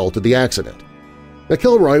as a result of the accident.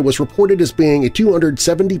 McElroy was reported as being a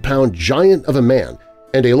 270-pound giant of a man,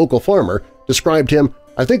 and a local farmer described him,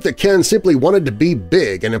 "I think that Ken simply wanted to be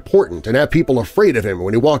big and important and have people afraid of him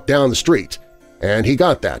when he walked down the street. And he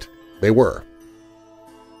got that. They were."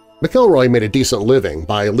 McElroy made a decent living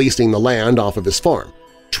by leasing the land off of his farm,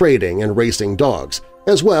 trading and racing dogs,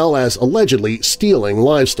 as well as allegedly stealing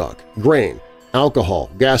livestock, grain, alcohol,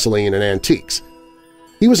 gasoline, and antiques.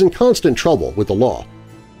 He was in constant trouble with the law.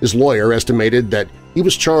 His lawyer estimated that he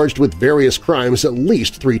was charged with various crimes at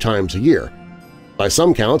least 3 times a year. By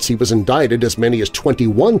some counts, he was indicted as many as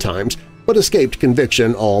 21 times but escaped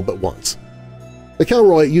conviction all but once.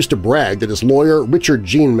 McElroy used to brag that his lawyer, Richard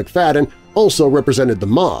Gene McFadden, also represented the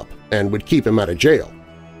mob and would keep him out of jail.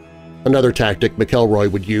 Another tactic McElroy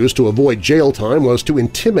would use to avoid jail time was to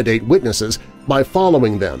intimidate witnesses by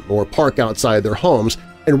following them or park outside their homes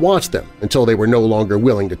and watched them until they were no longer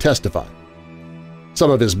willing to testify.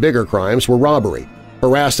 Some of his bigger crimes were robbery,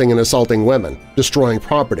 harassing and assaulting women, destroying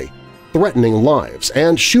property, threatening lives,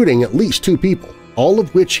 and shooting at least 2 people, all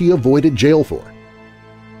of which he avoided jail for.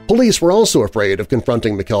 Police were also afraid of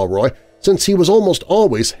confronting McElroy since he was almost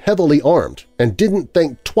always heavily armed and didn't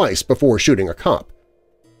think twice before shooting a cop.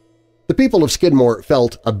 The people of Skidmore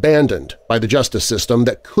felt abandoned by the justice system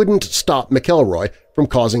that couldn't stop McElroy from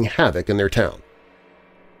causing havoc in their town.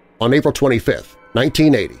 On April 25,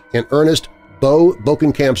 1980, in Ernest Bo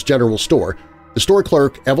Bokenkamp's general store, the store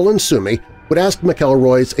clerk Evelyn Sumi would ask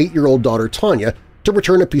McElroy's 8-year-old daughter Tanya to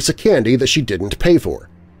return a piece of candy that she didn't pay for.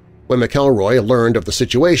 When McElroy learned of the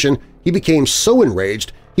situation, he became so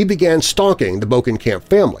enraged he began stalking the Bokenkamp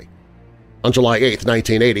family. On July 8,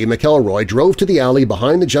 1980, McElroy drove to the alley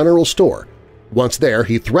behind the general store. Once there,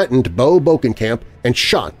 he threatened Bo Bokenkamp and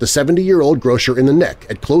shot the 70-year-old grocer in the neck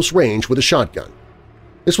at close range with a shotgun.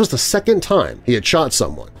 This was the second time he had shot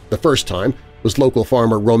someone. The first time was local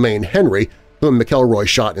farmer Romaine Henry, whom McElroy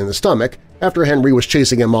shot in the stomach after Henry was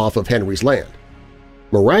chasing him off of Henry's land.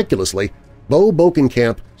 Miraculously, Bo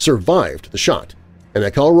Bokenkamp survived the shot, and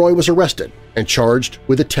McElroy was arrested and charged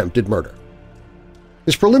with attempted murder.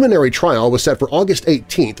 His preliminary trial was set for August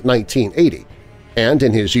 18, 1980, and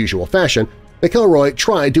in his usual fashion, McElroy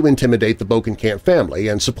tried to intimidate the Bokenkamp family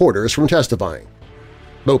and supporters from testifying.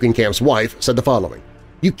 Bokenkamp's wife said the following,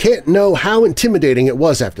 "You can't know how intimidating it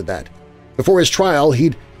was after that. Before his trial,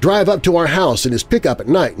 he'd drive up to our house in his pickup at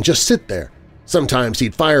night and just sit there. Sometimes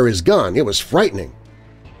he'd fire his gun. It was frightening."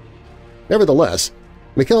 Nevertheless,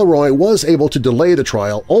 McElroy was able to delay the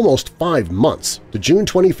trial almost 5 months to June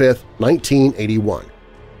 25, 1981.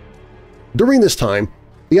 During this time,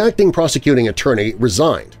 the acting prosecuting attorney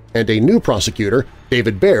resigned and a new prosecutor,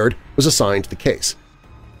 David Baird, was assigned the case.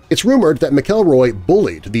 It's rumored that McElroy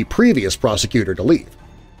bullied the previous prosecutor to leave.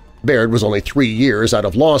 Baird was only 3 years out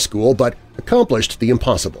of law school but accomplished the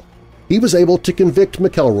impossible. He was able to convict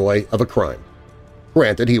McElroy of a crime.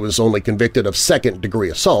 Granted, he was only convicted of second-degree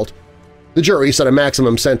assault. The jury set a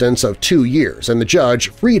maximum sentence of 2 years, and the judge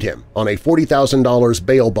freed him on a $40,000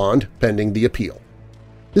 bail bond pending the appeal.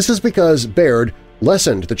 This is because Baird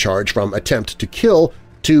lessened the charge from attempt to kill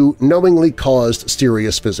to knowingly caused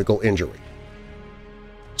serious physical injury.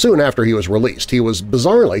 Soon after he was released, he was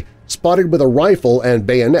bizarrely spotted with a rifle and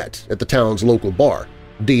bayonet at the town's local bar,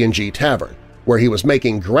 D&G Tavern, where he was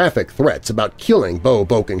making graphic threats about killing Bo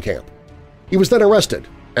Bokenkamp. He was then arrested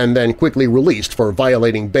and then quickly released for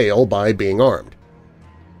violating bail by being armed.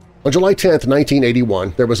 On July 10,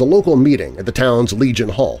 1981, there was a local meeting at the town's Legion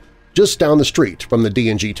Hall, just down the street from the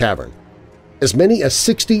D&G Tavern. As many as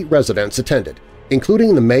 60 residents attended,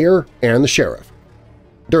 including the mayor and the sheriff.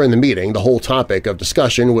 During the meeting, the whole topic of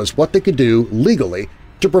discussion was what they could do legally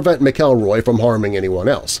to prevent McElroy from harming anyone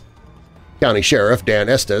else. County Sheriff Dan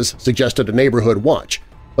Estes suggested a neighborhood watch,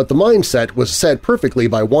 but the mindset was said perfectly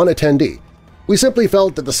by one attendee. "We simply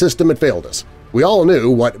felt that the system had failed us. We all knew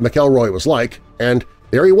what McElroy was like, and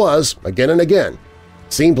there he was again and again.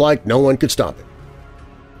 It seemed like no one could stop him."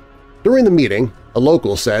 During the meeting, a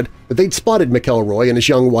local said that they'd spotted McElroy and his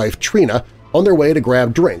young wife Trina on their way to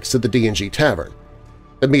grab drinks at the D&G Tavern.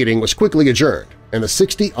 The meeting was quickly adjourned, and the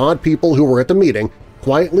 60-odd people who were at the meeting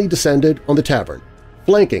quietly descended on the tavern,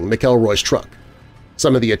 flanking McElroy's truck.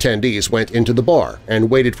 Some of the attendees went into the bar and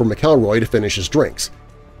waited for McElroy to finish his drinks.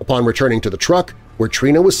 Upon returning to the truck, where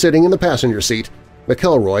Trina was sitting in the passenger seat,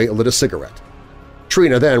 McElroy lit a cigarette.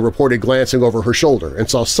 Trina then reported glancing over her shoulder and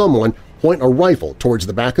saw someone point a rifle towards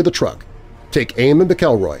the back of the truck, take aim at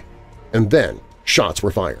McElroy, and then shots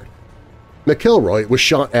were fired. McElroy was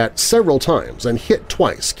shot at several times and hit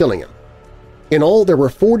twice, killing him. In all, there were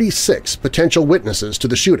 46 potential witnesses to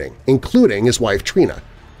the shooting, including his wife Trina.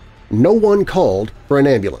 No one called for an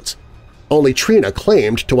ambulance. Only Trina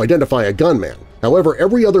claimed to identify a gunman. However,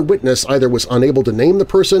 every other witness either was unable to name the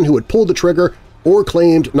person who had pulled the trigger or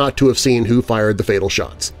claimed not to have seen who fired the fatal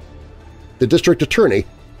shots. The district attorney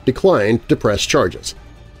declined to press charges,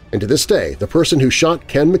 and to this day the person who shot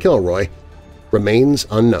Ken McElroy remains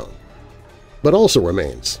unknown, but also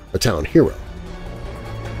remains a town hero.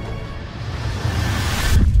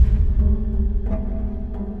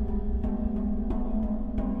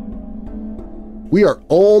 We are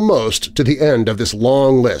almost to the end of this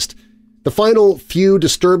long list. The final few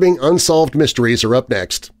disturbing unsolved mysteries are up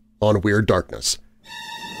next on Weird Darkness.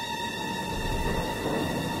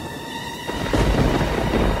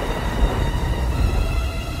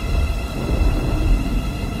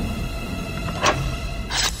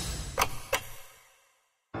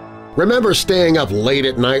 Remember staying up late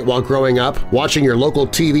at night while growing up, watching your local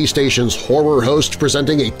TV station's horror host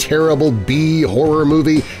presenting a terrible B-horror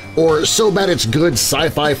movie or so bad it's good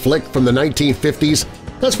sci-fi flick from the 1950s?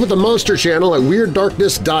 That's what the Monster Channel at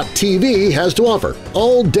WeirdDarkness.tv has to offer,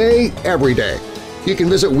 all day, every day. You can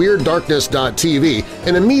visit WeirdDarkness.tv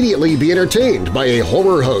and immediately be entertained by a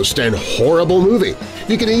horror host and horrible movie.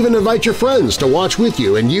 You can even invite your friends to watch with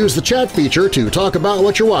you and use the chat feature to talk about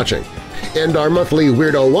what you're watching. And our monthly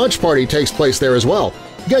Weirdo Watch Party takes place there as well.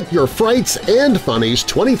 Get your frights and funnies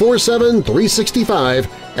 24/7, 365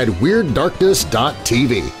 at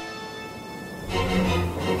WeirdDarkness.tv.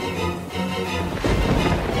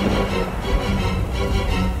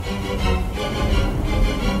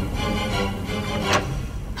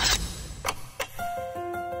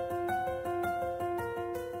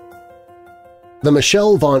 The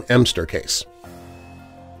Michelle Von Emster Case.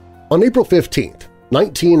 On April 15,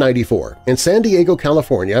 1994, in San Diego,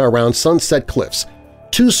 California, around Sunset Cliffs,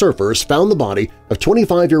 two surfers found the body of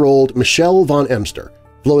 25-year-old Michelle Von Emster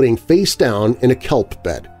floating face down in a kelp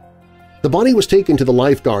bed. The body was taken to the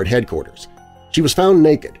lifeguard headquarters. She was found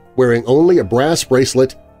naked, wearing only a brass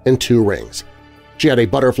bracelet and 2 rings. She had a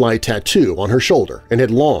butterfly tattoo on her shoulder and had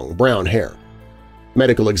long brown hair.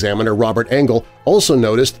 Medical examiner Robert Engel also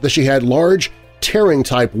noticed that she had large,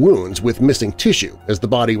 tearing-type wounds with missing tissue as the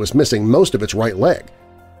body was missing most of its right leg.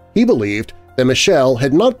 He believed that Michelle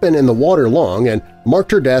had not been in the water long and marked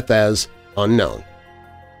her death as unknown.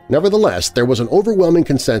 Nevertheless, there was an overwhelming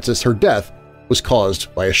consensus her death was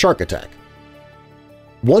caused by a shark attack.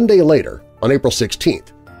 One day later, on April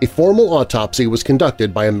 16th, a formal autopsy was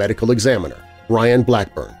conducted by a medical examiner, Brian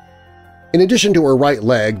Blackburn. In addition to her right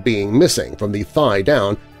leg being missing from the thigh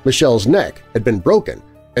down, Michelle's neck had been broken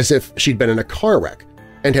as if she'd been in a car wreck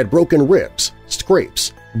and had broken ribs,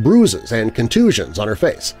 scrapes, bruises, and contusions on her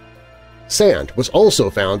face. Sand was also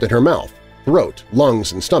found in her mouth, throat,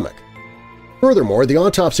 lungs, and stomach. Furthermore, the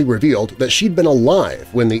autopsy revealed that she'd been alive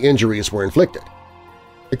when the injuries were inflicted.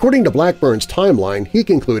 According to Blackburn's timeline, he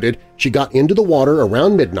concluded she got into the water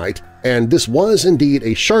around midnight and this was indeed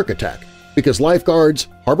a shark attack because lifeguards,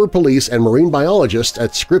 harbor police, and marine biologists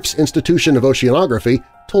at Scripps Institution of Oceanography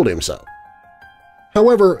told him so.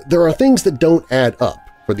 However, there are things that don't add up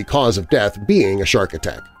for the cause of death being a shark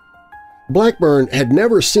attack. Blackburn had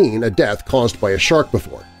never seen a death caused by a shark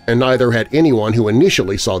before, and neither had anyone who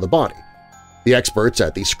initially saw the body. The experts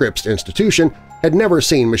at the Scripps Institution had never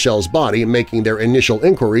seen Michelle's body, making their initial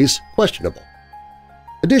inquiries questionable.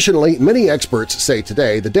 Additionally, many experts say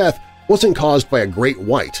today the death wasn't caused by a great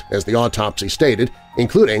white, as the autopsy stated,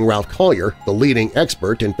 including Ralph Collier, the leading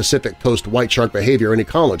expert in Pacific Coast white shark behavior and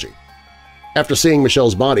ecology. After seeing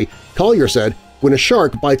Michelle's body, Collier said, "When a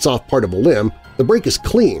shark bites off part of a limb, the break is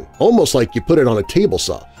clean, almost like you put it on a table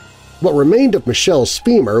saw. What remained of Michelle's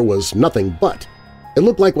femur was nothing but. It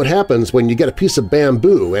looked like what happens when you get a piece of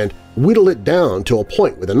bamboo and whittle it down to a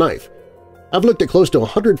point with a knife. I've looked at close to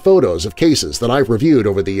 100 photos of cases that I've reviewed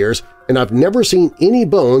over the years, and I've never seen any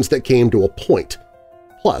bones that came to a point.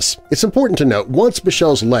 Plus, it's important to note once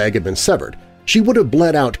Michelle's leg had been severed, she would have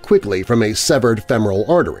bled out quickly from a severed femoral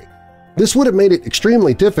artery. This would have made it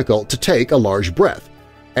extremely difficult to take a large breath,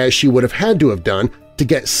 as she would have had to have done to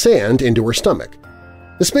get sand into her stomach.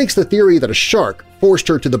 This makes the theory that a shark forced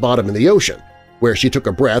her to the bottom of the ocean, where she took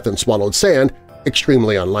a breath and swallowed sand,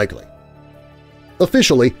 extremely unlikely.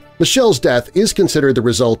 Officially, Michelle's death is considered the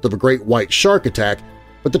result of a great white shark attack,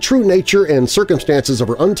 but the true nature and circumstances of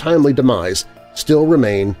her untimely demise still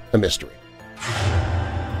remain a mystery.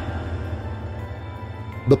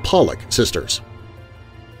 The Pollock Sisters.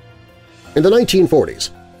 In the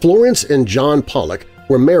 1940s, Florence and John Pollock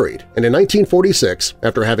were married, and in 1946,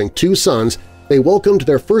 after having 2 sons, they welcomed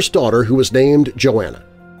their first daughter who was named Joanna.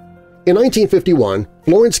 In 1951,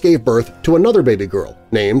 Florence gave birth to another baby girl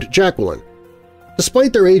named Jacqueline.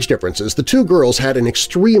 Despite their age differences, the 2 girls had an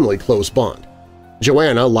extremely close bond.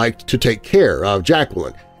 Joanna liked to take care of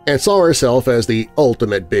Jacqueline and saw herself as the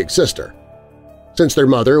ultimate big sister. Since their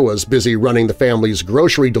mother was busy running the family's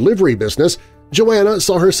grocery delivery business, Joanna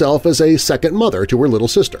saw herself as a second mother to her little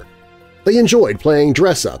sister. They enjoyed playing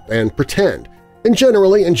dress-up and pretend, and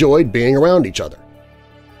generally enjoyed being around each other.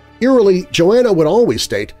 Eerily, Joanna would always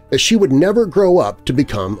state that she would never grow up to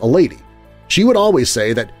become a lady. She would always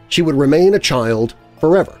say that she would remain a child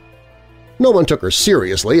forever. No one took her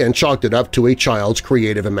seriously and chalked it up to a child's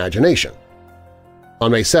creative imagination.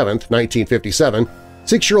 On May 7, 1957,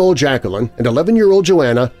 6-year-old Jacqueline and 11-year-old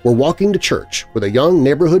Joanna were walking to church with a young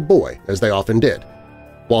neighborhood boy, as they often did.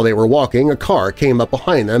 While they were walking, a car came up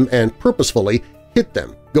behind them and purposefully hit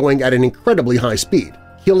them, going at an incredibly high speed,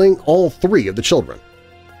 killing all 3 of the children.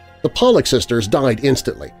 The Pollock sisters died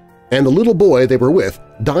instantly, and the little boy they were with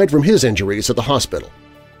died from his injuries at the hospital.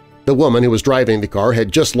 The woman who was driving the car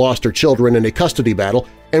had just lost her children in a custody battle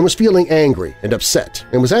and was feeling angry and upset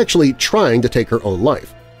and was actually trying to take her own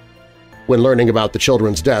life. When learning about the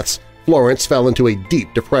children's deaths, Florence fell into a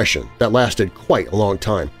deep depression that lasted quite a long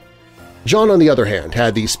time. John, on the other hand,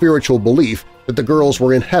 had the spiritual belief that the girls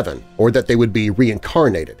were in heaven or that they would be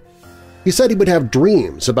reincarnated. He said he would have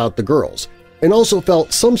dreams about the girls and also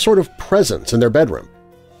felt some sort of presence in their bedroom.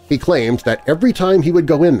 He claimed that every time he would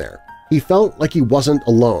go in there, he felt like he wasn't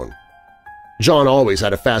alone. John always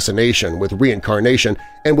had a fascination with reincarnation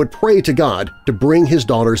and would pray to God to bring his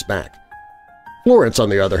daughters back. Florence, on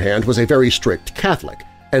the other hand, was a very strict Catholic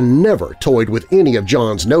and never toyed with any of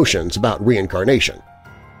John's notions about reincarnation.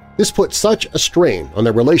 This put such a strain on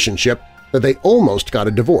their relationship that they almost got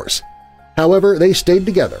a divorce. However, they stayed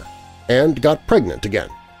together and got pregnant again.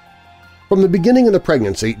 From the beginning of the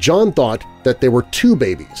pregnancy, John thought that there were 2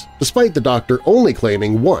 babies, despite the doctor only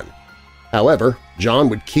claiming 1. However, John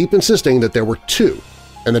would keep insisting that there were 2,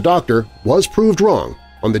 and the doctor was proved wrong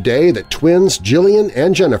on the day that twins Jillian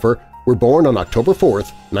and Jennifer were born on October 4,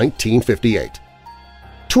 1958.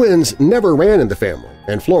 Twins never ran in the family,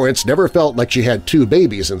 and Florence never felt like she had 2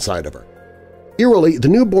 babies inside of her. Eerily, the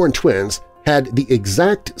newborn twins had the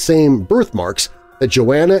exact same birthmarks that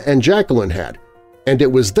Joanna and Jacqueline had, and it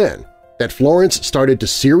was then that Florence started to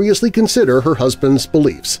seriously consider her husband's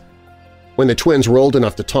beliefs. When the twins were old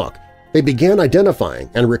enough to talk, they began identifying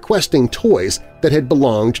and requesting toys that had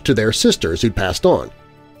belonged to their sisters who'd passed on.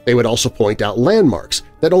 They would also point out landmarks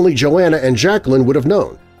that only Joanna and Jacqueline would have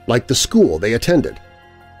known, like the school they attended.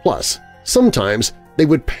 Plus, sometimes they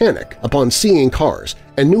would panic upon seeing cars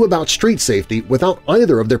and knew about street safety without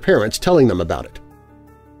either of their parents telling them about it.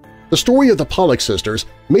 The story of the Pollock sisters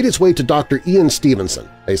made its way to Dr. Ian Stevenson,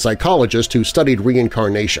 a psychologist who studied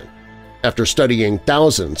reincarnation. After studying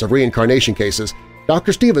thousands of reincarnation cases,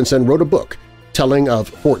 Dr. Stevenson wrote a book telling of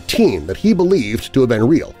 14 that he believed to have been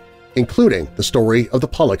real, including the story of the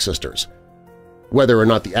Pollock sisters. Whether or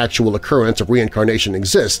not the actual occurrence of reincarnation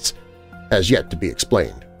exists has yet to be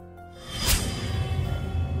explained.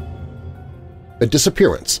 The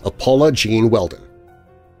disappearance of Paula Jean Weldon.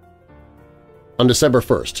 On December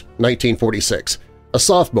 1, 1946, a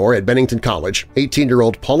sophomore at Bennington College,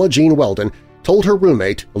 18-year-old Paula Jean Weldon told her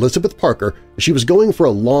roommate, Elizabeth Parker, that she was going for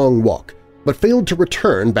a long walk, but failed to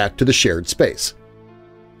return back to the shared space.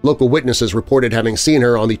 Local witnesses reported having seen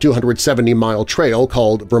her on the 270-mile trail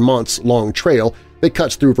called Vermont's Long Trail that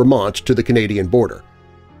cuts through Vermont to the Canadian border.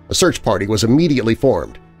 A search party was immediately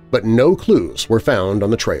formed, but no clues were found on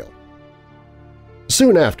the trail.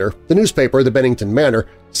 Soon after, the newspaper The Bennington Manor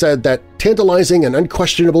said that tantalizing and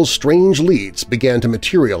unquestionable strange leads began to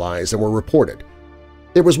materialize and were reported.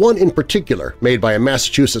 There was one in particular made by a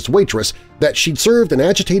Massachusetts waitress that she'd served an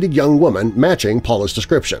agitated young woman matching Paula's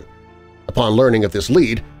description. Upon learning of this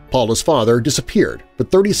lead, Paula's father disappeared for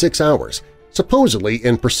 36 hours, supposedly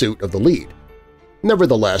in pursuit of the lead.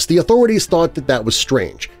 Nevertheless, the authorities thought that that was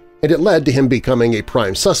strange, and it led to him becoming a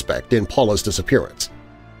prime suspect in Paula's disappearance.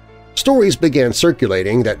 Stories began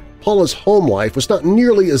circulating that Paula's home life was not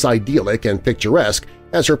nearly as idyllic and picturesque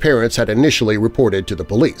as her parents had initially reported to the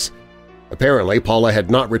police. Apparently, Paula had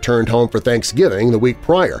not returned home for Thanksgiving the week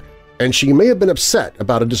prior, and she may have been upset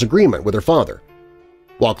about a disagreement with her father.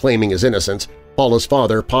 While claiming his innocence, Paula's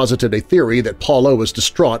father posited a theory that Paula was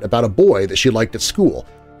distraught about a boy that she liked at school,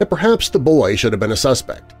 and perhaps the boy should have been a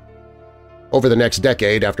suspect. Over the next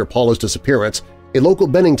decade after Paula's disappearance, a local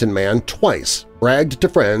Bennington man twice bragged to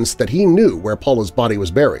friends that he knew where Paula's body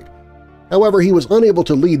was buried. However, he was unable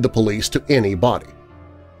to lead the police to any body.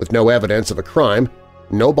 With no evidence of a crime,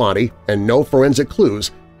 no body, and no forensic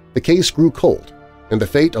clues, the case grew cold, and the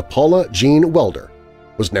fate of Paula Jean Welder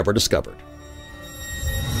was never discovered.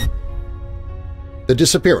 The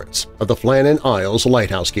disappearance of the Flannan Isles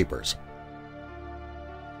lighthouse keepers.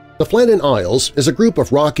 The Flannan Isles is a group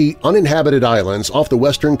of rocky, uninhabited islands off the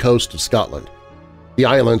western coast of Scotland. The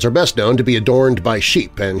islands are best known to be adorned by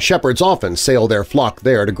sheep, and shepherds often sail their flock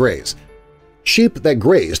there to graze. Sheep that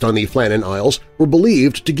grazed on the Flannan Isles were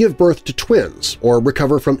believed to give birth to twins or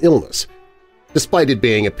recover from illness. Despite it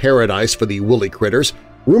being a paradise for the woolly critters,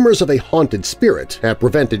 rumors of a haunted spirit have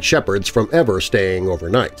prevented shepherds from ever staying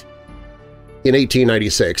overnight. In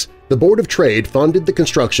 1896, the Board of Trade funded the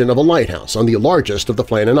construction of a lighthouse on the largest of the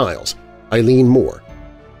Flannan Isles, Eileen Moor.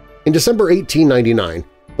 In December 1899,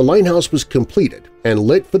 the lighthouse was completed and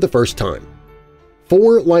lit for the first time.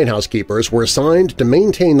 4 lighthouse keepers were assigned to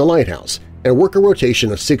maintain the lighthouse and work a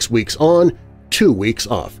rotation of 6 weeks on, 2 weeks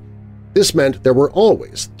off. This meant there were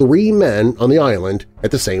always 3 men on the island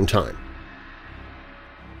at the same time.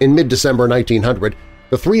 In mid-December 1900,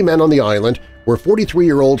 The three men on the island were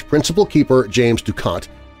 43-year-old principal keeper James Ducat,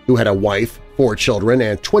 who had a wife, 4 children,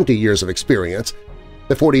 and 20 years of experience,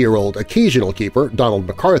 the 40-year-old occasional keeper Donald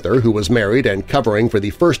MacArthur, who was married and covering for the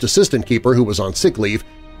first assistant keeper who was on sick leave,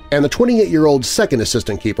 and the 28-year-old second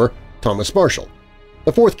assistant keeper Thomas Marshall.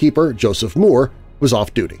 The fourth keeper, Joseph Moore, was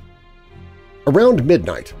off duty. Around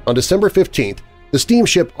midnight on December 15th, the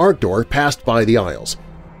steamship Arctur passed by the Isles.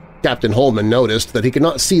 Captain Holman noticed that he could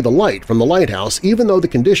not see the light from the lighthouse even though the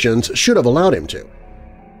conditions should have allowed him to.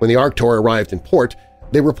 When the Arctur arrived in port,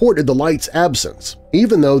 they reported the light's absence,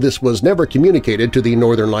 even though this was never communicated to the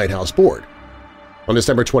Northern Lighthouse Board. On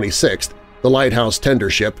December 26th, the lighthouse tender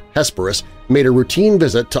ship Hesperus made a routine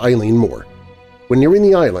visit to Eileen Moore. When nearing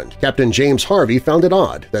the island, Captain James Harvey found it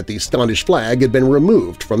odd that the Scottish flag had been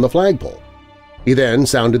removed from the flagpole. He then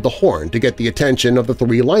sounded the horn to get the attention of the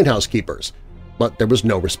 3 lighthouse keepers, but there was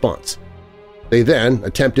no response. They then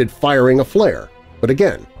attempted firing a flare, but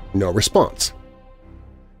again, no response.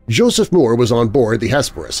 Joseph Moore was on board the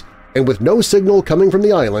Hesperus, and with no signal coming from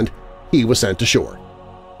the island, he was sent ashore.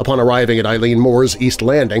 Upon arriving at Eileen Moore's East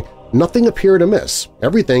Landing, nothing appeared amiss.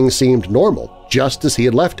 Everything seemed normal, just as he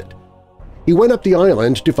had left it. He went up the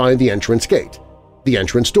island to find the entrance gate, the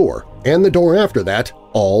entrance door, and the door after that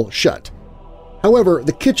all shut. However,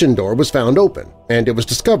 the kitchen door was found open, and it was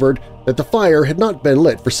discovered that the fire had not been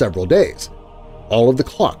lit for several days. All of the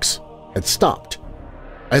clocks had stopped.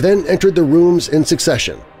 "I then entered the rooms in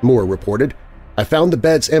succession," Moore reported. "I found the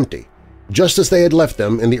beds empty, just as they had left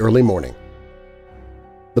them in the early morning."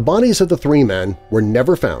 The bodies of the 3 men were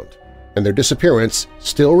never found, and their disappearance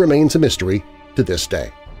still remains a mystery to this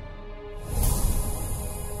day.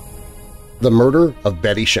 The murder of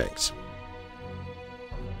Betty Shanks.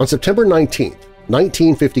 On September 19,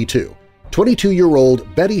 1952,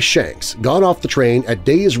 22-year-old Betty Shanks got off the train at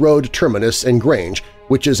Days Road Terminus in Grange,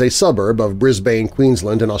 which is a suburb of Brisbane,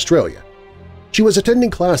 Queensland in Australia. She was attending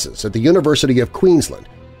classes at the University of Queensland,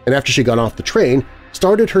 and after she got off the train,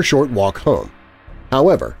 started her short walk home.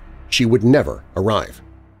 However, she would never arrive.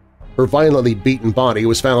 Her violently beaten body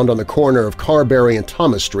was found on the corner of Carberry and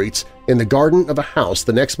Thomas Streets in the garden of a house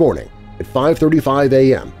the next morning at 5:35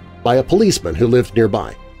 a.m. by a policeman who lived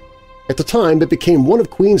nearby. At the time, it became one of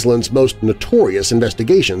Queensland's most notorious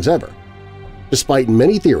investigations ever. Despite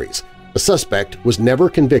many theories, the suspect was never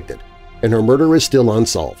convicted, and her murder is still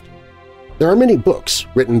unsolved. There are many books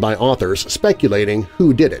written by authors speculating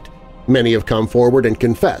who did it. Many have come forward and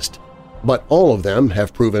confessed, but all of them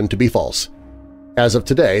have proven to be false. As of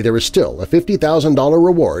today, there is still a $50,000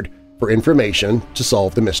 reward for information to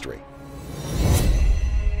solve the mystery.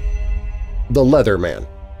 The Leatherman.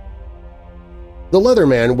 The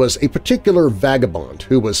Leatherman was a particular vagabond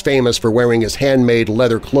who was famous for wearing his handmade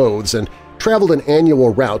leather clothes and traveled an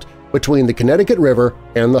annual route between the Connecticut River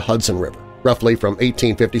and the Hudson River, roughly from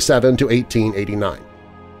 1857 to 1889.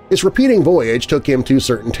 His repeating voyage took him to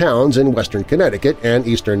certain towns in western Connecticut and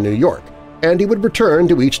eastern New York, and he would return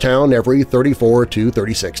to each town every 34 to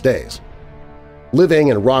 36 days. Living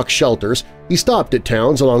in rock shelters, he stopped at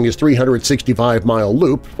towns along his 365-mile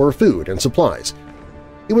loop for food and supplies.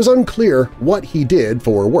 It was unclear what he did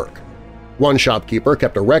for work. One shopkeeper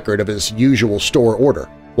kept a record of his usual store order: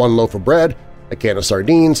 1 loaf of bread, a can of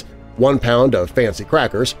sardines, 1 pound of fancy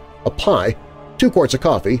crackers, a pie, 2 quarts of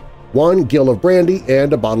coffee, 1 gill of brandy,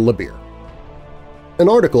 and a bottle of beer. An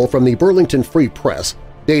article from the Burlington Free Press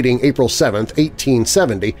dating April 7,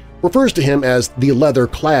 1870, refers to him as the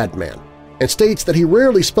leather-clad man and states that he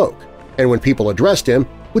rarely spoke, and when people addressed him,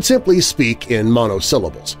 would simply speak in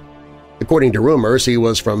monosyllables. According to rumors, he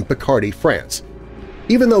was from Picardy, France.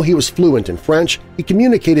 Even though he was fluent in French, he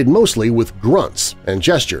communicated mostly with grunts and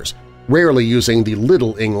gestures, rarely using the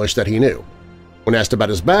little English that he knew. When asked about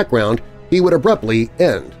his background, he would abruptly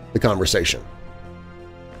end the conversation.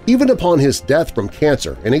 Even upon his death from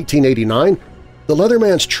cancer in 1889, the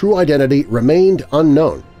Leatherman's true identity remained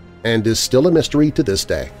unknown and is still a mystery to this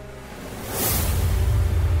day.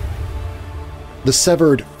 The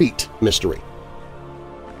Severed Feet Mystery.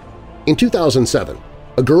 In 2007,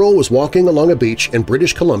 a girl was walking along a beach in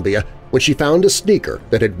British Columbia when she found a sneaker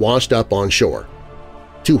that had washed up on shore.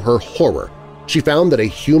 To her horror, she found that a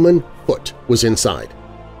human foot was inside.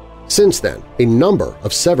 Since then, a number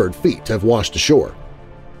of severed feet have washed ashore.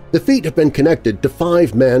 The feet have been connected to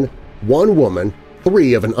 5 men, 1 woman,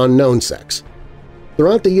 3 of an unknown sex.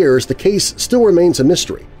 Throughout the years, the case still remains a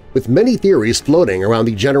mystery, with many theories floating around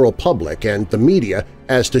the general public and the media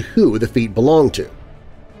as to who the feet belong to.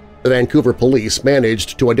 The Vancouver police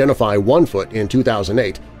managed to identify 1 foot in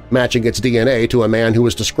 2008, matching its DNA to a man who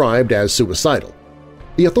was described as suicidal.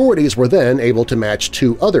 The authorities were then able to match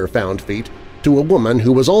 2 other found feet to a woman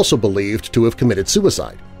who was also believed to have committed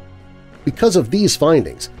suicide. Because of these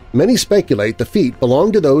findings, many speculate the feet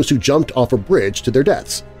belonged to those who jumped off a bridge to their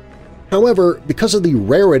deaths. However, because of the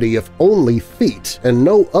rarity of only feet and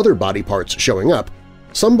no other body parts showing up,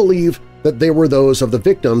 some believe that they were those of the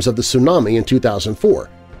victims of the tsunami in 2004,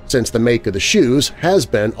 since the make of the shoes has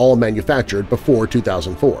been all manufactured before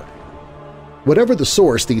 2004. Whatever the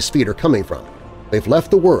source these feet are coming from, they've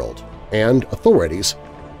left the world and authorities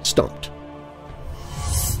stumped.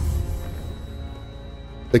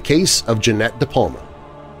 The Case of Jeanette De Palma.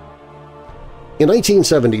 In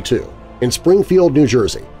 1972, in Springfield, New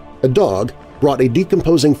Jersey, a dog brought a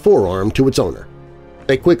decomposing forearm to its owner.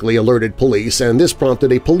 They quickly alerted police, and this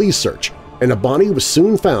prompted a police search, and a body was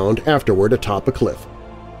soon found afterward atop a cliff.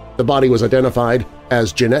 The body was identified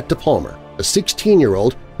as Jeanette De Palma, a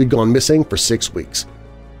 16-year-old who'd gone missing for 6 weeks.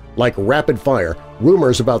 Like rapid fire,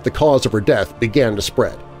 rumors about the cause of her death began to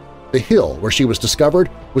spread. The hill where she was discovered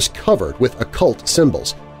was covered with occult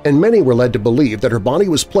symbols, and many were led to believe that her body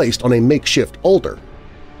was placed on a makeshift altar.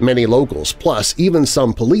 Many locals, plus even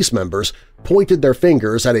some police members, pointed their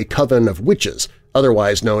fingers at a coven of witches,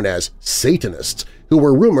 otherwise known as Satanists, who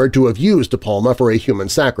were rumored to have used De Palma for a human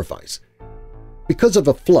sacrifice. Because of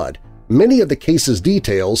a flood, many of the case's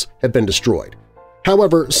details had been destroyed.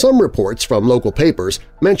 However, some reports from local papers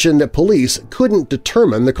mentioned that police couldn't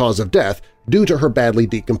determine the cause of death due to her badly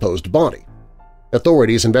decomposed body.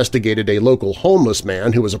 Authorities investigated a local homeless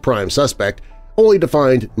man who was a prime suspect, only to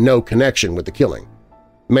find no connection with the killing.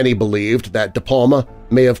 Many believed that De Palma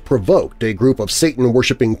may have provoked a group of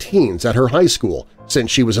Satan-worshipping teens at her high school, since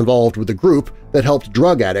she was involved with a group that helped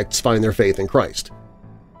drug addicts find their faith in Christ.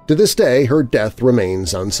 To this day, her death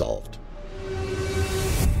remains unsolved.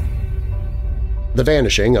 The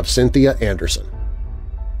Vanishing of Cynthia Anderson.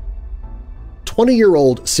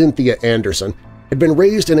 20-year-old Cynthia Anderson had been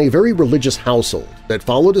raised in a very religious household that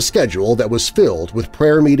followed a schedule that was filled with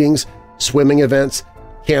prayer meetings, swimming events,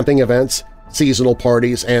 camping events, seasonal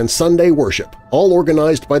parties, and Sunday worship, all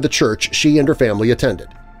organized by the church she and her family attended.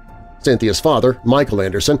 Cynthia's father, Michael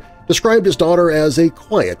Anderson, described his daughter as a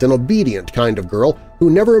quiet and obedient kind of girl who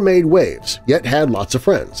never made waves yet had lots of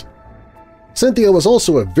friends. Cynthia was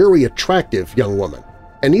also a very attractive young woman,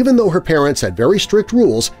 and even though her parents had very strict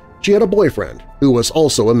rules, she had a boyfriend who was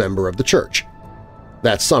also a member of the church.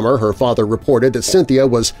 That summer, her father reported that Cynthia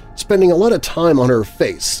was spending a lot of time on her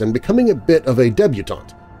face and becoming a bit of a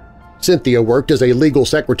debutante. Cynthia worked as a legal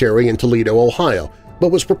secretary in Toledo, Ohio,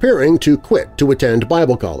 but was preparing to quit to attend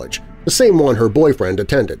Bible college, the same one her boyfriend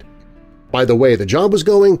attended. By the way the job was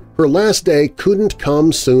going, her last day couldn't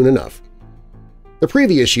come soon enough. The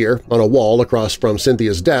previous year, on a wall across from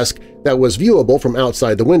Cynthia's desk that was viewable from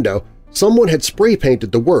outside the window, someone had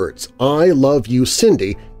spray-painted the words, "I love you,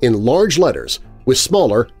 Cindy," in large letters with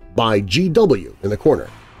smaller by GW in the corner.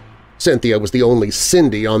 Cynthia was the only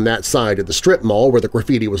Cindy on that side of the strip mall where the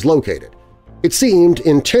graffiti was located. It seemed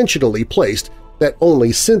intentionally placed that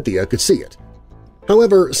only Cynthia could see it.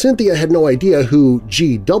 However, Cynthia had no idea who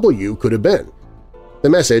GW could have been. The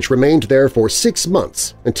message remained there for 6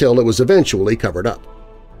 months until it was eventually covered up.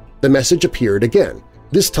 The message appeared again,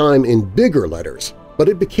 this time in bigger letters, but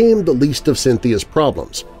it became the least of Cynthia's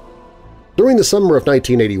problems. During the summer of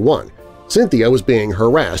 1981, Cynthia was being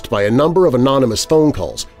harassed by a number of anonymous phone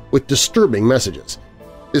calls with disturbing messages.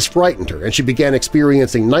 This frightened her, and she began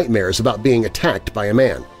experiencing nightmares about being attacked by a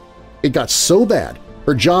man. It got so bad,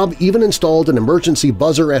 her job even installed an emergency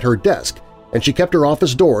buzzer at her desk, and she kept her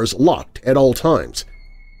office doors locked at all times.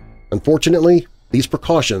 Unfortunately, these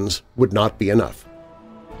precautions would not be enough.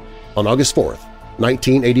 On August 4,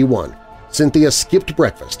 1981, Cynthia skipped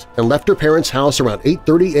breakfast and left her parents' house around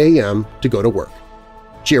 8:30 a.m. to go to work.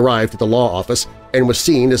 She arrived at the law office and was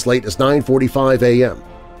seen as late as 9:45 a.m.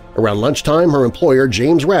 Around lunchtime, her employer,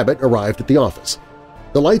 James Rabbit, arrived at the office.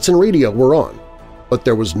 The lights and radio were on, but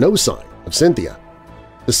there was no sign of Cynthia.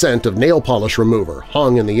 The scent of nail polish remover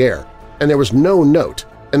hung in the air, and there was no note,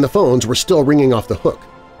 and the phones were still ringing off the hook.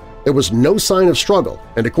 There was no sign of struggle,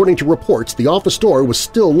 and according to reports, the office door was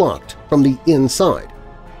still locked from the inside.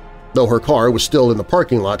 Though her car was still in the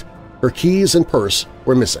parking lot, her keys and purse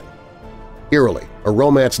were missing. Eerily, a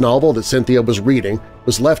romance novel that Cynthia was reading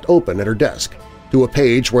was left open at her desk, to a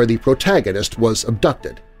page where the protagonist was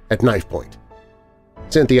abducted at knife point.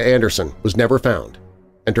 Cynthia Anderson was never found,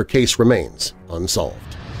 and her case remains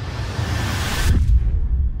unsolved.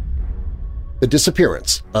 The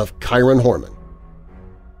disappearance of Kyron Horman.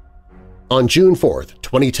 On June 4,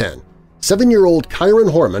 2010, 7-year-old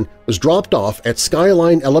Kyron Horman was dropped off at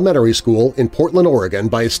Skyline Elementary School in Portland, Oregon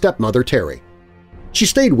by his stepmother, Terry. She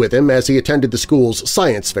stayed with him as he attended the school's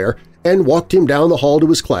science fair and walked him down the hall to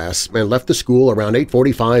his class and left the school around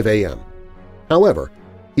 8:45 a.m. However,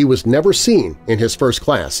 he was never seen in his first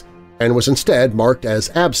class and was instead marked as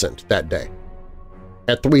absent that day.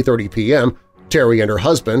 At 3:30 p.m., Terry and her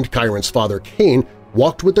husband, Kyron's father Kane,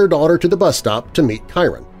 walked with their daughter to the bus stop to meet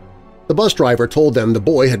Kyron. The bus driver told them the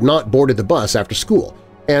boy had not boarded the bus after school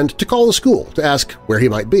and to call the school to ask where he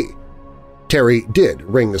might be. Terry did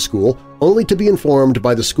ring the school, only to be informed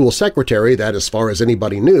by the school secretary that, as far as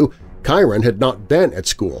anybody knew, Kyron had not been at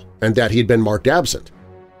school and that he had been marked absent.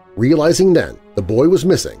 Realizing then the boy was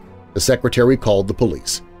missing, the secretary called the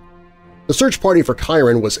police. The search party for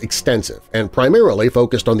Kyron was extensive and primarily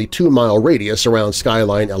focused on the 2-mile radius around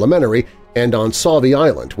Skyline Elementary and on Sauvie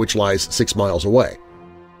Island, which lies 6 miles away.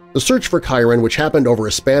 The search for Kyron, which happened over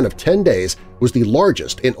a span of 10 days, was the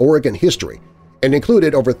largest in Oregon history and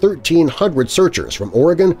included over 1,300 searchers from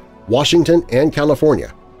Oregon, Washington, and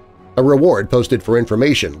California. A reward posted for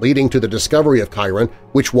information leading to the discovery of Kyron,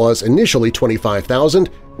 which was initially $25,000,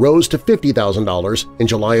 rose to $50,000 in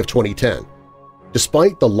July of 2010.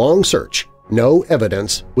 Despite the long search, no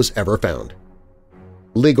evidence was ever found.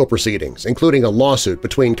 Legal proceedings, including a lawsuit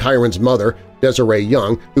between Kyron's mother, Desiree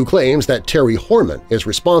Young, who claims that Terry Horman is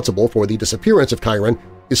responsible for the disappearance of Kyron,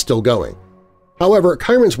 is still going. However,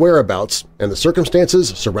 Kyron's whereabouts and the circumstances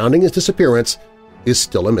surrounding his disappearance is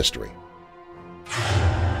still a mystery.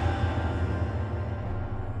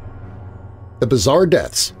 The bizarre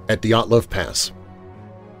deaths at Dyatlov Pass.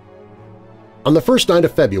 On the first night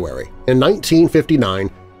of February in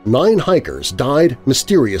 1959, 9 hikers died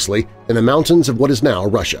mysteriously in the mountains of what is now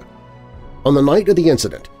Russia. On the night of the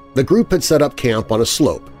incident, the group had set up camp on a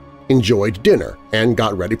slope, enjoyed dinner, and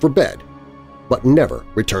got ready for bed, but never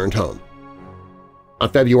returned home. On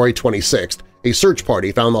February 26th, a search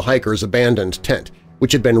party found the hikers' abandoned tent,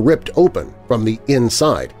 which had been ripped open from the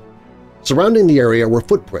inside. Surrounding the area were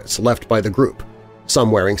footprints left by the group,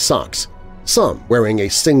 some wearing socks, some wearing a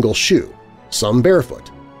single shoe, some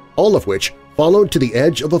barefoot, all of which followed to the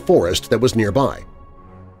edge of a forest that was nearby.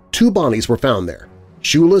 2 bodies were found there,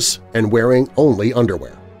 shoeless and wearing only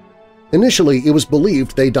underwear. Initially, it was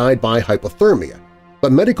believed they died by hypothermia,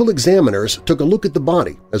 but medical examiners took a look at the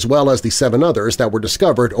body as well as the 7 others that were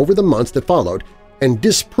discovered over the months that followed and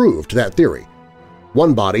disproved that theory.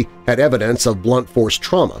 One body had evidence of blunt force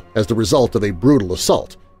trauma as the result of a brutal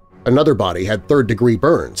assault. Another body had 3rd-degree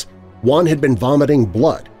burns. One had been vomiting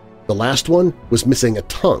blood. The last one was missing a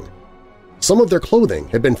tongue. Some of their clothing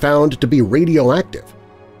had been found to be radioactive.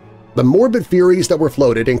 The morbid theories that were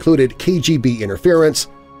floated included KGB interference,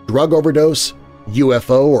 drug overdose,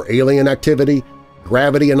 UFO or alien activity,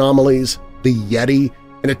 gravity anomalies, the Yeti,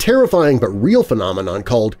 and a terrifying but real phenomenon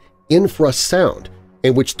called infrasound,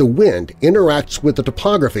 in which the wind interacts with the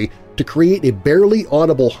topography to create a barely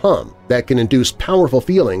audible hum that can induce powerful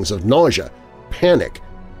feelings of nausea, panic,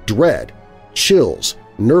 dread, chills,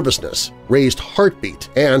 nervousness, raised heartbeat,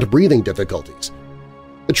 and breathing difficulties.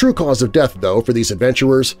 The true cause of death, though, for these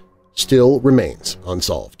adventurers still remains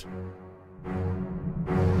unsolved.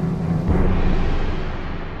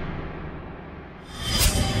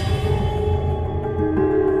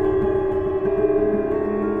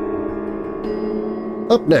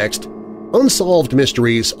 Up next, unsolved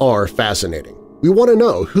mysteries are fascinating. We want to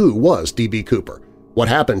know who was D.B. Cooper, what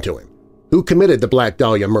happened to him, who committed the Black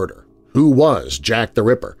Dahlia murder, who was Jack the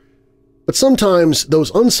Ripper. But sometimes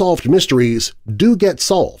those unsolved mysteries do get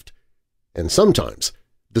solved, and sometimes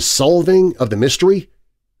the solving of the mystery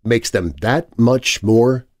makes them that much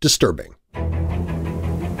more disturbing.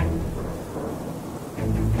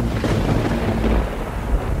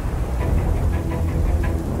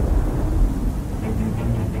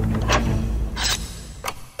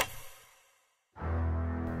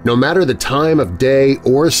 No matter the time of day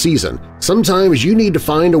or season, sometimes you need to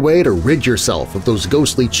find a way to rid yourself of those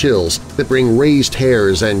ghostly chills that bring raised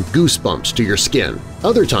hairs and goosebumps to your skin.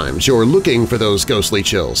 Other times you're looking for those ghostly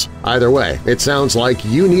chills. Either way, it sounds like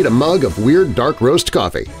you need a mug of Weird Dark Roast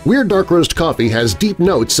coffee. Weird Dark Roast coffee has deep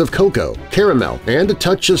notes of cocoa, caramel, and a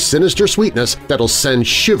touch of sinister sweetness that'll send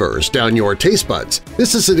shivers down your taste buds.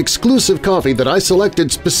 This is an exclusive coffee that I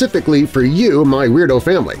selected specifically for you, my weirdo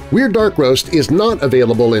family. Weird Dark Roast is not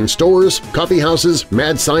available in stores, coffee houses,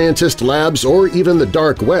 mad scientist labs, or even the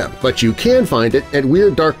dark web, but you can find it at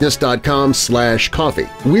WeirdDarkness.com/coffee.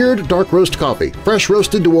 Weird Dark Roast coffee, fresh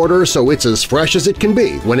roasted to order so it's as fresh as it can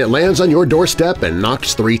be when it lands on your doorstep and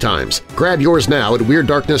knocks 3 times. Grab yours now at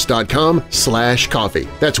WeirdDarkness.com/coffee.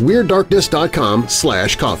 That's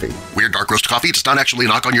WeirdDarkness.com/coffee. Weird Dark Roast coffee does not actually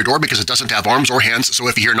knock on your door because it doesn't have arms or hands, so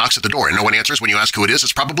if you hear knocks at the door and no one answers when you ask who it is,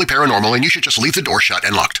 it's probably paranormal and you should just leave the door shut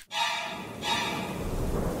and locked.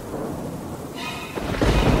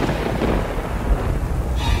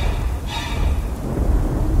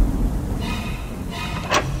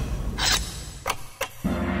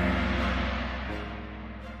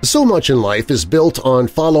 So much in life is built on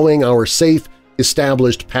following our safe,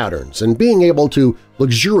 established patterns and being able to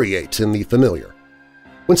luxuriate in the familiar.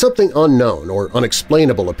 When something unknown or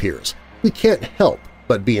unexplainable appears, we can't help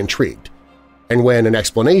but be intrigued. And when an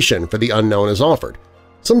explanation for the unknown is offered,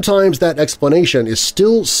 sometimes that explanation is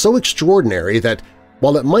still so extraordinary that,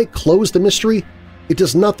 while it might close the mystery, it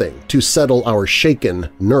does nothing to settle our shaken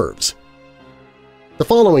nerves. The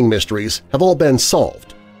following mysteries have all been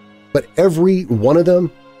solved, but every one of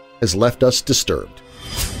them has left us disturbed.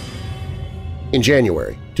 In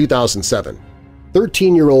January 2007,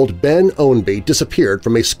 13-year-old Ben Ownby disappeared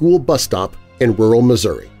from a school bus stop in rural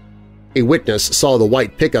Missouri. A witness saw the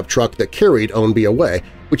white pickup truck that carried Ownby away,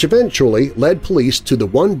 which eventually led police to the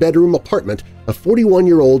one-bedroom apartment of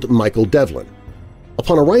 41-year-old Michael Devlin.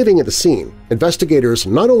 Upon arriving at the scene, investigators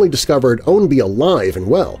not only discovered Ownby alive and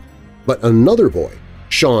well, but another boy,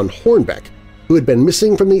 Sean Hornbeck, who had been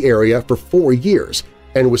missing from the area for 4 years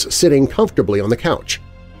and was sitting comfortably on the couch.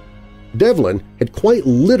 Devlin had quite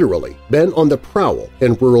literally been on the prowl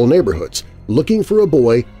in rural neighborhoods looking for a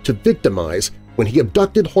boy to victimize when he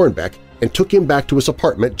abducted Hornbeck and took him back to his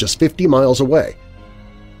apartment just 50 miles away.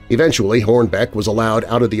 Eventually, Hornbeck was allowed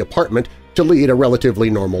out of the apartment to lead a relatively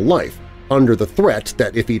normal life, under the threat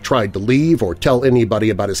that if he tried to leave or tell anybody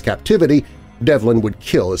about his captivity, Devlin would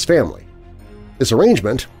kill his family. This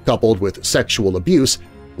arrangement, coupled with sexual abuse,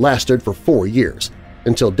 lasted for 4 years,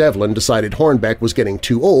 until Devlin decided Hornbeck was getting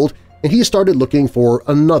too old and he started looking for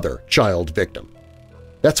another child victim.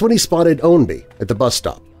 That's when he spotted Ownby at the bus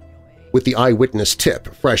stop. With the eyewitness tip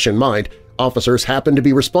fresh in mind, officers happened to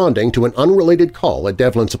be responding to an unrelated call at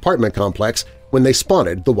Devlin's apartment complex when they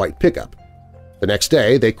spotted the white pickup. The next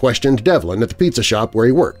day, they questioned Devlin at the pizza shop where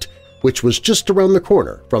he worked, which was just around the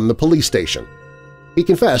corner from the police station. He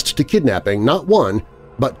confessed to kidnapping not one,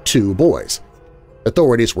 but 2 boys.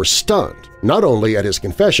 Authorities were stunned not only at his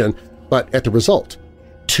confession, but at the result.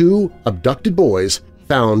 2 abducted boys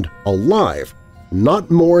found alive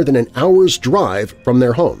not more than an hour's drive from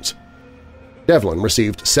their homes. Devlin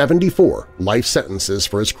received 74 life sentences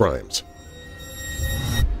for his crimes.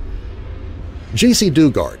 J.C.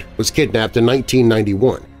 Dugard was kidnapped in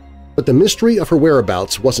 1991, but the mystery of her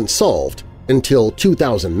whereabouts wasn't solved until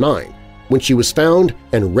 2009, when she was found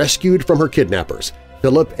and rescued from her kidnappers,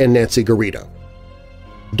 Philip and Nancy Garrido.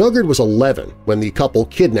 Dugard was 11 when the couple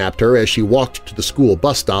kidnapped her as she walked to the school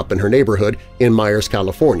bus stop in her neighborhood in Myers,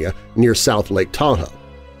 California, near South Lake Tahoe.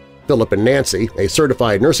 Philip and Nancy, a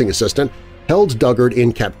certified nursing assistant, held Dugard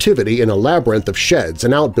in captivity in a labyrinth of sheds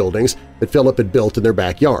and outbuildings that Philip had built in their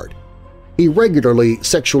backyard. He regularly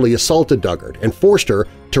sexually assaulted Dugard and forced her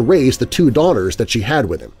to raise the 2 daughters that she had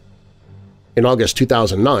with him. In August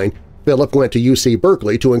 2009, Philip went to UC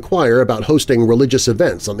Berkeley to inquire about hosting religious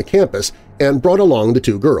events on the campus and brought along the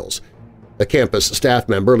 2 girls. The campus staff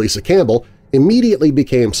member, Lisa Campbell, immediately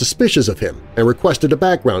became suspicious of him and requested a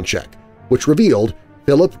background check, which revealed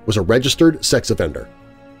Philip was a registered sex offender.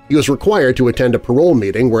 He was required to attend a parole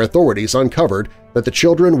meeting where authorities uncovered that the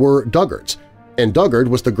children were Dugard's, and Dugard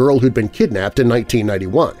was the girl who'd been kidnapped in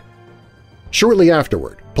 1991. Shortly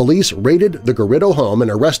afterward, police raided the Garrido home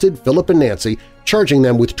and arrested Philip and Nancy, charging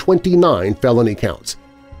them with 29 felony counts.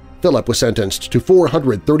 Philip was sentenced to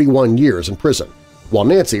 431 years in prison, while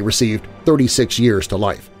Nancy received 36 years to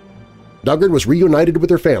life. Dugard was reunited with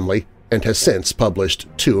her family and has since published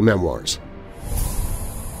 2 memoirs.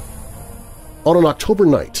 On an October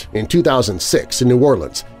night in 2006 in New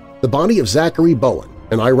Orleans, the body of Zachary Bowen,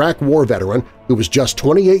 an Iraq War veteran who was just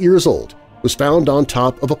 28 years old, was found on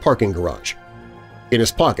top of a parking garage. In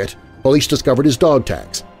his pocket, police discovered his dog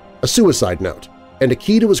tags, a suicide note, and a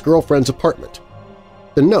key to his girlfriend's apartment.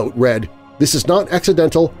 The note read, "This is not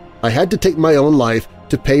accidental. I had to take my own life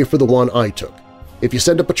to pay for the one I took. If you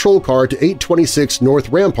send a patrol car to 826 North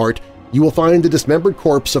Rampart, you will find the dismembered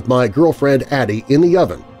corpse of my girlfriend Addie in the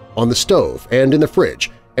oven, on the stove, and in the fridge,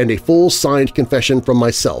 and a full signed confession from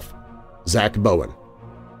myself, Zach Bowen."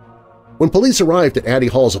 When police arrived at Addie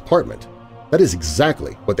Hall's apartment, that is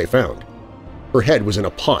exactly what they found. Her head was in a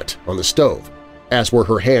pot on the stove, as were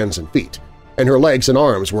her hands and feet, and her legs and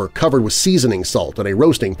arms were covered with seasoning salt in a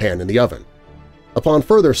roasting pan in the oven. Upon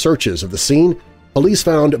further searches of the scene, police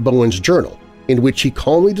found Bowen's journal, in which he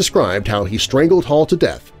calmly described how he strangled Hall to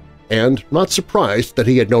death and, not surprised that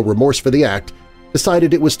he had no remorse for the act,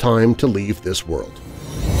 decided it was time to leave this world.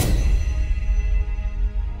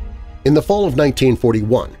 In the fall of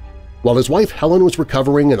 1941, while his wife Helen was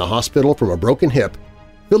recovering in the hospital from a broken hip,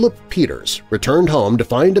 Philip Peters returned home to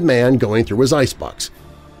find a man going through his icebox.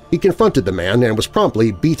 He confronted the man and was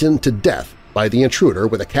promptly beaten to death by the intruder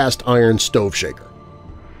with a cast-iron stove shaker.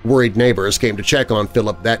 Worried neighbors came to check on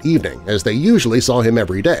Philip that evening, as they usually saw him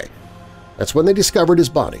every day. That's when they discovered his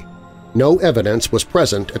body. No evidence was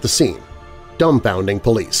present at the scene, dumbfounding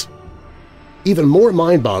police. Even more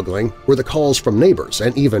mind-boggling were the calls from neighbors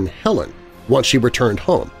and even Helen once she returned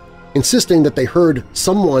home, insisting that they heard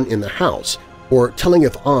someone in the house or telling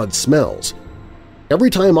of odd smells. Every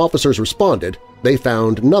time officers responded, they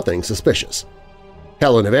found nothing suspicious.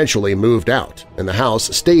 Helen eventually moved out, and the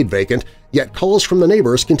house stayed vacant, yet calls from the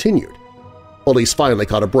neighbors continued. Police finally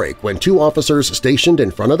caught a break when 2 officers stationed in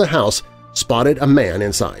front of the house spotted a man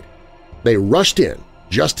inside. They rushed in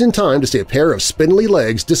just in time to see a pair of spindly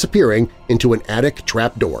legs disappearing into an attic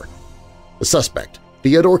trapdoor. The suspect,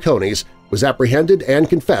 Theodore Coneys, was apprehended and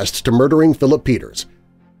confessed to murdering Philip Peters.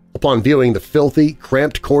 Upon viewing the filthy,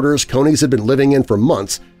 cramped quarters Coneys had been living in for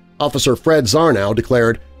months, Officer Fred Zarnow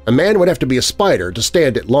declared, "A man would have to be a spider to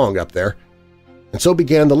stand it long up there." And so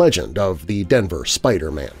began the legend of the Denver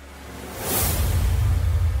Spider-Man.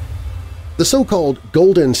 The so-called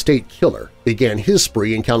Golden State Killer began his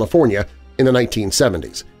spree in California in the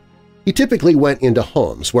 1970s. He typically went into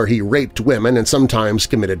homes where he raped women and sometimes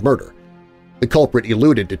committed murder. The culprit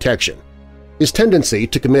eluded detection. His tendency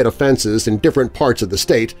to commit offenses in different parts of the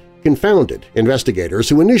state confounded investigators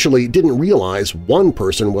who initially didn't realize one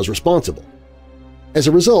person was responsible. As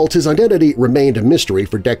a result, his identity remained a mystery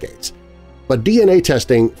for decades, but DNA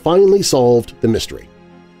testing finally solved the mystery.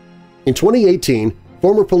 In 2018,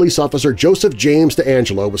 former police officer Joseph James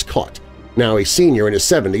DeAngelo was caught, now a senior in his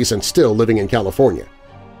 70s and still living in California.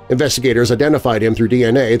 Investigators identified him through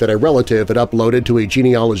DNA that a relative had uploaded to a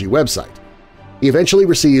genealogy website. He eventually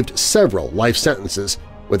received several life sentences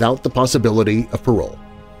without the possibility of parole.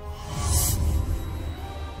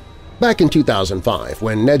 Back in 2005,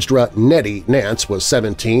 when Nedra Nettie Nance was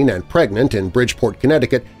 17 and pregnant in Bridgeport,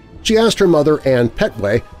 Connecticut, she asked her mother, Ann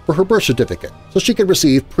Petway, for her birth certificate so she could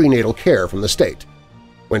receive prenatal care from the state.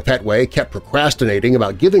 When Petway kept procrastinating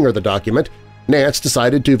about giving her the document, Nance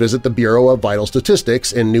decided to visit the Bureau of Vital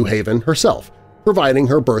Statistics in New Haven herself, providing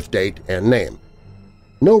her birth date and name.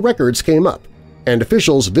 No records came up, and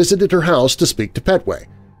officials visited her house to speak to Petway.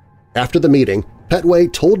 After the meeting,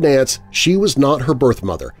 Petway told Nance she was not her birth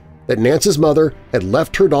mother, that Nance's mother had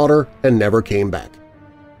left her daughter and never came back.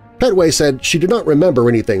 Petway said she did not remember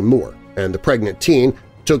anything more, and the pregnant teen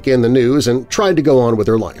took in the news and tried to go on with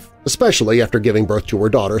her life, especially after giving birth to her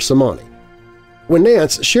daughter, Samani. When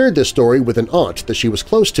Nance shared this story with an aunt that she was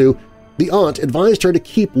close to, the aunt advised her to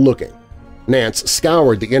keep looking. Nance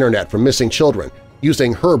scoured the internet for missing children,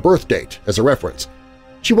 using her birth date as a reference.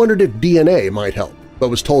 She wondered if DNA might help, but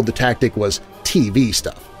was told the tactic was TV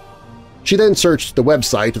stuff. She then searched the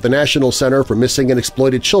website of the National Center for Missing and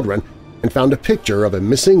Exploited Children and found a picture of a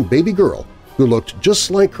missing baby girl who looked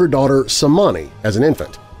just like her daughter Samani as an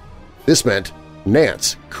infant. This meant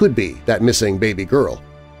Nance could be that missing baby girl.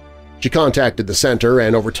 She contacted the center,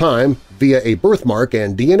 and over time, via a birthmark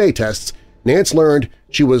and DNA tests, Nance learned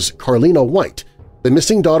she was Carlina White, the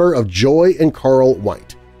missing daughter of Joy and Carl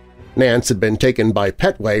White. Nance had been taken by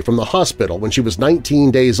Petway from the hospital when she was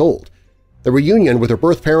 19 days old. The reunion with her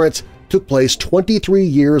birth parents took place 23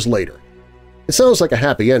 years later. It sounds like a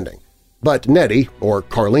happy ending, but Nettie, or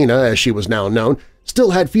Carlina as she was now known,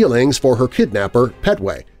 still had feelings for her kidnapper,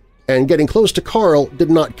 Petway, and getting close to Carl did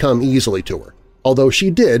not come easily to her, although she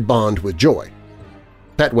did bond with Joy.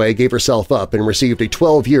 Petway gave herself up and received a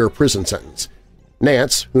 12-year prison sentence.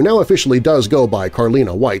 Nance, who now officially does go by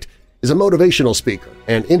Carlina White, is a motivational speaker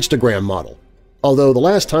and Instagram model, although the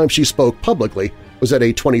last time she spoke publicly was at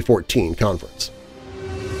a 2014 conference.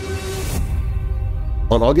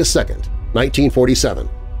 On August 2, 1947,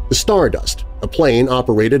 the Stardust, a plane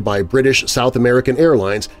operated by British South American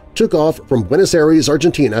Airlines, took off from Buenos Aires,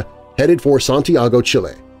 Argentina, headed for Santiago,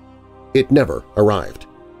 Chile. It never arrived.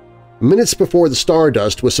 Minutes before the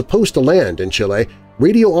Stardust was supposed to land in Chile,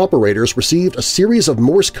 radio operators received a series of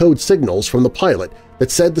Morse code signals from the pilot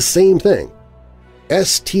that said the same thing,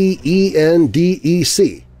 STENDEC.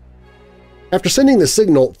 After sending the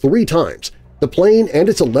signal 3 times, the plane and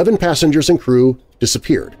its 11 passengers and crew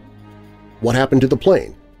disappeared. What happened to the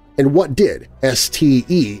plane? And what did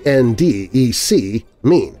STENDEC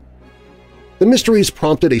mean? The mysteries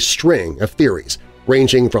prompted a string of theories,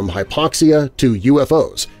 ranging from hypoxia to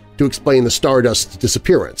UFOs, to explain the Stardust's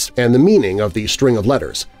disappearance and the meaning of the string of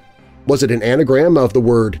letters. Was it an anagram of the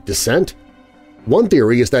word descent? One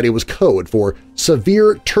theory is that it was code for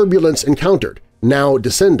severe turbulence encountered, now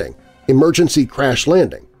descending, emergency crash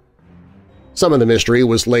landing. Some of the mystery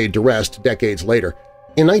was laid to rest decades later.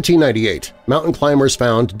 In 1998, mountain climbers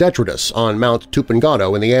found detritus on Mount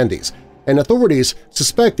Tupungato in the Andes, and authorities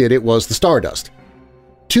suspected it was the Stardust.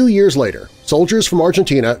 2 years later, soldiers from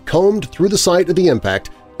Argentina combed through the site of the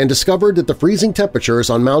impact and discovered that the freezing temperatures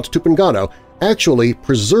on Mount Tupungato actually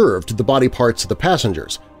preserved the body parts of the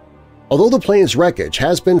passengers. Although the plane's wreckage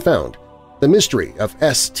has been found, the mystery of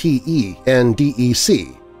STENDEC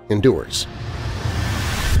endures.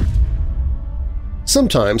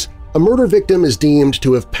 Sometimes, a murder victim is deemed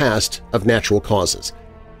to have passed of natural causes.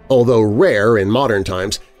 Although rare in modern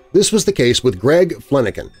times, this was the case with Greg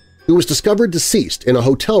Flanagan, who was discovered deceased in a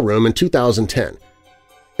hotel room in 2010.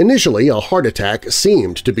 Initially, a heart attack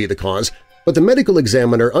seemed to be the cause, but the medical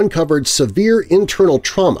examiner uncovered severe internal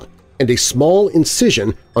trauma and a small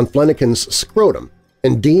incision on Flanagan's scrotum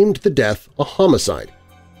and deemed the death a homicide.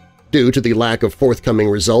 Due to the lack of forthcoming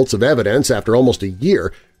results of evidence after almost a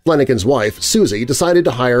year, Flanagan's wife, Susie, decided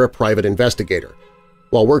to hire a private investigator.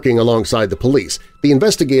 While working alongside the police, the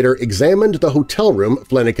investigator examined the hotel room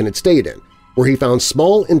Flanagan had stayed in, where he found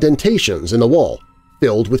small indentations in the wall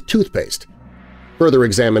filled with toothpaste. Further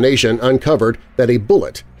examination uncovered that a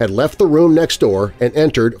bullet had left the room next door and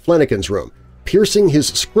entered Flanagan's room, piercing his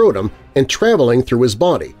scrotum and traveling through his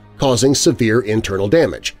body, causing severe internal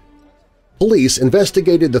damage. Police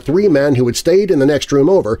investigated the 3 men who had stayed in the next room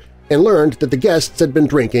over and learned that the guests had been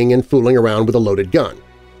drinking and fooling around with a loaded gun.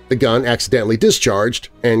 The gun accidentally discharged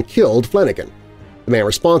and killed Flanagan. The man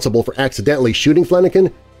responsible for accidentally shooting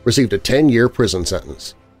Flanagan received a 10-year prison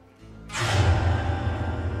sentence.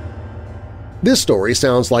 This story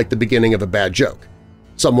sounds like the beginning of a bad joke.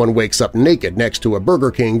 Someone wakes up naked next to a Burger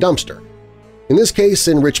King dumpster. In this case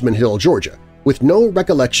in Richmond Hill, Georgia, with no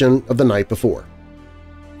recollection of the night before.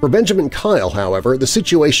 For Benjamin Kyle, however, the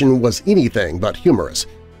situation was anything but humorous.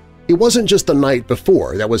 It wasn't just the night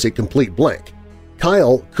before that was a complete blank.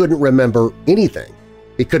 Kyle couldn't remember anything.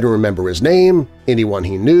 He couldn't remember his name, anyone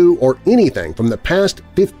he knew, or anything from the past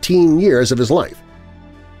 15 years of his life.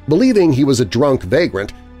 Believing he was a drunk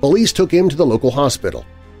vagrant, police took him to the local hospital.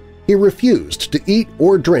 He refused to eat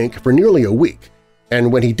or drink for nearly a week,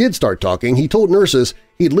 and when he did start talking, he told nurses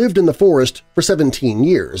he'd lived in the forest for 17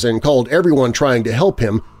 years and called everyone trying to help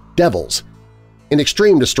him devils. In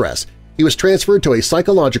extreme distress, he was transferred to a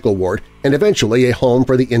psychological ward and eventually a home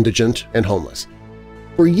for the indigent and homeless.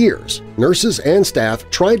 For years, nurses and staff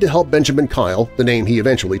tried to help Benjamin Kyle, the name he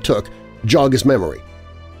eventually took, jog his memory.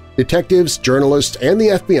 Detectives, journalists, and the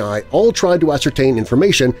FBI all tried to ascertain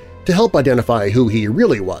information to help identify who he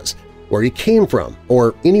really was, where he came from,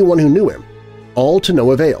 or anyone who knew him, all to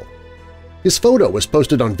no avail. His photo was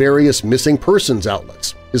posted on various missing persons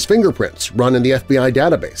outlets, his fingerprints run in the FBI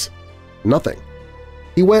database. Nothing.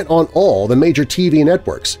 He went on all the major TV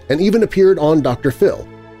networks and even appeared on Dr. Phil.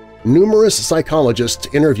 Numerous psychologists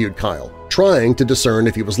interviewed Kyle, trying to discern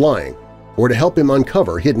if he was lying or to help him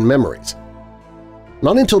uncover hidden memories.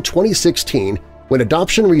 Not until 2016, when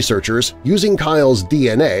adoption researchers using Kyle's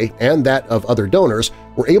DNA and that of other donors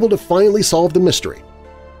were able to finally solve the mystery.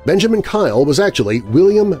 Benjamin Kyle was actually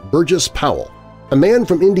William Burgess Powell, a man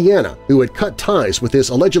from Indiana who had cut ties with his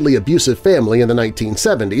allegedly abusive family in the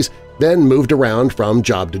 1970s, then moved around from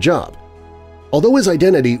job to job. Although his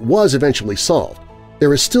identity was eventually solved,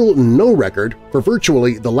 there is still no record for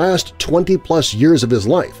virtually the last 20-plus years of his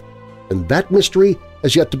life, and that mystery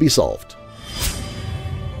has yet to be solved.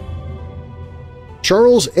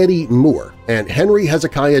 Charles Eddie Moore and Henry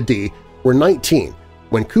Hezekiah Dee were 19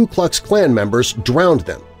 when Ku Klux Klan members drowned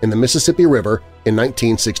them in the Mississippi River in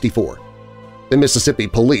 1964. The Mississippi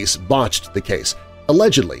police botched the case,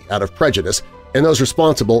 allegedly out of prejudice, and those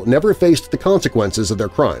responsible never faced the consequences of their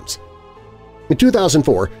crimes. In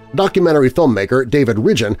 2004, documentary filmmaker David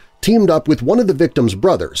Ridgen teamed up with one of the victims'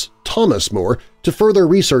 brothers, Thomas Moore, to further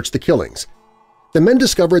research the killings. The men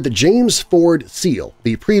discovered that James Ford Seal,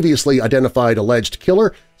 the previously identified alleged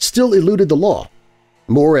killer, still eluded the law.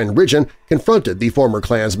 Moore and Ridgen confronted the former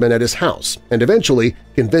Klansman at his house and eventually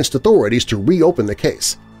convinced authorities to reopen the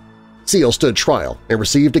case. Seal stood trial and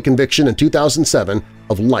received a conviction in 2007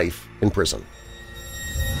 of life in prison.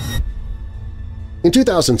 In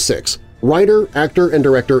 2006, writer, actor, and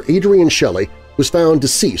director Adrienne Shelly was found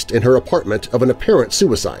deceased in her apartment of an apparent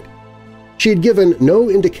suicide. She had given no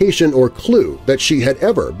indication or clue that she had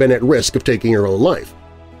ever been at risk of taking her own life.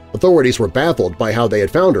 Authorities were baffled by how they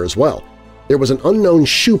had found her as well. There was an unknown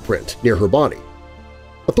shoe print near her body.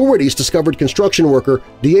 Authorities discovered construction worker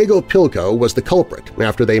Diego Pilco was the culprit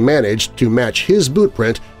after they managed to match his boot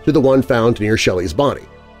print to the one found near Shelley's body.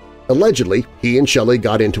 Allegedly, he and Shelley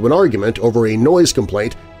got into an argument over a noise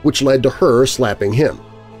complaint which led to her slapping him.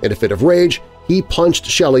 In a fit of rage, he punched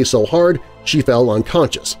Shelley so hard she fell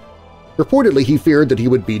unconscious. Reportedly, he feared that he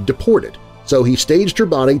would be deported, so he staged her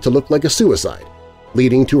body to look like a suicide,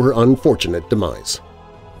 leading to her unfortunate demise.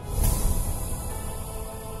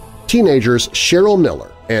 teenagers Cheryl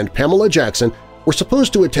Miller and Pamela Jackson were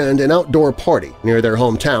supposed to attend an outdoor party near their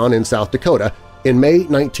hometown in South Dakota in May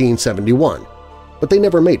 1971, but they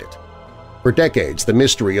never made it. For decades, the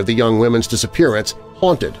mystery of the young women's disappearance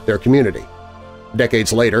haunted their community.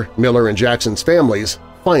 Decades later, Miller and Jackson's families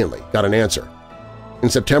finally got an answer. In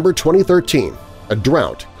September 2013, a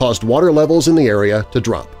drought caused water levels in the area to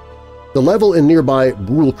drop. The level in nearby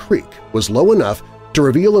Brule Creek was low enough to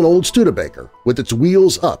reveal an old Studebaker with its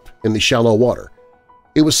wheels up in the shallow water.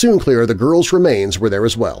 It was soon clear the girls' remains were there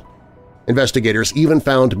as well. Investigators even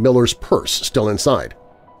found Miller's purse still inside.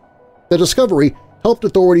 The discovery helped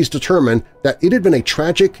authorities determine that it had been a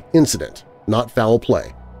tragic incident, not foul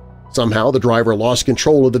play. Somehow the driver lost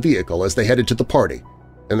control of the vehicle as they headed to the party,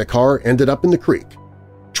 and the car ended up in the creek,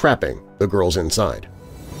 trapping the girls inside.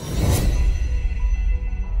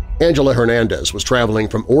 Angela Hernandez was traveling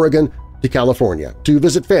from Oregon to California to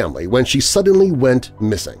visit family when she suddenly went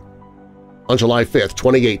missing. On July 5,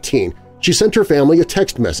 2018, she sent her family a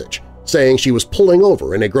text message saying she was pulling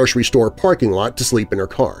over in a grocery store parking lot to sleep in her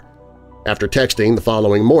car. After texting the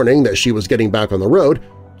following morning that she was getting back on the road,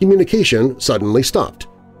 communication suddenly stopped.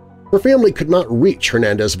 Her family could not reach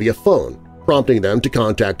Hernandez via phone, prompting them to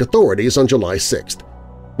contact authorities on July 6th.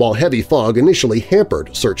 While heavy fog initially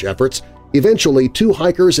hampered search efforts, eventually 2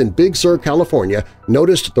 hikers in Big Sur, California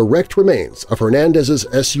noticed the wrecked remains of Hernandez's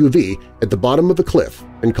SUV at the bottom of a cliff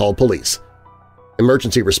and called police.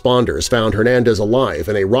 Emergency responders found Hernandez alive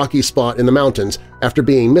in a rocky spot in the mountains after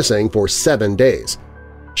being missing for 7 days.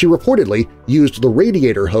 She reportedly used the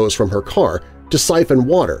radiator hose from her car to siphon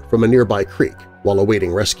water from a nearby creek while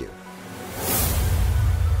awaiting rescue.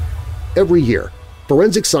 Every year,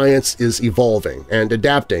 forensic science is evolving and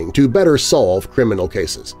adapting to better solve criminal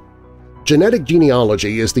cases. Genetic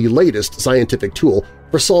genealogy is the latest scientific tool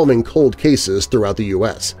for solving cold cases throughout the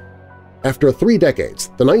U.S. After 3 decades,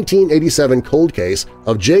 the 1987 cold case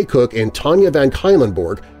of Jay Cook and Tanya Van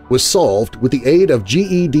Cuylenborg was solved with the aid of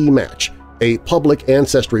GED Match, a public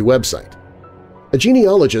ancestry website. A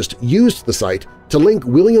genealogist used the site to link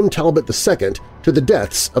William Talbot II to the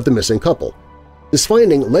deaths of the missing couple. This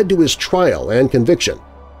finding led to his trial and conviction,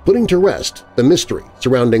 putting to rest the mystery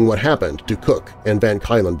surrounding what happened to Cook and Van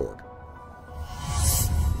Cuylenborg.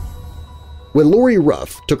 When Lori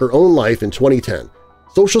Ruff took her own life in 2010,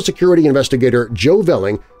 Social Security investigator Joe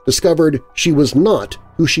Velling discovered she was not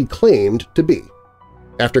who she claimed to be.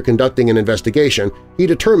 After conducting an investigation, he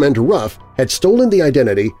determined Ruff had stolen the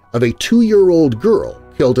identity of a 2-year-old girl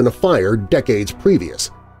killed in a fire decades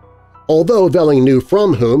previous. Although Velling knew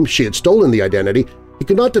from whom she had stolen the identity, he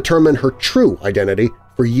could not determine her true identity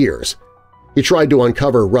for years. He tried to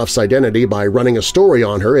uncover Ruff's identity by running a story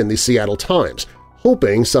on her in the Seattle Times,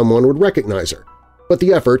 hoping someone would recognize her, but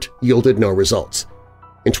the effort yielded no results.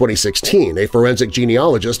 In 2016, a forensic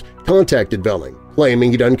genealogist contacted Velling,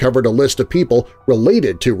 claiming he'd uncovered a list of people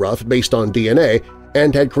related to Ruff based on DNA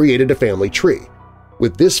and had created a family tree.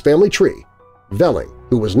 With this family tree, Velling,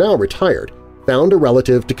 who was now retired, found a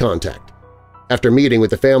relative to contact. After meeting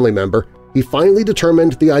with a family member, he finally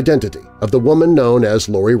determined the identity of the woman known as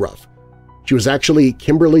Lori Ruff. She was actually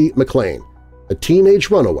Kimberly McLean, a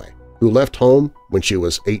teenage runaway who left home when she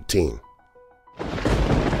was 18.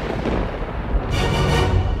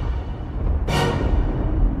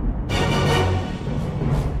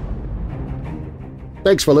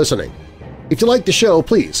 Thanks for listening. If you like the show,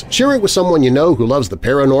 please share it with someone you know who loves the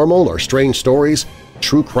paranormal or strange stories,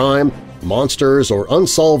 true crime, monsters, or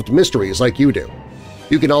unsolved mysteries like you do.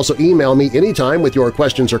 You can also email me anytime with your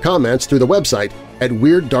questions or comments through the website at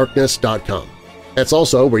WeirdDarkness.com. That's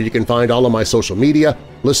also where you can find all of my social media,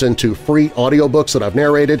 listen to free audiobooks that I've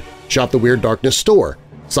narrated, shop the Weird Darkness store,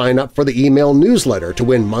 sign up for the email newsletter to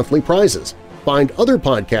win monthly prizes, find other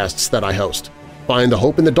podcasts that I host, find the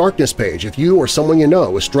Hope in the Darkness page if you or someone you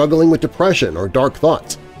know is struggling with depression or dark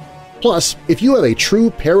thoughts. Plus, if you have a true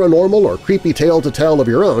paranormal or creepy tale to tell of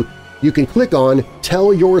your own, you can click on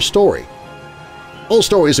Tell Your Story. All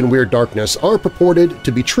stories in Weird Darkness are purported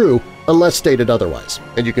to be true unless stated otherwise,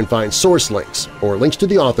 and you can find source links or links to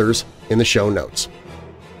the authors in the show notes.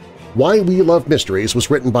 Why We Love Mysteries was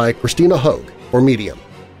written by Christina Hogue for Medium.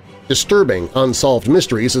 Disturbing Unsolved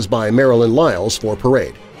Mysteries is by Marilyn Lyles for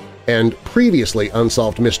Parade. And Previously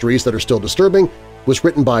Unsolved Mysteries That Are Still Disturbing was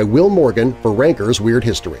written by Will Morgan for Ranker's Weird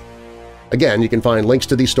History. Again, you can find links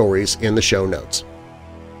to these stories in the show notes.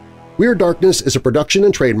 Weird Darkness is a production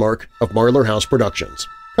and trademark of Marlar House Productions.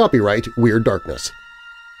 Copyright Weird Darkness.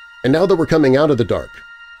 And now that we're coming out of the dark,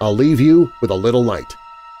 I'll leave you with a little light.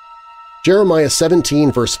 Jeremiah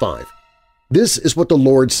 17, verse 5. This is what the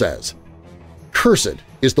Lord says, "Cursed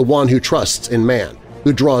is the one who trusts in man,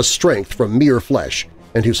 who draws strength from mere flesh,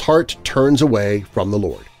 and whose heart turns away from the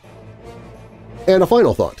Lord. And a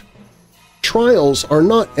final thought. Trials are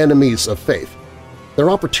not enemies of faith. They're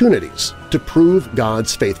opportunities to prove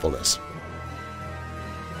God's faithfulness.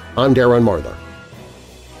 I'm Darren Marlar.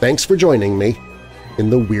 Thanks for joining me in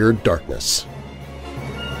the Weird Darkness.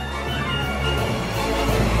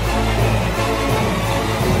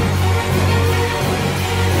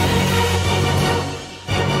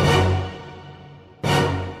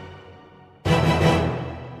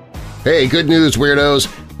 Hey, good news, Weirdos!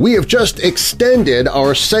 We have just extended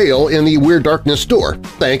our sale in the Weird Darkness store,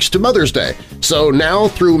 thanks to Mother's Day. So now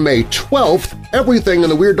through May 12th, everything in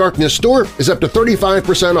the Weird Darkness store is up to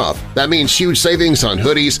 35% off. That means huge savings on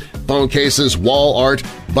hoodies, phone cases, wall art,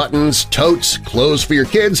 buttons, totes, clothes for your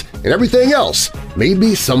kids, and everything else.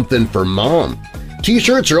 Maybe something for Mom.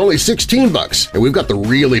 T-shirts are only $16, and we've got the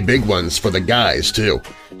really big ones for the guys, too.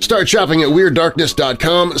 Start shopping at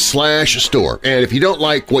WeirdDarkness.com/store, and if you don't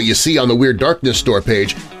like what you see on the Weird Darkness store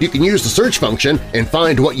page, you can use the search function and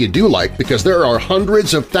find what you do like because there are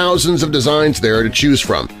hundreds of thousands of designs there to choose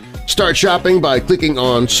from. Start shopping by clicking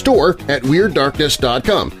on Store at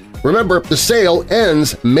WeirdDarkness.com. Remember, the sale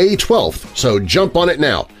ends May 12th, so jump on it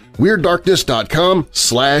now.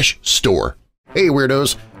 WeirdDarkness.com/store. Hey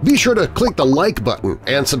Weirdos! Be sure to click the like button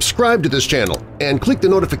and subscribe to this channel, and click the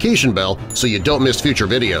notification bell so you don't miss future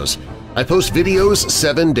videos. I post videos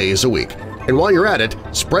 7 days a week. And while you're at it,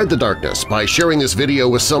 spread the darkness by sharing this video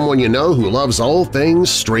with someone you know who loves all things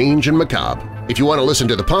strange and macabre. If you want to listen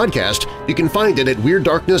to the podcast, you can find it at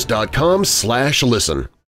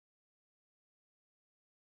WeirdDarkness.com/listen.